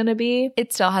it was going to be.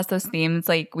 It still has those themes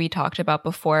like we talked about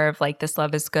before of like this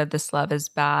love is good, this love is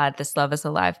bad, this love is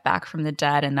alive, back from the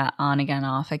dead, and that on again,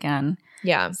 off again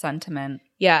sentiment.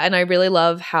 Yeah, and I really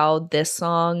love how this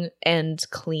song and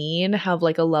Clean have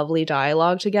like a lovely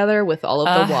dialogue together with all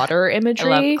of the water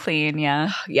imagery. I love Clean,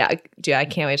 yeah. Yeah, dude, I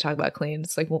can't wait to talk about Clean.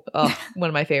 It's like one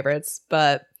of my favorites.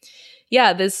 But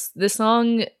yeah, this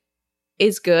song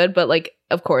is good, but like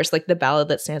of course, like the ballad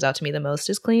that stands out to me the most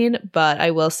is Clean. But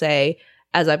I will say,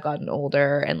 as I've gotten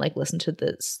older and like listened to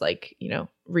this, like, you know,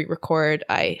 re-record,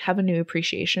 I have a new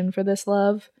appreciation for This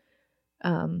Love.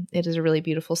 It is a really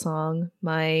beautiful song.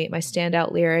 My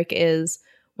standout lyric is,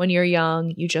 when you're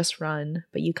young, you just run,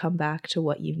 but you come back to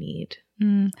what you need.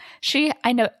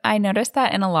 I noticed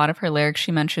that in a lot of her lyrics,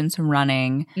 she mentions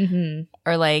running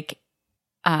or like,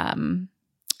 on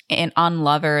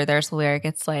Lover, there's a lyric.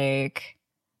 It's like,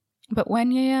 but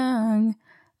when you're young,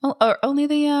 or only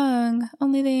the young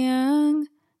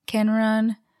can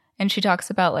run. And she talks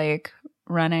about like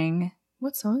running.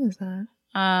 What song is that?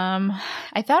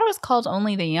 I thought it was called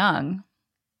Only the Young.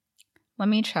 Let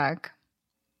me check.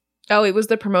 Oh, it was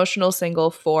the promotional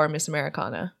single for Miss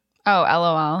Americana. Oh,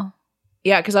 LOL.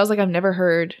 Yeah, because I was like, I've never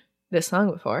heard this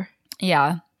song before.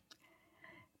 Yeah.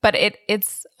 But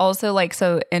it's also like,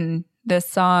 so in this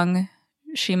song,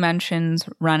 she mentions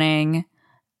running.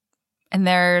 And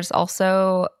there's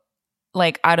also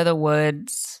like Out of the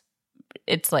Woods.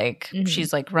 It's like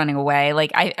she's like running away.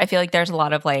 Like I feel like there's a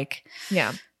lot of like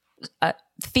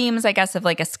themes, I guess, of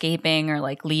like escaping or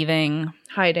like leaving,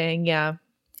 hiding. Yeah.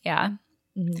 My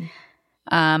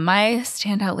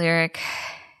standout lyric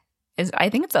is, I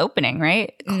think it's opening,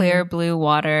 right? Clear blue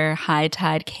water, high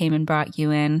tide came and brought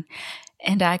you in,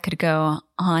 and I could go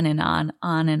on and on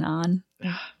and on.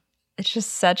 It's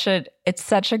just such a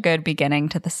good beginning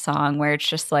to the song, where it's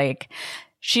just like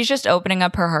she's just opening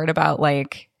up her heart about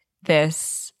like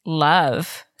this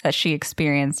love that she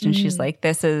experienced, and she's like,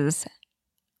 this is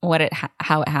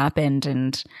how it happened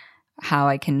and how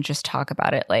I can just talk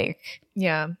about it. Like,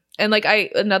 yeah. And like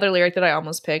another lyric that I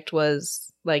almost picked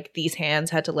was like, these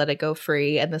hands had to let it go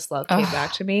free and this love came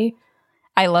back to me.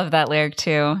 I love that lyric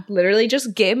too. Literally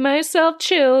just gave myself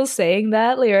chills saying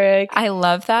that lyric. I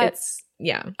love that. It's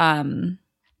yeah.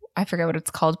 I forget what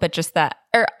it's called, but just that,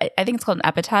 or I think it's called an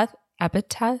epitaph,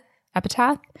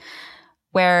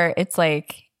 where it's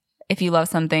like, if you love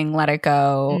something, let it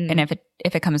go, and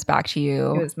if it comes back to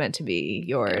you, it was meant to be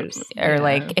yours, or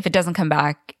like if it doesn't come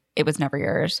back, it was never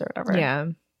yours, or whatever. Yeah.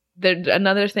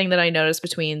 Another thing that I noticed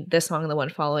between this song and the one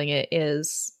following it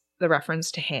is the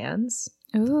reference to hands.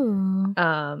 Ooh.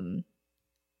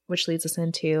 Which leads us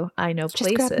into I Know Just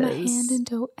Places. grab my hand and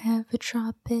don't ever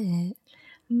drop it.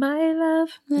 My love.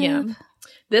 Yeah.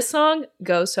 This song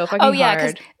goes so fucking hard. Oh yeah,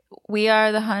 because we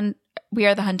are the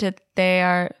hunted. They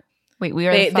are. Wait, we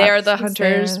are. They are the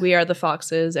hunters. We are the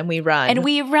foxes, and we run. And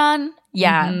we run.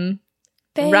 Yeah.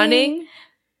 Mm-hmm. Running.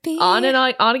 On and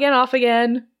on again, off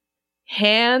again.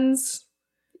 Hands.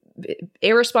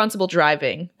 Irresponsible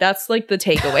driving. That's like the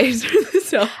takeaways for this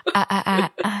song.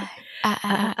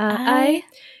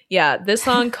 Yeah, this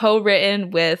song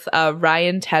co-written with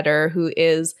Ryan Tedder, who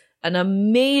is an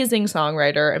amazing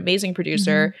songwriter, amazing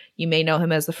producer. You may know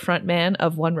him as the frontman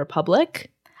of One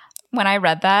Republic. When I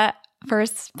read that for a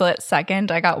split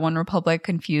second, I got One Republic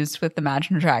confused with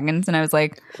Imagine Dragons, and I was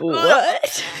like,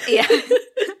 what? Yeah.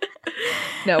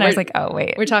 No, I was like, oh,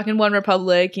 wait. We're talking One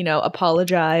Republic,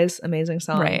 Apologize, amazing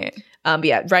song. Right. But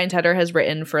yeah, Ryan Tedder has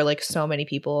written for like so many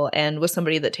people and was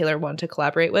somebody that Taylor wanted to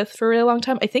collaborate with for a really long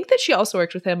time. I think that she also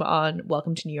worked with him on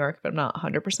Welcome to New York, but I'm not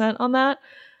 100% on that.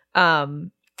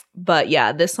 But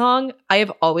yeah, this song, I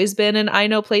have always been an I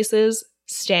Know Places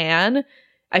stan.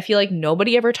 I feel like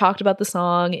nobody ever talked about the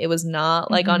song. It was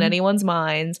not like on anyone's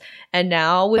minds. And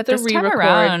now with the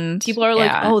re-record, people are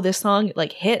like, oh, this song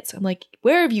like hits. I'm like,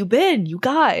 where have you been, you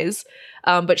guys?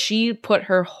 But she put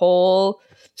her whole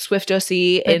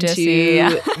Swiftocy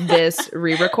into this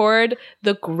re-record.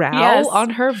 The growl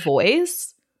on her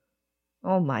voice.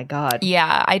 Oh my God.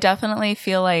 Yeah, I definitely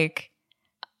feel like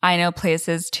I Know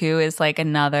Places too is like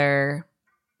another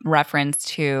reference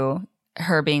to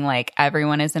her being like,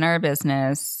 everyone is in our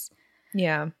business.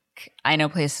 Yeah. I know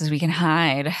places we can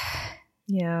hide.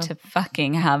 Yeah. To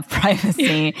fucking have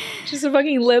privacy. Just to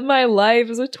fucking live my life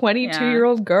as a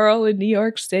 22-year-old girl in New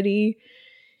York City,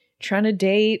 trying to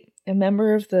date a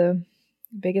member of the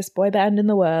biggest boy band in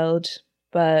the world.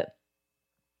 But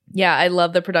yeah, I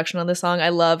love the production on this song. I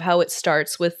love how it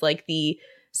starts with like the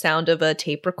sound of a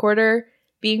tape recorder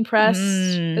being pressed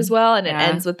as well, and it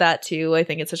ends with that too. I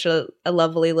think it's such a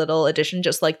lovely little addition,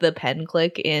 just like the pen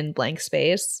click in Blank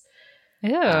Space.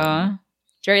 Ew.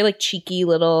 Very like cheeky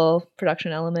little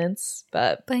production elements,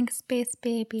 but Blank Space,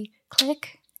 baby,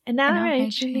 click, and I'll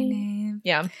write your name.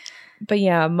 Yeah, but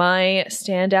yeah, my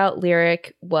standout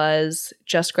lyric was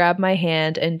 "Just grab my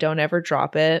hand and don't ever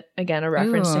drop it." Again, a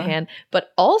reference to hand,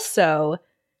 but also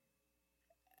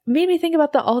made me think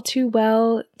about the All Too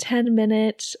Well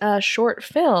 10-minute short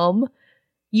film,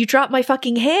 You Drop My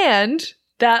Fucking Hand,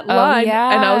 that line.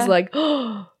 Yeah. And I was like,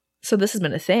 oh, so this has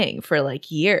been a thing for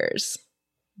like years.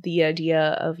 The idea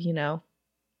of,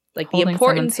 like holding the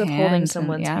importance of holding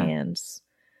someone's hands.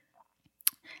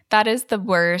 That is the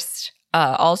worst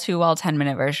All Too Well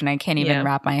 10-minute version. I can't even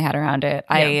wrap my head around it.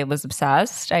 Yeah. I was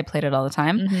obsessed. I played it all the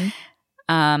time.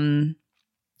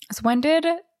 So when did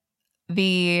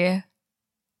the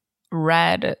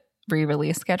Red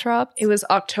re-release get dropped? It was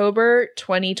October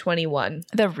 2021.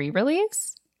 The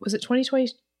re-release? Was it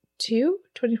 2022?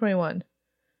 2021.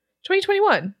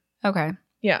 2021. Okay.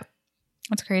 Yeah.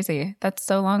 That's crazy. That's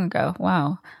so long ago.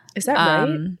 Wow. Is that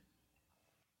right?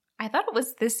 I thought it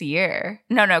was this year.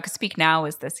 No, because Speak Now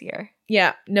was this year.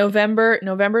 Yeah. November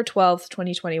 12th,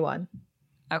 2021.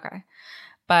 Okay.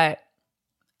 But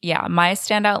yeah, my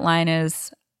standout line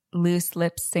is loose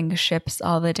lips sink ships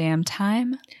all the damn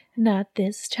time. Not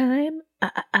this time.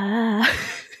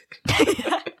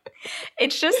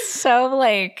 It's just so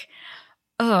like,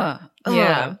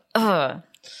 Yeah.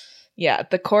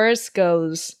 The chorus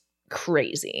goes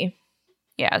crazy.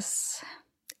 Yes.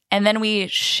 And then we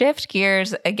shift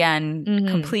gears again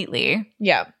completely.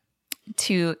 Yeah.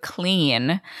 To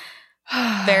clean.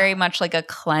 Very much like a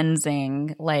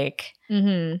cleansing. Like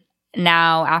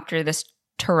now after this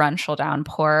torrential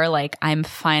downpour, like I'm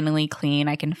finally clean.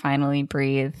 I can finally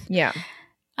breathe. Yeah.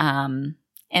 And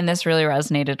this really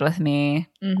resonated with me.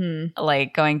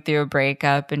 Like going through a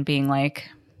breakup and being like,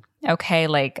 okay,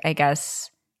 like I guess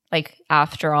like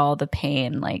after all the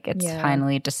pain, like it's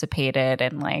finally dissipated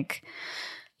and like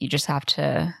you just have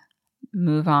to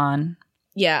move on.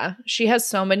 Yeah. She has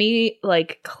so many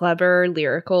like clever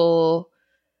lyrical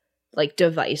like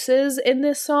devices in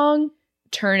this song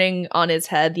turning on its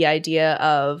head the idea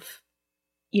of,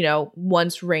 you know,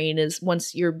 once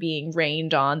you're being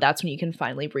rained on, that's when you can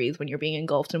finally breathe, when you're being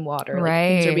engulfed in water.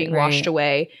 Like things are being washed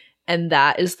away. And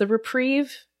that is the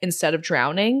reprieve instead of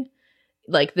drowning.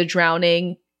 Like the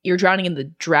drowning, you're drowning in the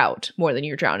drought more than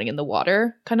you're drowning in the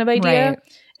water kind of idea. Right.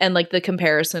 And like the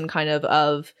comparison kind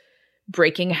of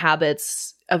breaking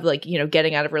habits of like, you know,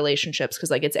 getting out of relationships. Cause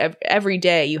like it's every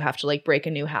day you have to like break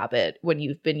a new habit when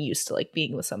you've been used to like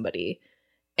being with somebody.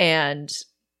 And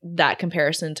that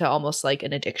comparison to almost like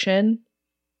an addiction,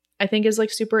 I think is like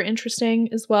super interesting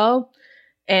as well.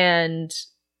 And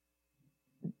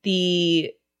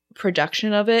the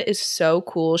production of it is so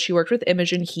cool. She worked with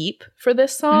Imogen Heap for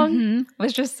this song. Mm-hmm. It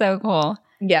was just so cool.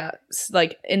 Yeah, it's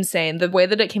like insane. The way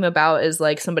that it came about is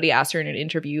like somebody asked her in an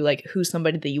interview, like, who's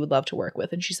somebody that you would love to work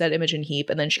with? And she said Imogen Heap.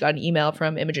 And then she got an email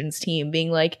from Imogen's team being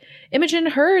like, Imogen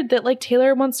heard that like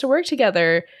Taylor wants to work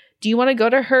together. Do you want to go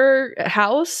to her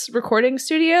house recording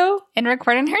studio? And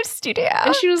record in her studio.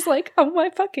 And she was like, oh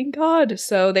my fucking God.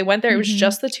 So they went there. It was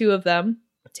just the two of them.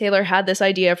 Taylor had this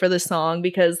idea for this song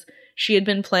because she had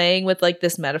been playing with like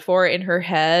this metaphor in her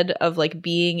head of like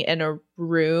being in a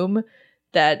room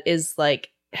that is like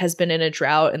has been in a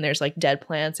drought and there's like dead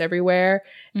plants everywhere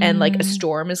and like a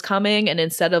storm is coming, and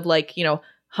instead of like, you know,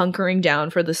 hunkering down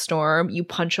for the storm, you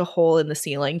punch a hole in the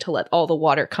ceiling to let all the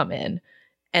water come in,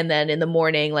 and then in the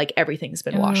morning like everything's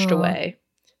been washed away.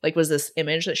 Like was this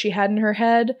image that she had in her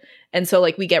head. And so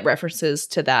like we get references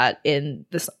to that in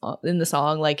the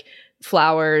song, like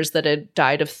flowers that had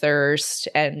died of thirst,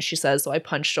 and she says, so I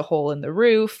punched a hole in the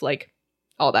roof, like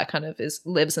all that kind of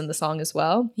lives in the song as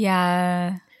well.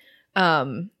 Yeah.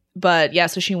 But yeah,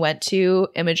 so she went to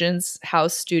Imogen's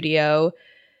house studio.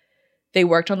 They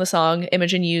worked on the song.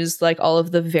 Imogen used like all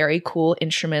of the very cool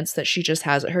instruments that she just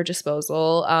has at her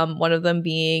disposal. One of them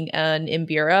being an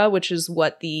mbira, which is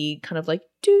what the kind of like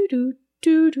do do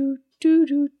do do do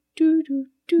do do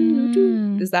do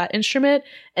do is that instrument.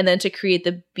 And then to create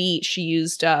the beat, she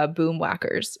used boom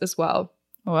whackers as well.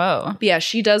 Whoa. But yeah,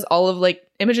 she does all of like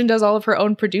Imogen does all of her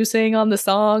own producing on the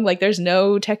song. Like there's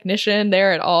no technician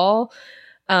there at all.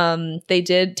 They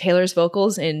did Taylor's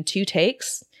vocals in 2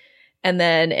 takes. And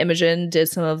then Imogen did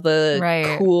some of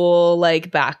the cool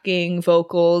like backing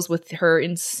vocals with her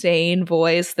insane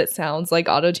voice that sounds like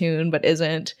auto-tune but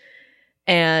isn't.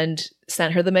 And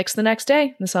sent her the mix the next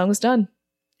day. The song was done.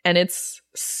 And it's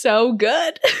so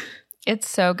good. It's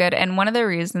so good. And one of the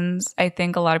reasons I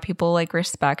think a lot of people like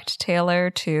respect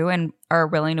Taylor too and are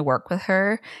willing to work with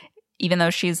her, even though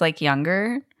she's like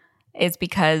younger, is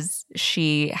because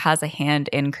she has a hand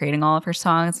in creating all of her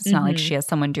songs. It's not like she has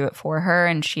someone do it for her,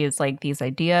 and she has like these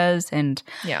ideas and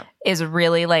is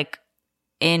really like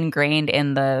ingrained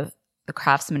in the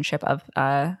craftsmanship of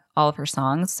all of her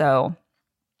songs. So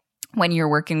when you're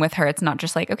working with her, it's not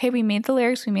just like, okay, we made the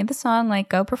lyrics, we made the song, like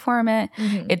go perform it.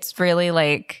 It's really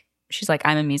like, she's like,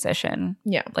 I'm a musician.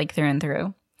 Yeah. Like through and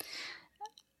through.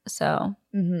 So.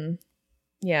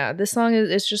 Yeah, this song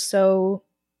is just so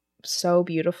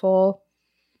beautiful.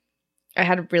 I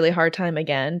had a really hard time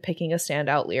again picking a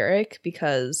standout lyric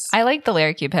because I like the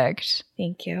lyric you picked.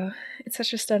 Thank you. It's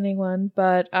such a stunning one,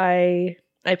 but I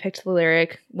picked the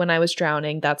lyric, when I was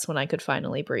drowning, that's when I could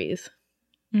finally breathe.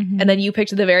 And then you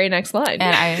picked the very next line.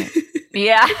 And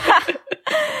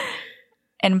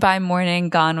and by morning,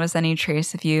 gone was any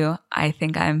trace of you. I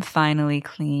think I'm finally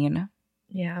clean.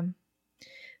 Yeah.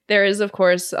 There is, of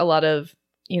course, a lot of,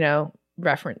 you know,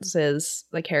 references,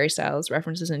 like Harry Styles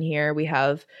references in here. We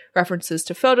have references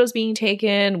to photos being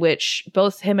taken, which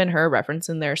both him and her reference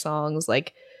in their songs.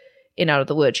 Like in Out of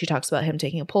the Woods, she talks about him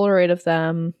taking a Polaroid of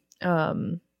them.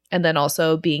 And then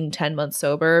also being 10 months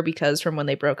sober, because from when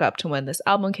they broke up to when this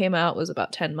album came out was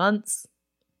about 10 months.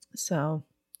 So,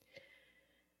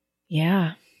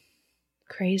 yeah.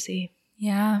 Crazy.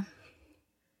 Yeah.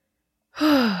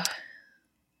 And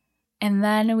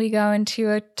then we go into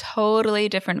a totally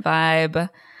different vibe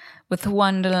with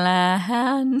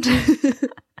Wonderland.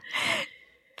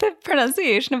 The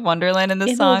pronunciation of Wonderland in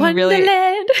the song really,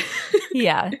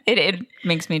 yeah, it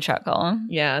makes me chuckle.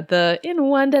 Yeah, the in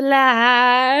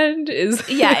Wonderland is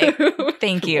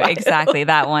thank you, exactly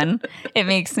that one. It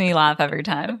makes me laugh every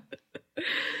time.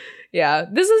 Yeah,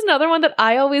 this is another one that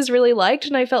I always really liked,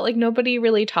 and I felt like nobody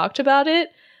really talked about it.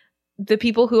 The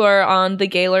people who are on the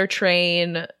Gaylor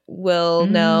train will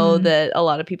know that a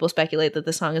lot of people speculate that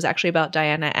the song is actually about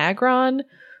Diana Agron,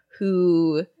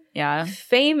 who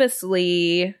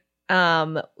famously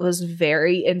was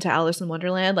very into Alice in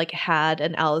Wonderland, like had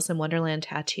an Alice in Wonderland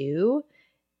tattoo.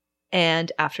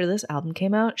 And after this album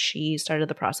came out, she started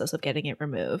the process of getting it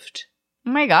removed.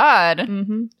 Oh my God.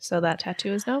 So that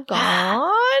tattoo is now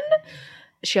gone.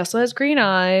 She also has green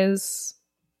eyes.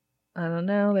 I don't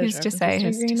know. Who's to say?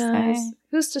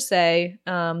 Who's to say?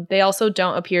 They also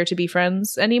don't appear to be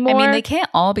friends anymore. I mean, they can't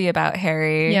all be about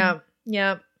Harry.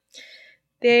 Yeah.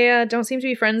 They don't seem to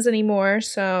be friends anymore,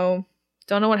 so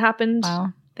don't know what happened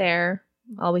there.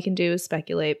 All we can do is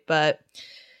speculate. But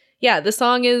yeah, the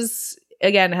song has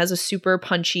a super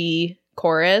punchy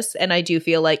chorus, and I do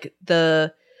feel like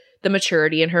the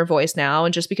maturity in her voice now,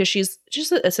 and just because she's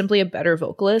just simply a better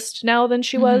vocalist now than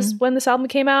she was when this album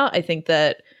came out, I think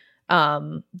that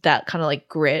that kind of like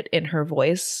grit in her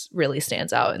voice really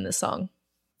stands out in this song.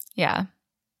 Yeah.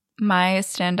 My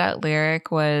standout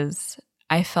lyric was,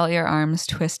 I felt your arms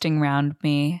twisting round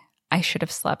me. I should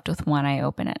have slept with one eye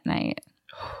open at night.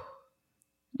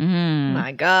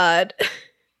 My God.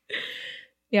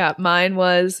 Yeah, mine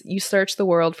was, you search the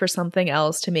world for something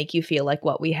else to make you feel like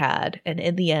what we had. And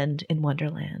in the end, in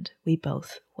Wonderland, we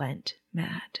both went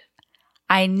mad.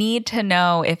 I need to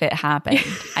know if it happened.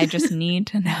 I just need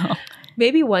to know.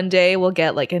 Maybe one day we'll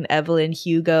get like an Evelyn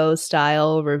Hugo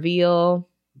style reveal.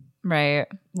 Right.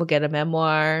 We'll get a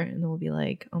memoir and then we'll be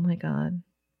like, oh my God,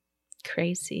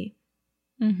 crazy.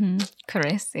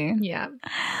 Crazy. Yeah.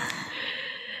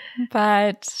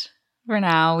 But for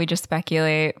now, we just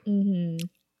speculate.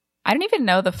 I don't even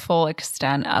know the full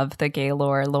extent of the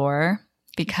Gaylord lore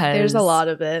because there's a lot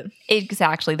of it.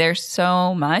 Exactly. There's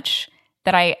so much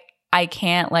that I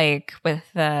can't like with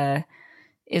the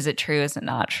is it true, is it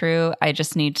not true? I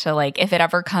just need to like, if it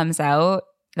ever comes out,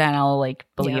 then I'll like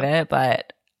believe it,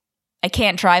 but I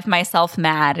can't drive myself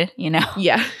mad, you know?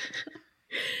 Yeah.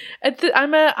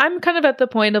 I'm kind of at the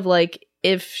point of like,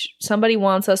 if somebody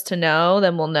wants us to know,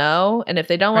 then we'll know. And if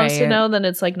they don't want us to know, then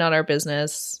it's like not our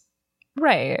business.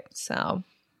 Right. So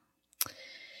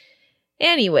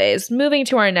anyways, moving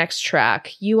to our next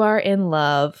track, You Are in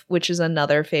Love, which is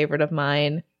another favorite of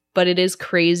mine. But it is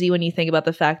crazy when you think about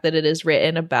the fact that it is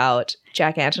written about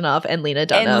Jack Antonoff and Lena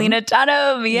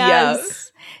Dunham.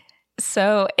 Yes.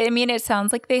 So, I mean, it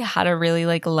sounds like they had a really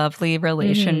like lovely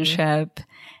relationship.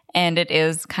 And it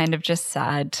is kind of just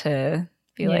sad to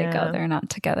be like, oh, they're not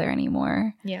together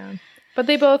anymore. Yeah. But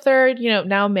they both are,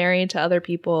 now married to other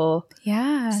people.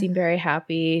 Yeah. Seem very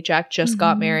happy. Jack just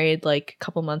got married like a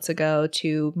couple months ago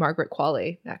to Margaret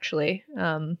Qualley, actually.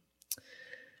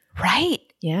 Right.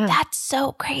 Yeah. That's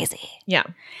so crazy. Yeah.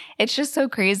 It's just so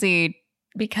crazy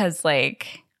because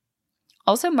like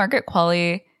also Margaret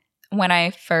Qualley, when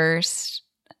I first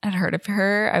had heard of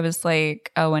her, I was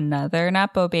like, oh, another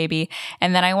Nepo baby.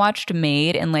 And then I watched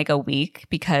Maid in like a week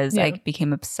because I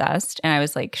became obsessed. And I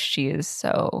was like, she is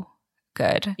so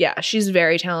good. Yeah. She's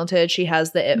very talented. She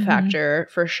has the it factor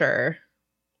for sure.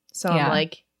 So I'm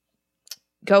like,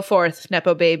 go forth,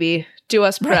 Nepo baby. Do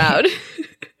us proud.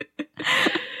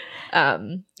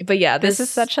 But yeah, this is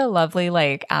such a lovely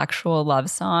like actual love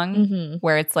song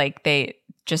where it's like they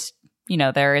just,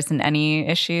 there isn't any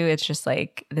issue. It's just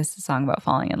like this is a song about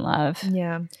falling in love.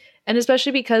 Yeah. And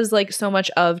especially because like so much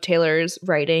of Taylor's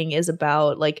writing is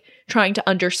about like trying to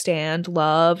understand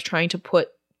love, trying to put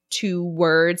to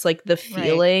words like the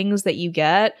feelings that you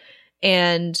get,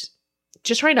 and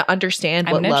just trying to understand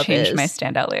what love is. I'm going to change my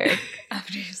standout lyric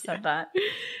after you said that.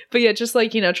 But yeah, just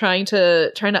like, trying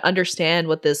to understand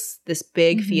what this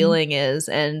big feeling is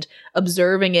and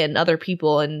observing it in other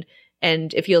people. And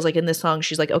it feels like in this song,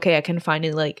 she's like, okay, I can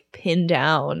finally like pin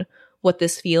down what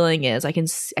this feeling is. I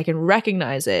can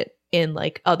recognize it in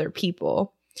like other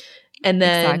people. And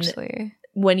then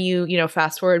when you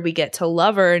fast forward, we get to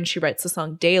Lover and she writes the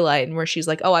song Daylight, and where she's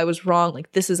like, oh, I was wrong.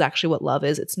 Like, this is actually what love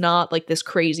is. It's not like this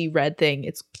crazy red thing.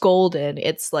 It's golden.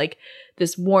 It's like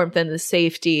this warmth and this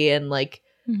safety and like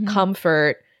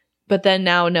comfort. But then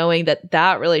now knowing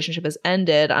that relationship has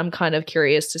ended, I'm kind of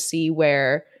curious to see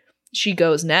where she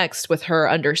goes next with her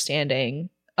understanding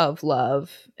of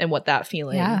love and what that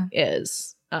feeling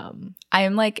is.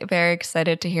 I'm like very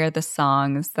excited to hear the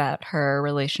songs that her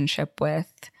relationship with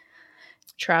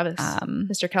Travis,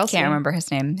 Mr. Kelce. Can't remember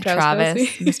his name. Travis,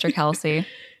 Mr. Kelce.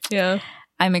 Yeah.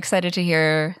 I'm excited to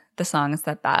hear the songs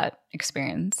that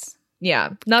experience.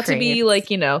 Yeah. Not creates. To be like,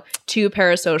 too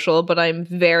parasocial, but I'm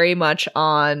very much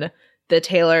on the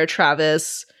Taylor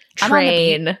Travis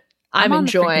train. I'm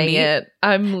enjoying it.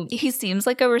 He seems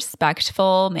like a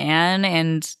respectful man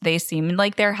and they seem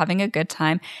like they're having a good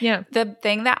time. Yeah. The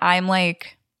thing that I'm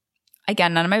like,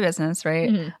 again, none of my business,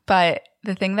 right? But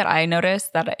the thing that I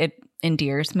noticed that it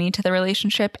endears me to the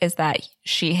relationship is that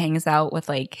she hangs out with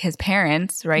like his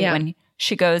parents, right? Yeah. When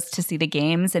she goes to see the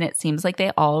games, and it seems like they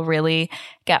all really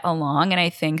get along. And I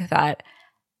think that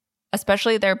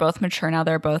especially they're both mature now.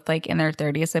 They're both like in their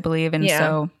 30s, I believe. And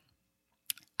so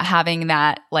having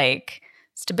that like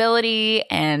stability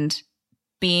and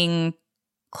being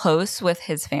close with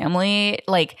his family,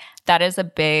 like that is a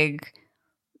big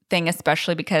thing,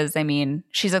 especially because I mean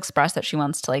she's expressed that she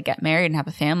wants to like get married and have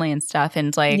a family and stuff,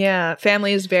 and like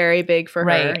family is very big for her,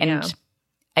 and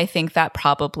I think that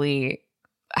probably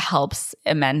helps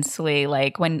immensely.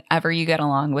 Like whenever you get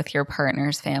along with your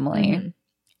partner's family,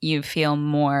 you feel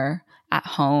more at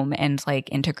home and like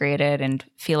integrated and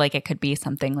feel like it could be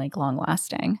something like long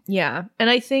lasting. Yeah. And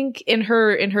I think in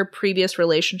her previous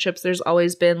relationships, there's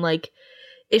always been like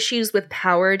issues with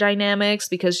power dynamics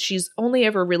because she's only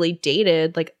ever really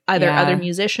dated like either other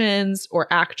musicians or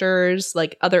actors,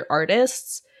 like other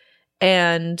artists.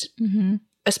 And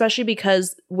especially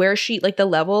because where she like the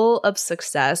level of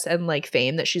success and like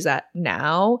fame that she's at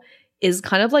now is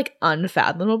kind of like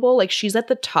unfathomable. Like she's at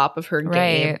the top of her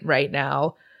game right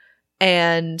now.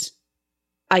 And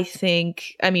I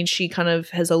think, I mean, she kind of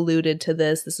has alluded to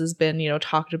this. This has been,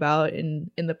 talked about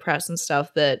in the press and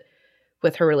stuff, that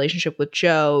with her relationship with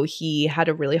Joe, he had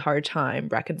a really hard time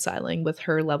reconciling with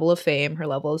her level of fame, her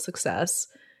level of success,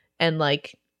 and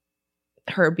like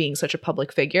her being such a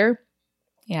public figure.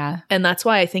 Yeah. And that's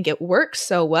why I think it works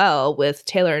so well with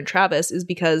Taylor and Travis, is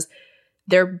because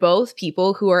they're both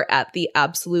people who are at the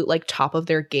absolute like top of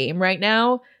their game right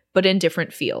now, but in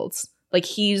different fields. Like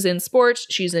he's in sports,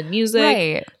 she's in music.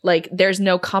 Right. Like there's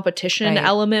no competition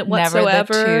element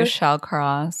whatsoever. Never the two shall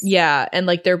cross. Yeah. And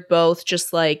like they're both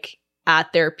just like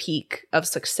at their peak of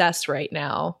success right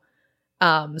now.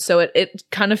 So it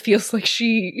kind of feels like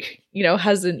she,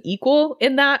 has an equal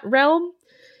in that realm.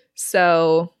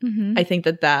 So I think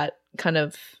that kind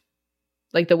of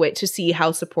like the way to see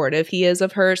how supportive he is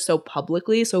of her so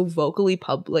publicly, so vocally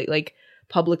publicly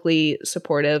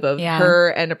supportive of her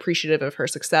and appreciative of her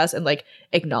success and like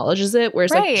acknowledges it.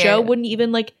 Whereas like Joe wouldn't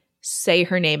even like say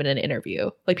her name in an interview.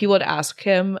 Like people would ask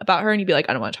him about her and he'd be like,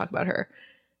 I don't want to talk about her.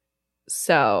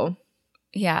 So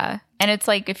yeah. And it's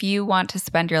like, if you want to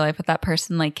spend your life with that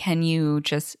person, like, can you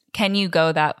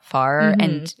go that far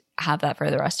and have that for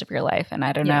the rest of your life? And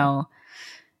I don't know.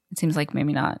 It seems like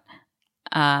maybe not.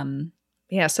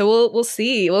 Yeah, so we'll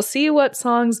see. We'll see what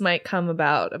songs might come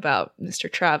about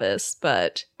Mr. Travis,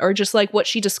 or just like what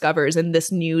she discovers in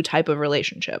this new type of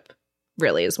relationship,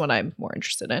 really is what I'm more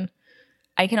interested in.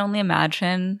 I can only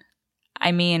imagine.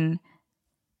 I mean,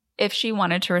 if she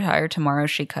wanted to retire tomorrow,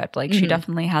 she could. Like, she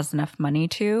definitely has enough money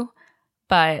to.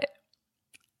 But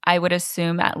I would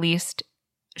assume at least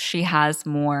she has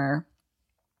more,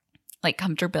 like,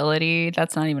 comfortability.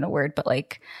 That's not even a word, but,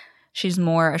 like, she's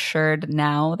more assured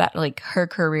now that, like, her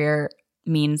career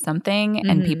means something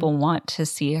and people want to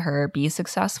see her be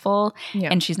successful. Yeah.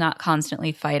 And she's not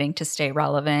constantly fighting to stay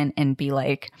relevant and be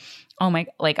like, oh my,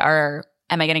 like, am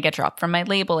I going to get dropped from my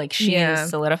label? Like, she is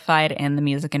solidified in the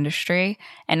music industry.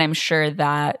 And I'm sure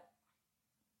that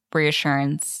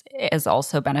reassurance is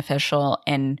also beneficial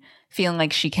in feeling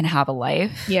like she can have a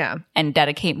life. Yeah. And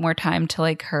dedicate more time to,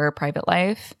 like, her private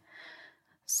life.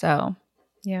 So,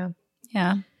 yeah.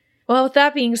 Yeah. Well, with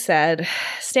that being said,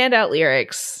 standout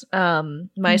lyrics. My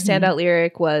standout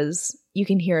lyric was, "You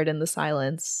can hear it in the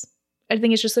silence." I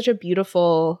think it's just such a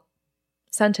beautiful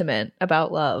sentiment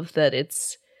about love, that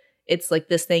it's like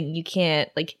this thing you can't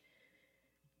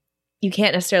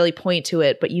necessarily point to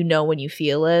it, but when you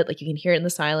feel it. Like, you can hear it in the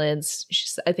silence.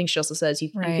 I think she also says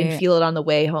you can feel it on the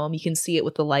way home. You can see it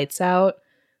with the lights out.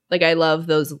 Like, I love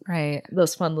those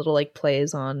fun little like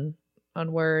plays on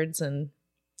words, and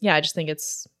yeah, I just think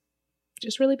it's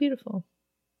just really beautiful.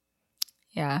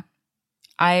 Yeah.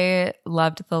 I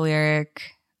loved the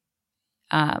lyric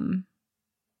when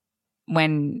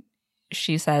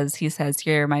he says,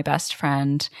 "You're my best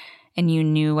friend and you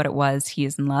knew what it was. He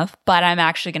is in love." But I'm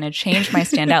actually going to change my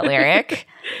standout lyric,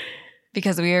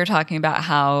 because we were talking about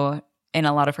how in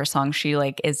a lot of her songs she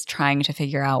like is trying to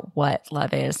figure out what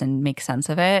love is and make sense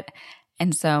of it.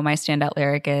 And so my standout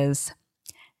lyric is,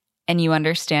 "And you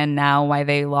understand now why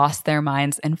they lost their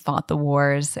minds and fought the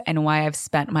wars, and why I've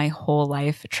spent my whole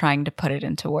life trying to put it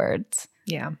into words."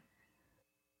 Yeah.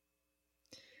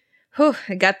 Whew,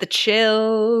 I got the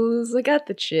chills.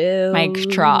 Mic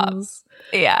drop.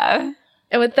 Yeah.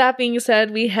 And with that being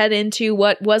said, we head into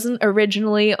what wasn't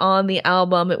originally on the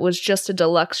album. It was just a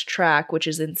deluxe track, which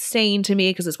is insane to me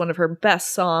because it's one of her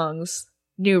best songs,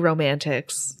 New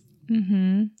Romantics.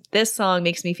 This song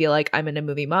makes me feel like I'm in a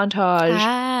movie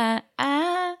montage.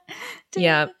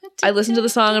 Yeah. I listen to the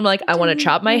song and I'm like, I want to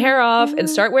chop my hair off and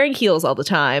start wearing heels all the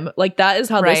time. Like, that is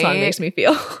how this song makes me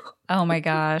feel. Oh my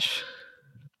gosh.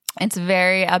 It's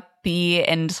very upbeat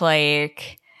and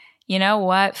like, you know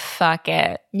what? Fuck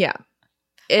it. Yeah.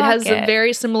 It has a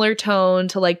very similar tone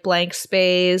to like Blank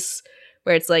Space,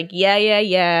 where it's like,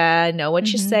 yeah, I know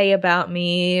what you say about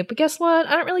me, but guess what?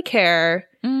 I don't really care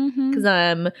because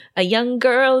I'm a young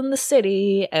girl in the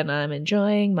city and I'm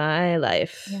enjoying my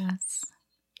life. Yes.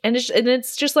 And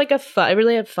it's just like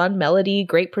really a fun melody,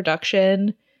 great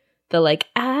production. The like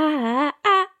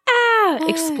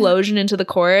explosion into the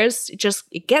chorus,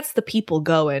 it gets the people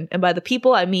going, and by the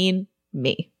people I mean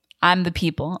me. I'm the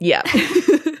people. Yeah.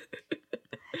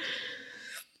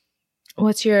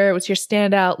 What's your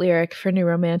standout lyric for New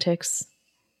Romantics?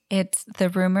 It's the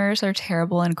rumors are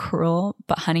terrible and cruel,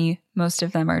 but honey, most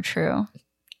of them are true.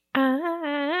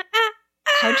 How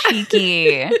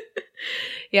cheeky.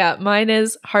 Yeah, mine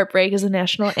is Heartbreak is a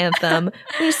national anthem.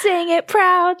 We sing it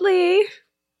proudly.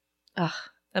 Ugh,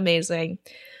 amazing.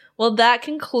 Well, that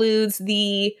concludes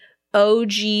the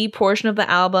OG portion of the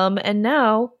album, and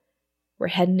now we're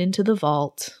heading into the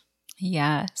vault.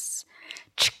 Yes.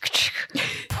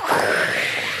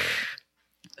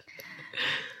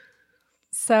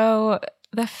 So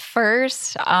the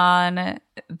first on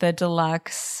the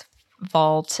deluxe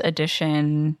vault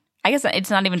edition, I guess it's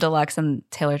not even deluxe in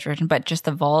Taylor's version, but just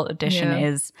the vault edition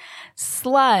is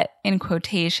Slut in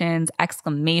quotations,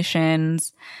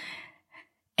 exclamations.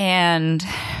 And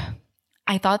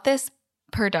I thought this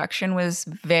production was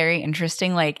very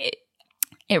interesting. Like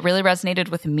it really resonated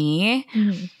with me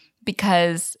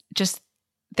because just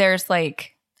there's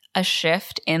like a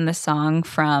shift in the song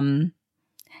from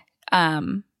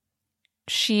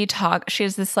she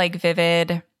has this like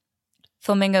vivid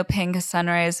flamingo pink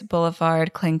sunrise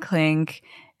boulevard clink clink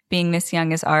being this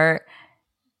young is art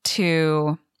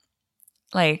to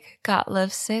like got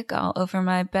love sick all over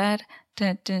my bed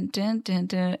dun, dun, dun, dun,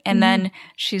 dun. And then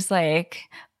she's like,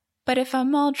 but if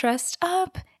I'm all dressed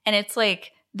up, and it's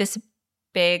like this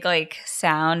big like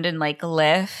sound and like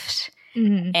lift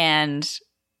and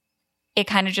it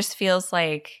kind of just feels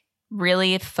like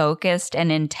really focused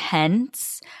and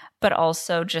intense, but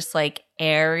also just like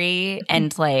airy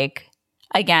and like,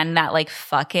 again, that like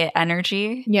fuck it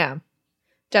energy. Yeah,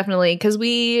 definitely. Because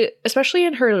especially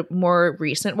in her more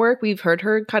recent work, we've heard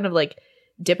her kind of like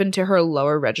dip into her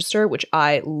lower register, which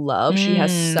I love. She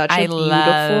has such a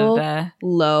beautiful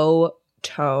low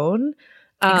tone.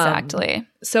 Exactly.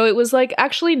 So it was like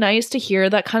actually nice to hear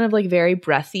that kind of like very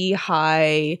breathy,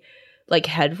 high, like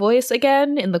head voice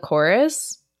again in the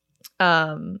chorus.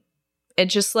 It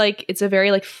just like it's a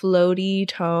very like floaty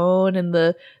tone, and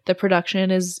the production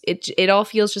is it all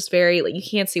feels just very like, you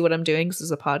can't see what I'm doing because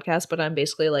it's a podcast, but I'm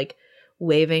basically like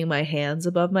waving my hands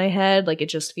above my head. Like it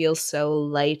just feels so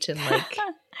light and like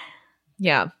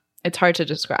yeah, it's hard to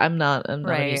describe. I'm not a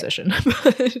musician,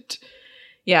 but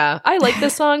yeah, I like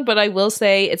this song, but I will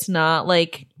say it's not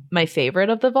like my favorite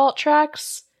of the vault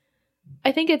tracks.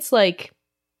 I think it's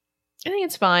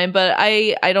fine, but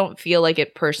I don't feel like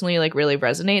it personally like really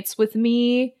resonates with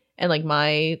me and like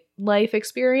my life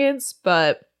experience,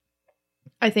 but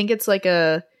I think it's like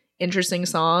a interesting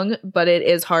song, but it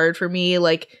is hard for me,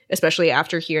 like especially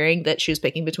after hearing that she was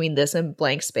picking between this and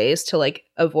Blank Space, to like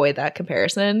avoid that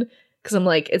comparison, because I'm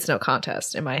like, it's no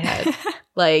contest in my head.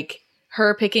 Like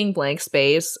her picking Blank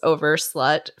Space over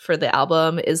Slut for the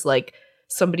album is like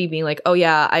somebody being like, oh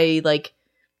yeah, I like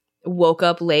woke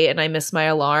up late and I missed my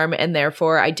alarm and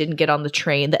therefore I didn't get on the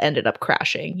train that ended up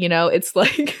crashing. You know, it's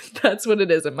like that's what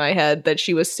it is in my head, that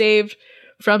she was saved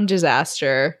from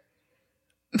disaster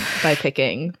by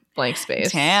picking Blank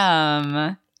Space.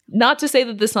 Damn. Not to say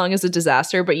that this song is a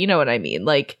disaster, but you know what I mean.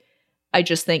 Like, I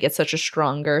just think it's such a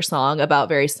stronger song about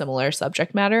very similar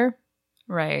subject matter.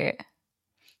 Right.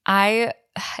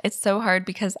 It's so hard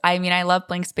because I mean, I love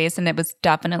Blank Space and it was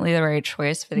definitely the right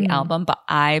choice for the album, but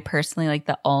I personally, like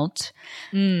the alt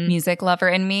music lover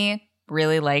in me,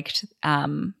 really liked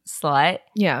Slut.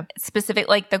 Yeah. Specific,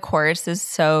 like the chorus is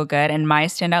so good, and my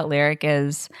standout lyric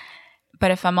is,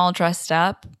 but if I'm all dressed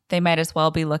up, they might as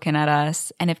well be looking at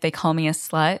us, and if they call me a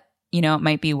slut, you know, it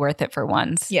might be worth it for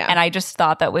once. Yeah. And I just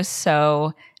thought that was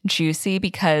so juicy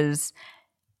because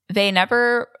they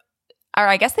never, or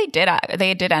I guess they did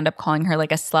end up calling her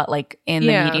like a slut like in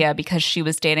the media because she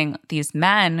was dating these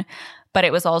men. But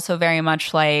it was also very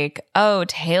much like, oh,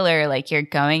 Taylor, like you're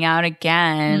going out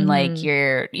again, like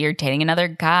you're dating another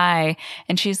guy.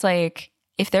 And she's like,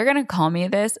 if they're gonna call me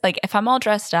this, like if I'm all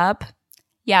dressed up,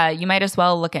 yeah, you might as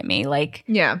well look at me. Like,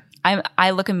 yeah, I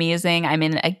look amazing. I'm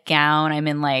in a gown. I'm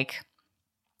in like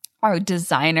a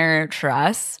designer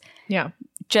dress. Yeah,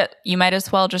 you might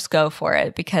as well just go for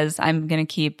it because I'm gonna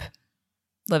keep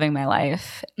living my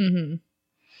life.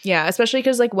 Yeah, especially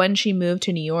because like when she moved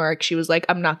to New York, she was like,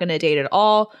 I'm not going to date at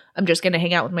all. I'm just going to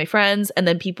hang out with my friends. And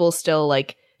then people still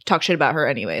like talk shit about her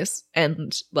anyways,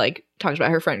 and like talked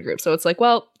about her friend group. So it's like,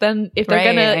 well, then if they're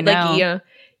gonna like,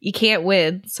 you can't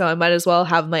win, so I might as well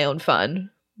have my own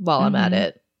fun while I'm at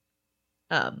it.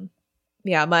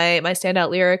 Yeah, my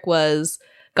standout lyric was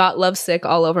 "Got lovesick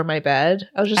all over my bed."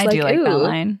 I was just like, like that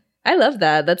line. I love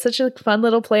that. That's such a fun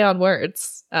little play on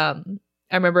words. I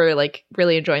remember like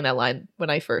really enjoying that line when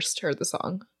I first heard the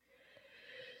song.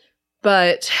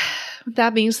 But with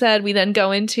that being said, we then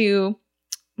go into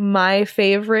my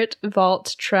favorite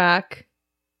vault track.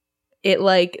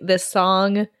 This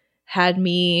song had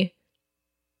me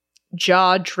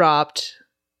jaw dropped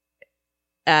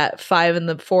at 4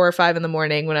 or 5 in the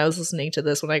morning when I was listening to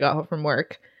this when I got home from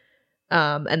work.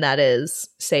 And that is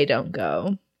Say Don't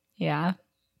Go. Yeah.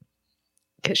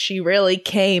 Because she really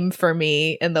came for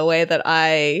me in the way that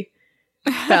I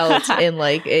felt in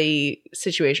like a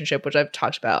situationship, which I've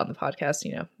talked about on the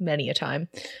podcast, many a time.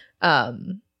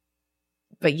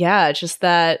 But yeah, just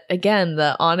that, again,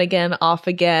 the on again, off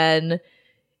again,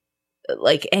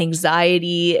 like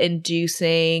anxiety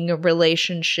inducing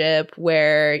relationship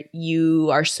where you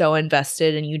are so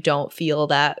invested and you don't feel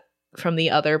that from the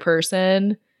other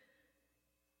person.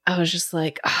 I was just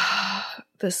like,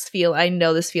 I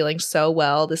know this feeling so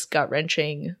well, this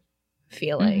gut-wrenching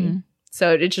feeling. Mm-hmm.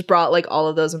 So it just brought like all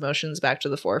of those emotions back to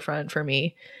the forefront for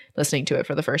me listening to it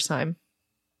for the first time.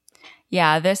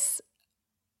 Yeah,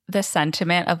 the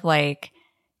sentiment of like,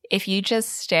 if you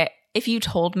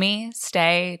told me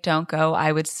stay, don't go,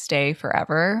 I would stay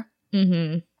forever,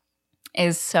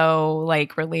 is so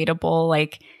like relatable.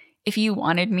 Like, if you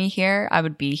wanted me here, I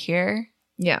would be here.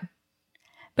 Yeah.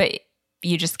 But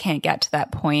you just can't get to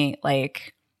that point.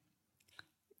 Like,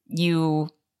 you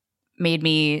made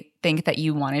me think that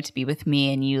you wanted to be with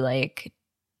me, and you like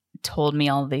told me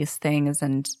all these things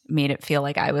and made it feel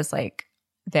like I was like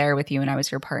there with you and I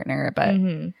was your partner. But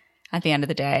at the end of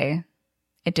the day,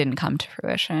 it didn't come to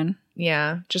fruition.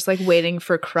 Yeah. Just like waiting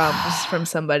for crumbs from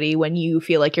somebody when you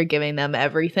feel like you're giving them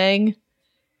everything.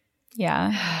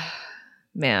 Yeah.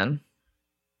 Man.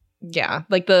 Yeah.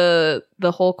 Like the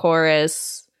whole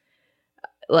chorus,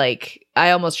 like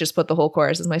I almost just put the whole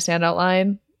chorus as my standout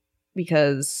line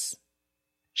because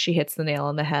she hits the nail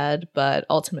on the head. But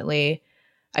ultimately,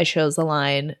 I chose the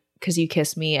line, "'Cause you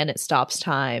kiss me and it stops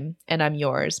time, and I'm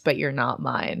yours, but you're not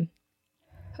mine."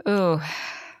 Ooh.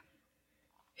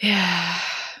 Yeah.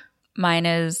 Mine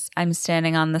is, "I'm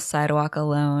standing on the sidewalk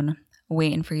alone,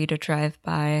 waiting for you to drive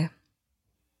by.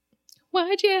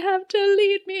 Why'd you have to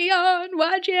lead me on?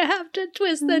 Why'd you have to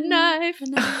twist the knife?"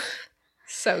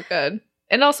 So good.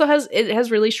 And also has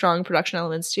really strong production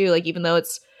elements too. Like, even though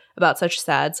it's about such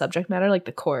sad subject matter, like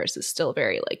the chorus is still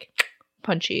very like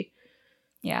punchy.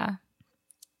 Yeah.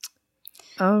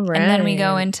 All right. And then we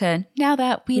go into Now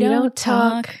That We Don't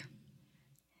Talk.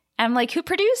 I'm like, who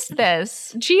produced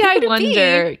this? Gee, I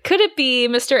wonder. Could it be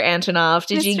Mr. Antonoff?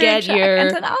 Did you get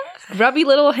your grubby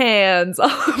little hands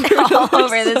all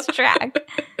over this track?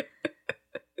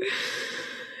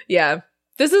 Yeah.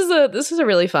 This is a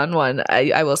really fun one.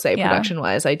 I will say, production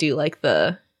wise, I do like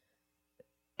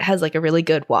has like a really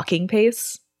good walking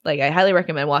pace. Like, I highly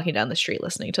recommend walking down the street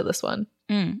listening to this one.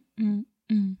 But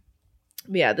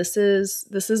yeah, this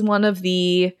is one of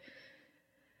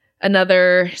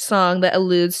another song that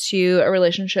alludes to a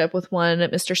relationship with one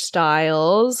Mr.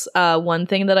 Styles. One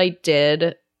thing that I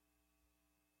did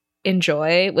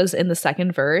enjoy was in the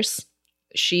second verse.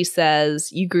 She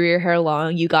says, "You grew your hair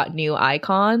long, you got new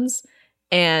icons."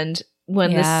 And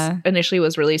when this initially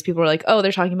was released, people were like, "Oh,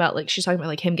 she's talking about like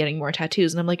him getting more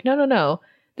tattoos." And I'm like, no.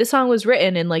 This song was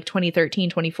written in like 2013,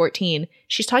 2014.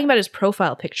 She's talking about his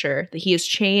profile picture that he has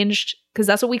changed, because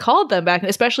that's what we called them back,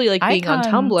 especially like being on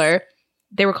Tumblr.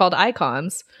 They were called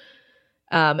icons.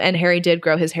 And Harry did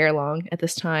grow his hair long at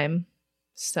this time.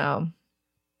 So,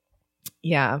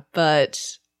 yeah.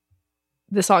 But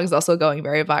the song is also going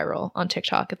very viral on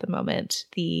TikTok at the moment.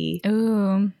 The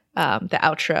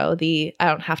outro, I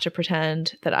don't have to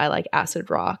pretend that I like acid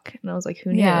rock. And I was like,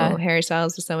 who knew? Harry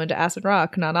Styles was so into acid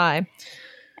rock, not I.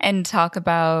 And talk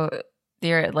about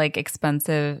your like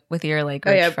expensive with your like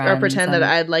rich friends. Or pretend that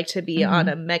I'd like to be on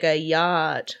a mega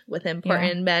yacht with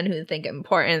important men who think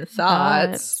important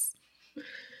thoughts.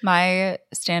 My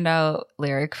standout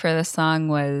lyric for this song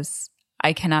was,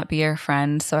 "I cannot be your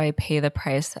friend, so I pay the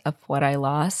price of what I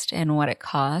lost and what it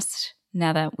cost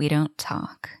now that we don't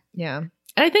talk." Yeah.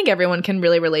 And I think everyone can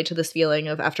really relate to this feeling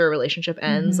of after a relationship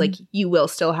ends, like you will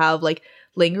still have like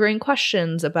lingering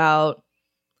questions about,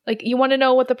 like, you want to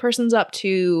know what the person's up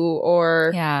to,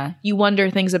 or you wonder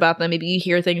things about them. Maybe you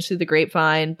hear things through the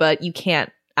grapevine, but you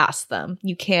can't ask them.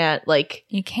 You can't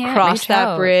cross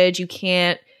that bridge. You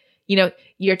can't,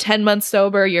 you're 10 months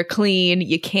sober, you're clean,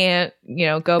 you can't,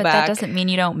 go but back. That doesn't mean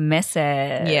you don't miss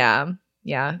it. Yeah.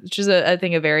 Yeah. Which is, I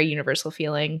think, a very universal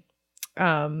feeling.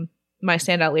 My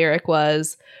standout lyric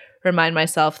was, remind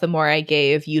myself the more I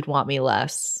gave, you'd want me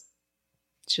less.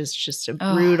 Which is just a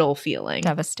brutal feeling.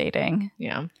 Devastating.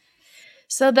 Yeah.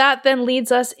 So that then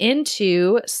leads us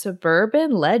into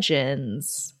Suburban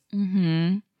Legends.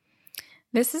 Mm-hmm.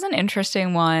 This is an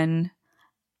interesting one.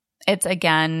 It's,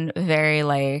 again, very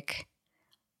like,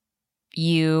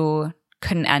 you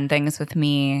couldn't end things with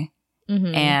me.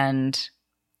 Mm-hmm. And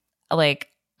like,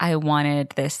 I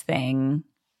wanted this thing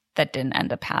that didn't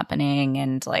end up happening.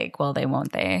 And like, well, they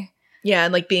won't they? Yeah.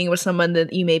 And like being with someone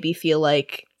that you maybe feel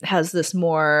like has this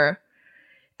more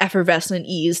effervescent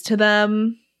ease to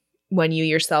them, when you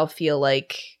yourself feel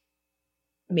like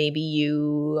maybe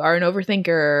you are an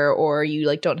overthinker, or you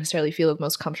like don't necessarily feel the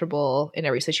most comfortable in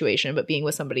every situation, but being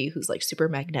with somebody who's like super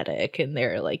magnetic and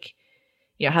they're like,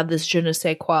 have this je ne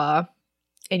sais quoi,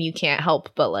 and you can't help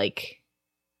but like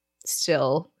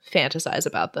still fantasize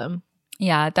about them.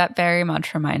 Yeah, that very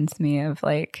much reminds me of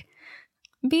like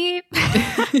beep.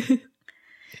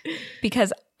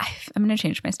 Because I'm going to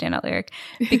change my standout lyric,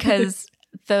 because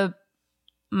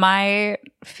my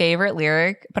favorite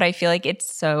lyric, but I feel like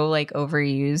it's so like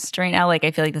overused right now. Like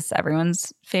I feel like this is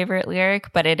everyone's favorite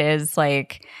lyric, but it is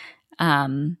like, let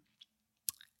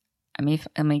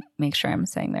me make sure I'm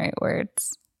saying the right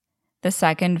words. The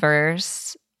second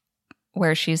verse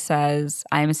where she says,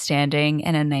 I'm standing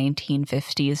in a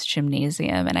 1950s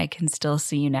gymnasium and I can still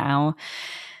see you now.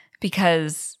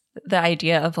 Because the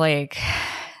idea of like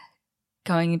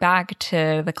going back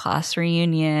to the class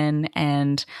reunion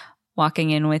and walking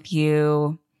in with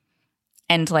you,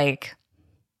 and like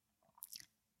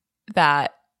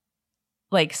that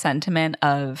like sentiment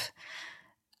of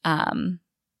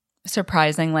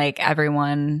surprising like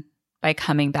everyone by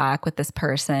coming back with this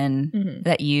person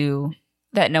Mm-hmm.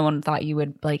 that no one thought you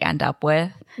would like end up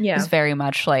with. Yeah. Is very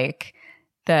much like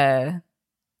the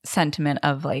sentiment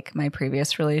of like my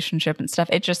previous relationship and stuff.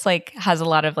 It just like has a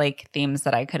lot of like themes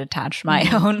that I could attach my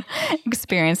own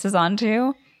experiences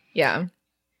onto. Yeah.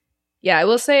 Yeah, I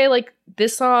will say like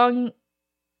this song,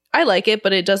 I like it,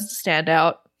 but it doesn't stand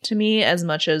out to me as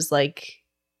much as like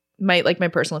my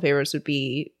personal favorites would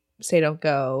be Say Don't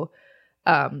Go,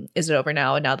 Is It Over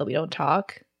Now, and Now That We Don't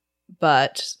Talk.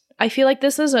 But I feel like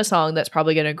this is a song that's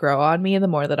probably going to grow on me the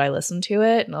more that I listen to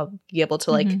it, and I'll be able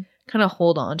to like kind of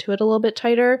hold on to it a little bit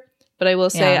tighter. But I will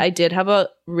say I did have a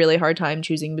really hard time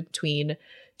choosing between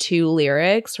two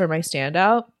lyrics for my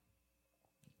standout.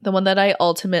 The one that I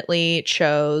ultimately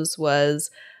chose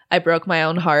was, I broke my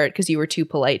own heart because you were too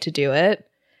polite to do it.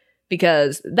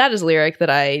 Because that is a lyric that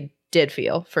I did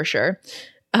feel, for sure.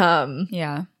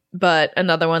 Yeah. But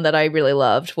another one that I really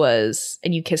loved was,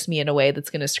 and you kissed me in a way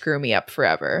that's going to screw me up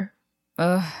forever.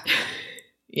 Ugh.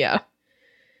 Yeah.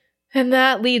 And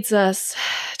that leads us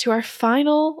to our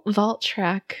final vault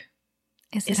track.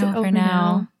 Is it over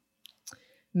now?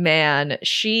 Man,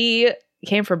 she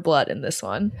came for blood in this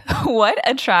one. What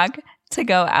a track to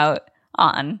go out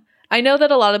on. I know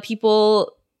that a lot of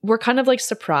people were kind of like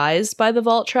surprised by the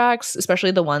vault tracks,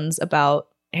 especially the ones about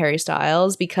Harry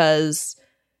Styles, because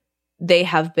they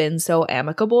have been so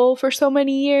amicable for so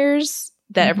many years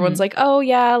that everyone's like, oh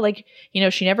yeah, like,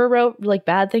 she never wrote like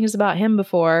bad things about him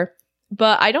before.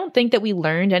 But I don't think that we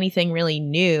learned anything really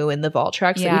new in the vault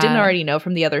tracks that we didn't already know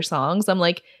from the other songs. I'm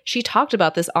like, she talked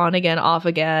about this on again, off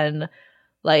again,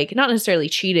 like not necessarily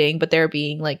cheating, but there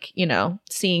being like,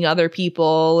 seeing other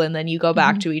people, and then you go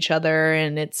back to each other,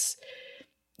 and it's,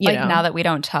 like Now That We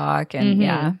Don't Talk, and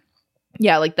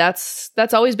yeah, like that's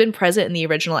always been present in the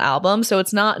original album. So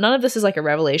it's not, none of this is like a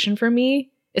revelation for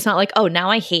me. It's not like, oh, now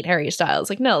I hate Harry Styles.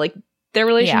 Like, no, like their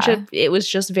relationship, it was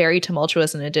just very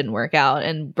tumultuous and it didn't work out,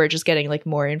 and we're just getting like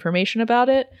more information about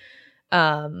it.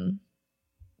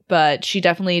 But she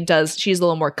definitely does, she's a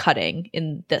little more cutting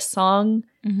in this song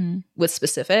with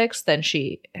specifics than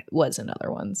she was in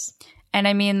other ones. And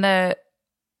I mean, I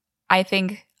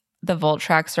think the vault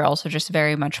tracks are also just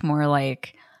very much more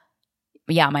like,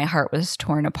 yeah, my heart was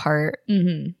torn apart.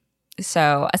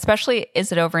 So especially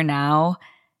Is It Over Now?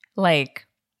 Like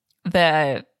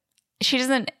it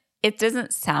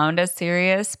doesn't sound as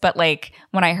serious, but like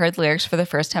when I heard the lyrics for the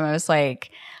first time, I was like,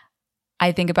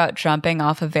 I think about jumping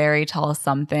off of very tall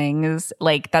somethings.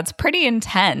 Like that's pretty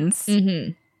intense.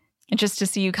 And just to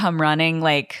see you come running,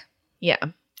 like, yeah,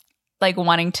 like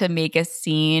wanting to make a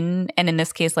scene, and in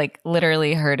this case, like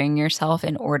literally hurting yourself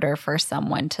in order for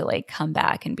someone to like come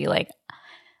back and be like,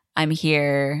 I'm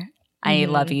here, I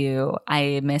love you,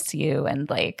 I miss you, and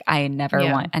like I never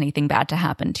want anything bad to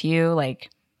happen to you.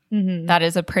 Like that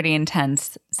is a pretty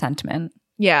intense sentiment.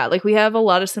 Yeah, like we have a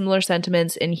lot of similar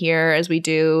sentiments in here as we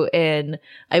do in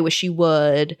I Wish You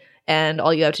Would and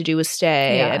All You Have to Do Is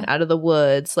Stay and Out of the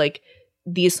Woods. Like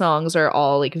these songs are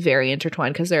all like very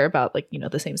intertwined because they're about like, you know,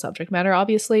 the same subject matter,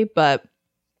 obviously. But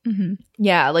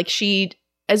yeah, like she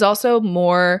is also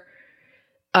more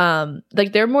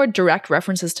like there are more direct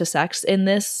references to sex in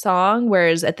this song,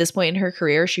 whereas at this point in her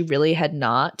career, she really had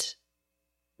not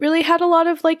really had a lot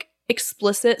of like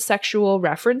explicit sexual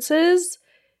references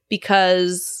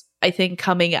because I think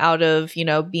coming out of, you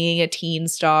know, being a teen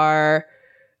star,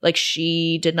 like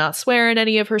she did not swear in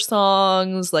any of her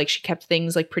songs, like she kept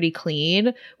things like pretty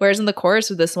clean, whereas in the chorus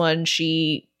of this one,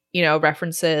 she, you know,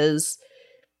 references,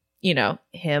 you know,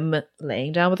 him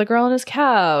laying down with a girl on his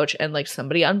couch and like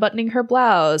somebody unbuttoning her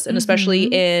blouse. And especially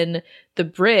in the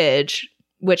bridge,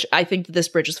 which I think that this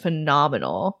bridge is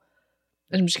phenomenal.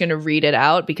 I'm just going to read it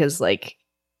out because like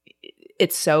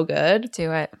it's so good.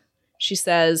 Do it. She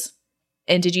says,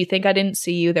 "And did you think I didn't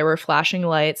see you? There were flashing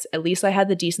lights. At least I had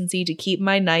the decency to keep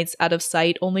my nights out of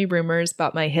sight. Only rumors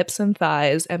about my hips and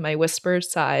thighs and my whispered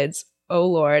sides. Oh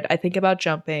Lord, I think about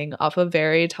jumping off of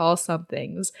very tall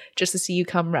somethings just to see you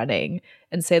come running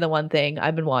and say the one thing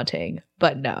I've been wanting,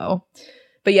 but no."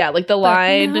 But yeah, like the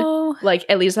line, like,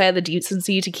 at least I had the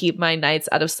decency to keep my nights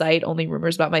out of sight. Only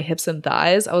rumors about my hips and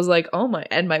thighs. I was like, oh my,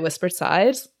 and my whispered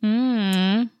sides.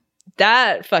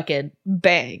 That fucking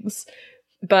bangs.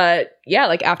 But yeah,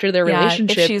 like after their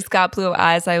relationship. If she's got blue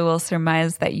eyes, I will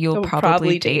surmise that you'll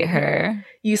probably date her.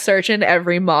 You search in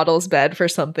every model's bed for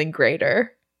something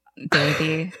greater.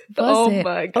 Baby, oh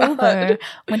my God. Over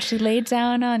when she laid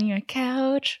down on your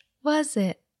couch? Was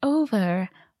it over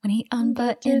when he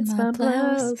unbuttoned my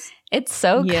blouse? It's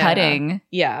so cutting.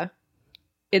 Yeah.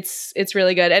 It's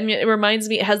really good. And it reminds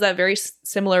me, it has that very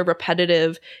similar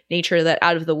repetitive nature that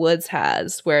Out of the Woods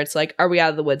has, where it's like, are we out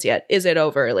of the woods yet? Is it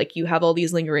over? Like you have all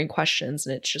these lingering questions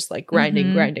and it's just like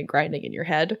grinding in your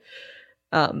head.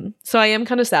 So I am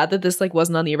kind of sad that this like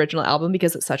wasn't on the original album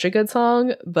because it's such a good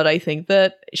song. But I think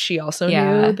that she also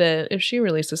knew that if she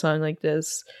released a song like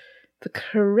this, the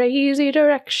Crazy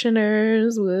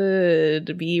Directioners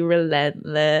would be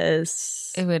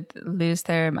relentless. It would lose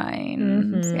their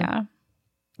minds. Yeah.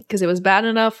 Because it was bad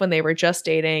enough when they were just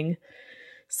dating.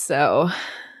 So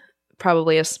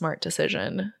probably a smart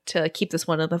decision to keep this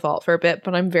one in the vault for a bit.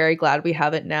 But I'm very glad we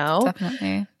have it now.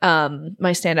 Definitely.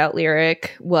 My standout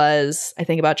lyric was, I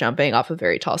think about jumping off of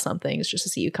very tall somethings just to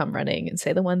see you come running and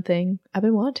say the one thing I've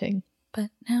been wanting. But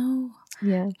no.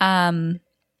 Yeah.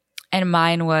 And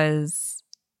mine was,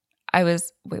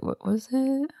 wait, what was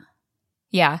it?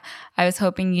 Yeah, I was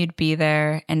hoping you'd be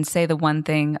there and say the one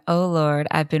thing, oh Lord,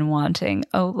 I've been wanting,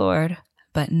 oh Lord,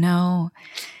 but no.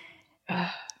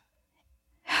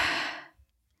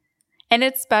 And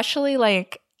especially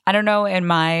like, I don't know, in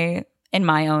my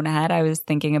own head, I was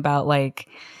thinking about like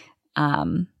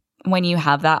when you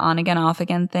have that on again, off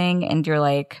again thing and you're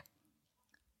like,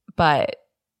 but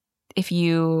if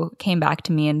you came back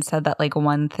to me and said that like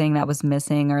one thing that was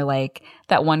missing or like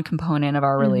that one component of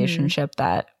our relationship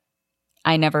that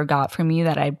I never got from you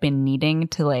that I'd been needing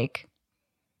to like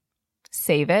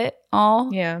save it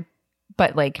all. Yeah.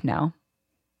 But like, no.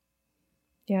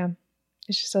 Yeah.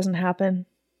 It just doesn't happen.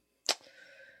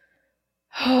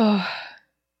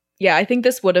 Yeah, I think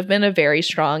this would have been a very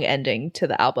strong ending to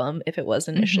the album if it was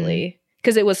initially,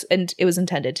 because it was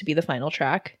intended to be the final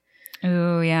track.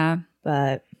 Oh, yeah.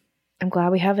 But I'm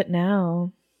glad we have it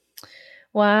now.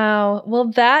 Wow. Well,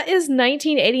 that is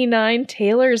 1989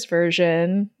 Taylor's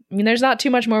version. I mean, there's not too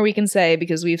much more we can say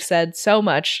because we've said so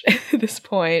much at this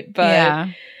point. But,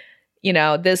 you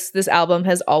know, this album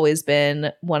has always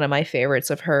been one of my favorites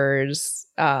of hers.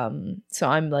 So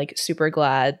I'm like super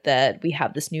glad that we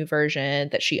have this new version,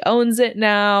 that she owns it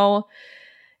now.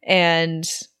 And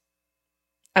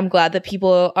I'm glad that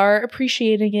people are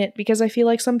appreciating it because I feel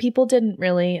like some people didn't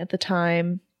really at the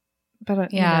time.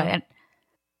 But, yeah, you know, and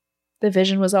the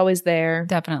vision was always there.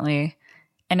 Definitely.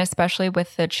 And especially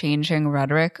with the changing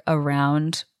rhetoric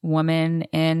around women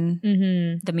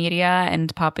in the media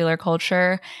and popular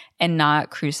culture and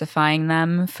not crucifying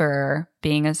them for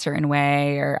being a certain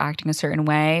way or acting a certain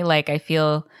way. Like, I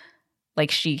feel like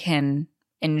she can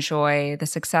enjoy the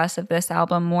success of this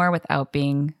album more without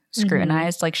being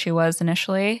scrutinized like she was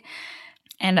initially.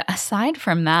 And aside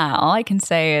from that, all I can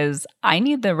say is I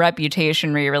need the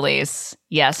Reputation re-release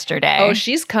yesterday. Oh,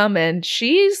 she's coming.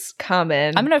 She's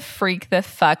coming. I'm going to freak the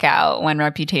fuck out when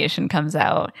Reputation comes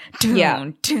out.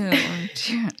 Yeah.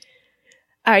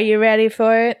 Are you ready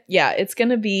for it? Yeah, it's going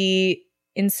to be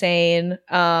insane.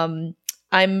 I'm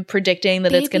predicting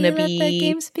that it's going to be the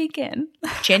games begin.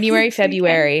 January,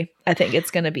 February. I think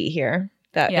it's going to be here.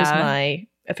 That is my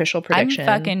official prediction.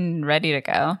 I'm fucking ready to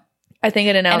go. I think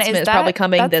an announcement is probably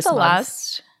coming this month.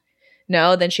 Last?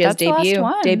 No, then she has That's the last debut.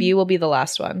 one. Debut will be the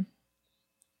last one.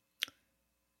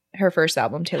 Her first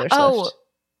album, Taylor Swift.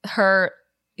 Oh,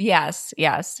 yes,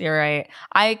 you're right.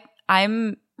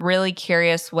 I'm really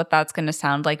curious what that's going to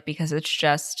sound like because it's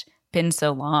just been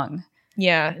so long.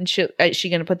 Yeah, and is she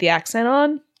going to put the accent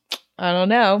on? I don't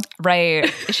know. Right.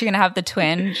 Is she going to have the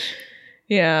twinge?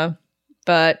 Yeah.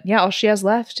 But yeah, all she has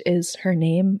left is her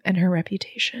name and her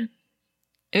reputation.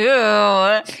 Ew.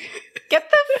 Get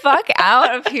the fuck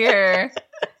out of here.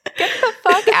 Get the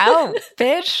fuck out,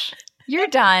 bitch. You're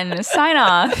done. Sign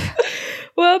off.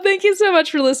 Well, thank you so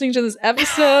much for listening to this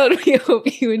episode. We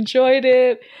hope you enjoyed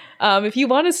it. If you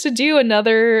want us to do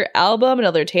another album,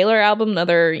 another Taylor album,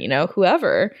 another,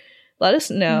 whoever, let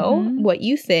us know what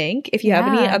you think. If you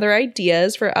have any other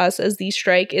ideas for us as the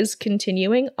strike is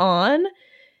continuing on,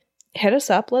 hit us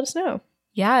up. Let us know.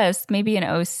 Yes, maybe an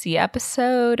OC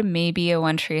episode, maybe a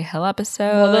One Tree Hill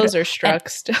episode. Well, those are struck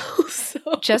still. So.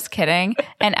 Just kidding.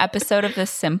 An episode of The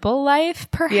Simple Life,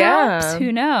 perhaps? Yeah.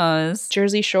 Who knows?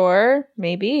 Jersey Shore,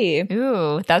 maybe.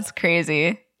 Ooh, that's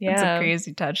crazy. Yeah. That's a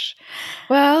crazy touch.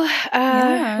 Well,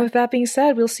 with that being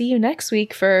said, we'll see you next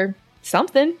week for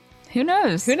something. Who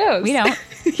knows? Who knows? We don't.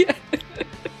 Yeah.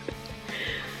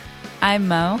 I'm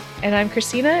Mo. And I'm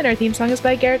Christina, and our theme song is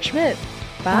by Garrett Schmidt.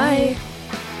 Bye. Bye.